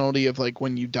of a penalty of like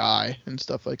when you die and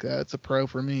stuff like that. It's a pro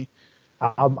for me.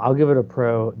 I'll give it a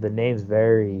pro. The name's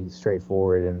very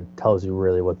straightforward and tells you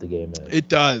really what the game is. It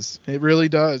does. It really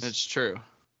does. It's true.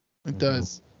 It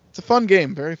does. It's a fun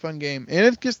game. Very fun game. And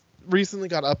it just recently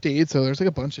got updated, so there's like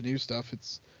a bunch of new stuff.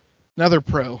 It's another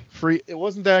pro. Free. It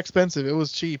wasn't that expensive. It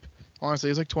was cheap. Honestly,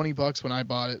 it was like $20 when I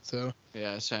bought it. So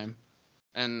yeah, same.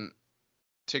 And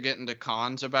to get into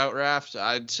cons about Raft,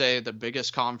 I'd say the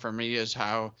biggest con for me is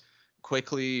how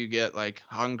quickly you get like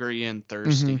hungry and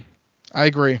thirsty. Mm-hmm. I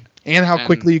agree. And how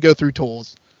quickly you go through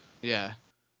tools. Yeah.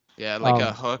 Yeah, like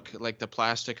a hook, like the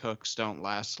plastic hooks don't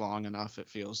last long enough, it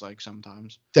feels like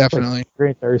sometimes. Definitely. Like,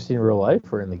 very thirsty in real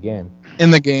life or in the game?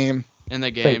 In the game. In the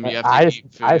game, like, you have to eat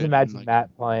food. I just imagine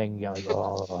Matt playing, you know, like,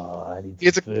 oh, I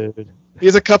need some food. He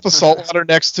has a cup of salt water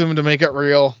next to him to make it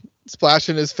real.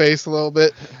 Splashing his face a little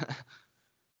bit.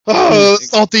 Oh,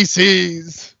 salty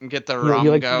seas. Get the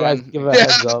rum going. Give a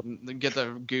heads up. Get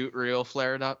the goot reel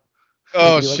flared up.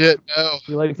 Oh, shit, no.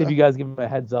 He likes if you guys give him a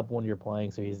heads up when you're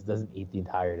playing so he doesn't eat the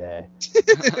entire day.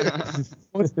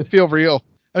 Wants to feel real.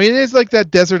 I mean, it's like that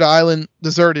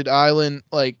deserted island,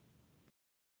 like,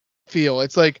 feel.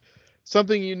 It's like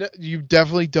something you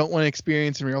definitely don't want to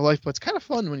experience in real life, but it's kind of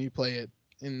fun when you play it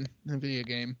in a video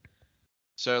game.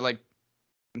 So, like,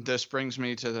 this brings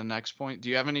me to the next point. Do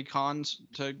you have any cons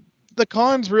to? The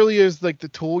cons really is like the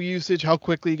tool usage, how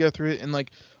quickly you go through it, and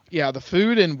like, yeah, the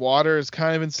food and water is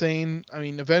kind of insane. I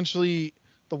mean, eventually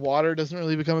the water doesn't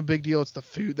really become a big deal. It's the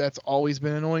food that's always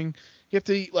been annoying. You have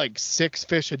to eat like 6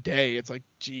 fish a day. It's like,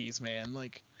 geez, man,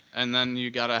 like. And then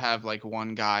you gotta have like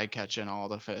one guy catching all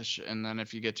the fish, and then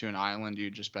if you get to an island,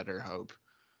 you just better hope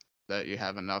that you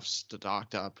have enough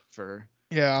stocked up for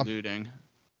looting.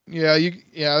 Yeah,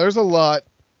 there's a lot.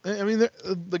 I mean,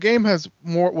 the game has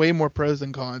way more pros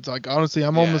than cons. Like, honestly,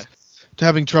 I'm almost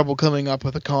having trouble coming up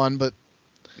with a con, but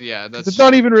yeah, it's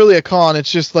not even really a con.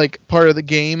 It's just like part of the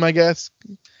game, I guess.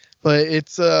 But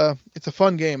it's a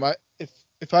fun game.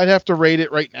 If I'd have to rate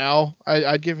it right now,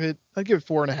 I'd give it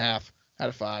 4.5 out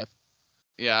of 5.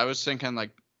 Yeah, I was thinking like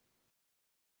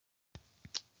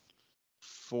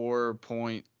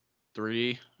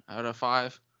 4.3 out of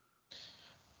 5.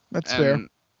 That's fair.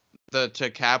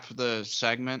 To cap the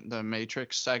segment, the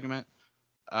Matrix segment,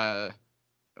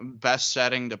 best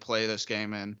setting to play this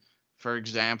game in. For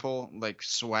example, like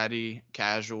sweaty,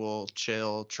 casual,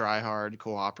 chill, try hard,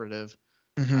 cooperative.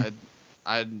 Mm-hmm.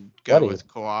 I'd go with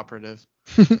cooperative.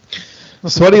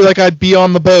 Sweaty like I'd be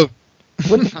on the boat.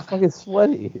 What the fuck is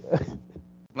sweaty?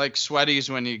 Like sweaty's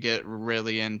when you get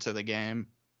really into the game.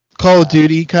 Call of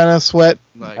Duty kind of sweat.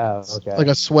 Like, okay. Like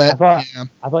a sweat. I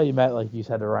thought you meant like you just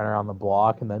had to run around the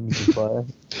block and then you could play.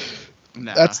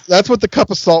 Nah. That's what the cup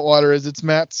of salt water is. It's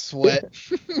Matt's sweat.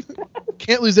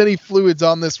 Can't lose any fluids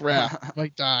on this raft.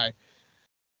 Might die.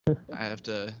 I have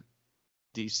to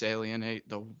desalinate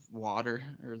the water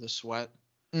or the sweat.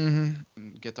 Mm-hmm.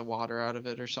 And get the water out of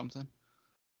it or something.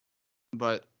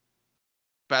 But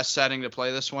best setting to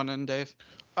play this one in, Dave?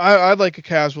 I'd like a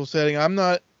casual setting. I'm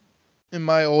not in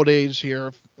my old age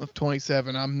here of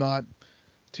 27. I'm not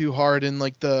too hard in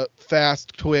like the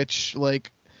fast twitch, like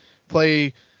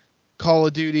play Call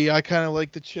of Duty. I kind of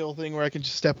like the chill thing where I can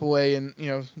just step away and, you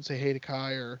know, say hey to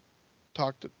Kai or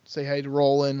say hey to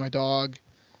Roland, my dog.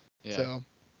 Yeah. So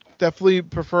definitely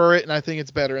prefer it, and I think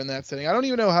it's better in that setting. I don't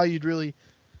even know how you'd really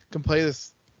can play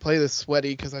this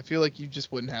sweaty, because I feel like you just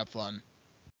wouldn't have fun.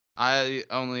 I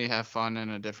only have fun in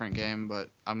a different game, but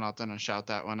I'm not gonna shout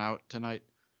that one out tonight.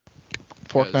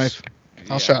 Fork knife.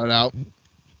 I'll shout it out.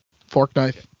 Fork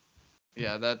knife.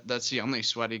 Yeah, that's the only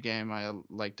sweaty game I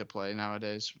like to play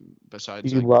nowadays.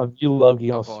 Besides, you love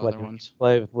getting all sweaty.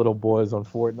 Play with little boys on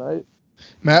Fortnite.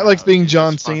 Matt likes being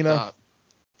John Cena.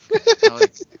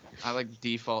 I like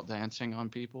default dancing on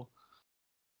people.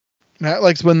 Matt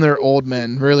likes when they're old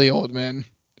men, really old men.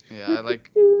 Yeah, I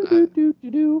like.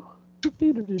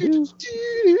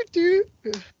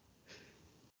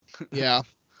 Yeah.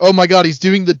 Oh my God, he's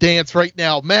doing the dance right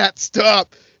now. Matt,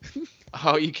 stop.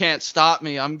 Oh, you can't stop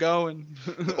me. I'm going.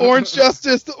 The Orange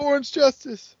Justice. The Orange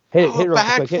Justice. Hit it real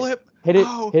quick. Backflip. Hit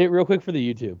it real quick for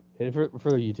the YouTube. Hit it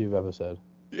for the YouTube episode.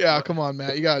 Yeah, come on,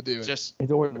 Matt. You gotta do it. Just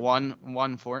one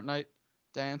Fortnite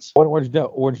dance.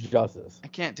 Orange Justice. I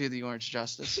can't do the Orange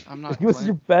Justice. I'm not. What's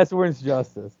your best Orange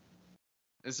Justice?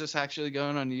 Is this actually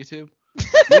going on YouTube?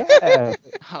 Yeah.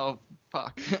 Oh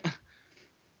fuck.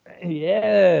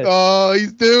 Yeah. Oh,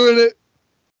 he's doing it.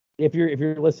 If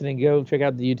you're listening, go check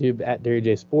out the YouTube at Derry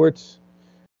J Sports.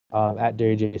 At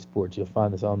Derry J Sports, you'll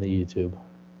find this on the YouTube.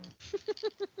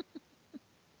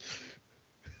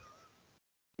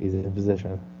 He's in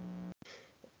position.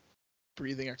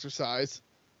 Breathing exercise.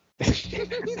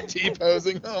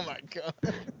 T-posing. Oh my God.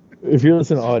 If you're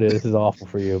listening to audio, this is awful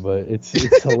for you, but it's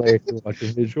hilarious to watch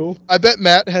a visual. I bet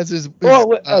Matt has his.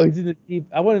 He's in the T.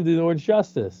 I want him to do the Orange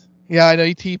Justice. Yeah, I know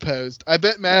he T-posed. I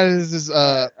bet Matt has his.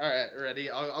 All right,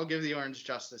 ready? I'll give the Orange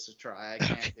Justice a try. I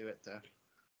can't do it though.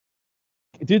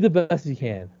 Do the best you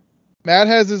can. Matt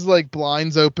has his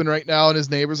blinds open right now, and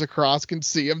his neighbors across can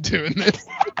see him doing this.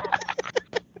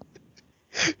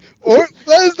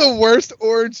 That is the worst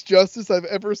Orange Justice I've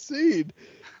ever seen.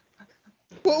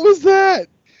 What was that?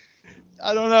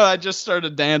 I don't know. I just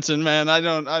started dancing, man.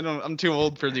 I'm too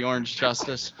old for the Orange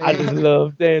Justice. I just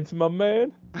love dancing, my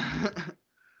man.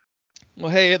 Well,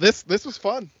 hey, this was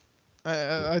fun.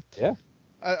 I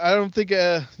don't think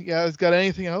it's got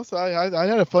anything else. I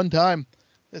had a fun time.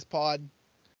 This pod.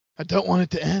 I don't want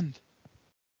it to end.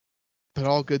 But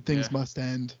all good things must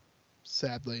end,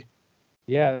 sadly.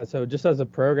 Yeah, so just as a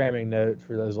programming note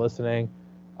for those listening,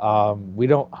 we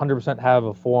don't 100% have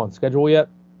a full-on schedule yet.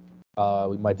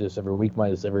 We might do this every week, might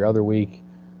do this every other week.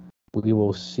 We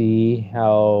will see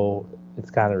how it's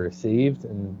kind of received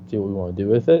and see what we want to do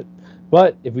with it.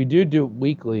 But if we do it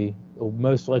weekly, it will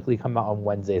most likely come out on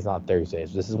Wednesdays, not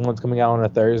Thursdays. This is one's coming out on a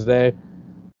Thursday,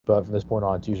 but from this point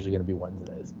on, it's usually going to be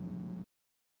Wednesdays.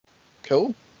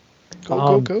 Cool.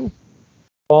 Cool.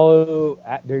 Follow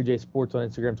at Derry J Sports on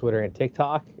Instagram, Twitter, and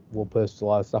TikTok. We'll post a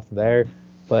lot of stuff there.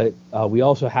 But we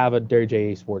also have a Derry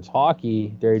J Sports Hockey,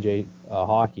 Derry J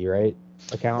Hockey, right?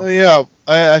 Account. Yeah,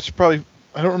 I should probably.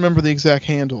 I don't remember the exact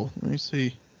handle. Let me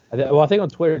see. I think on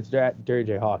Twitter it's at Derry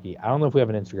J Hockey. I don't know if we have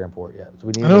an Instagram for it yet. So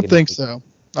we need I don't think so.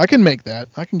 I can make that.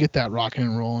 I can get that rocking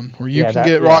and rolling. Or you can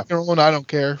get rocking and rolling. I don't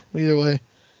care. Either way.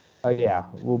 Yeah,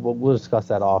 we'll discuss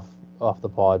that off the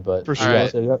pod, but for sure.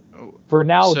 Right. So, for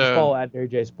now, just follow at Derry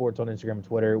J Sports on Instagram and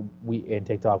Twitter. And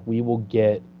TikTok. We will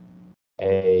get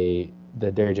the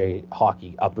Derry J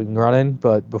Hockey up and running,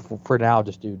 but for now,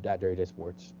 just do at Derry J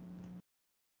Sports.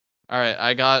 All right,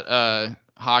 I got a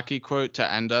hockey quote to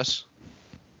end us.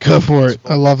 Go for it.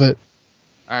 I love it.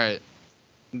 All right.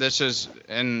 This is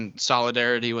in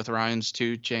solidarity with Ryan's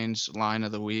 2 Chainz line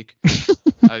of the week.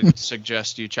 I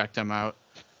suggest you check them out.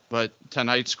 But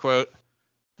tonight's quote,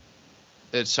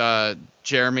 it's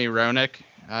Jeremy Roenick.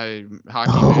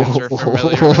 Hockey fans are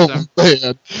familiar with him.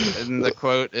 Man. And the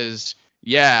quote is,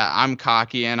 "Yeah, I'm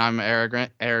cocky and I'm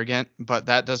arrogant, but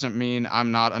that doesn't mean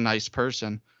I'm not a nice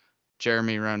person."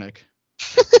 Jeremy Roenick.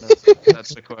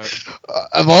 That's the quote.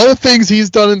 Of all the things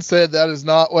he's done and said, that is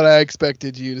not what I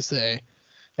expected you to say.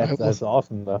 That's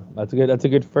awesome, though. That's a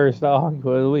good first hockey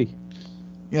quote of the week.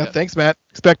 Yeah, thanks, Matt.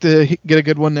 Expect to get a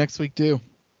good one next week, too.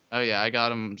 Oh, yeah, I got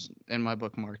them in my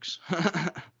bookmarks.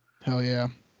 Hell yeah.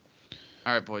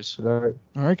 All right, boys. All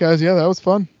right, guys. Yeah, that was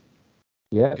fun.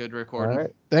 Yeah. Good recording. All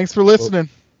right. Thanks for listening.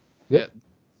 Yep.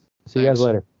 See you guys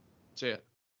later. See ya.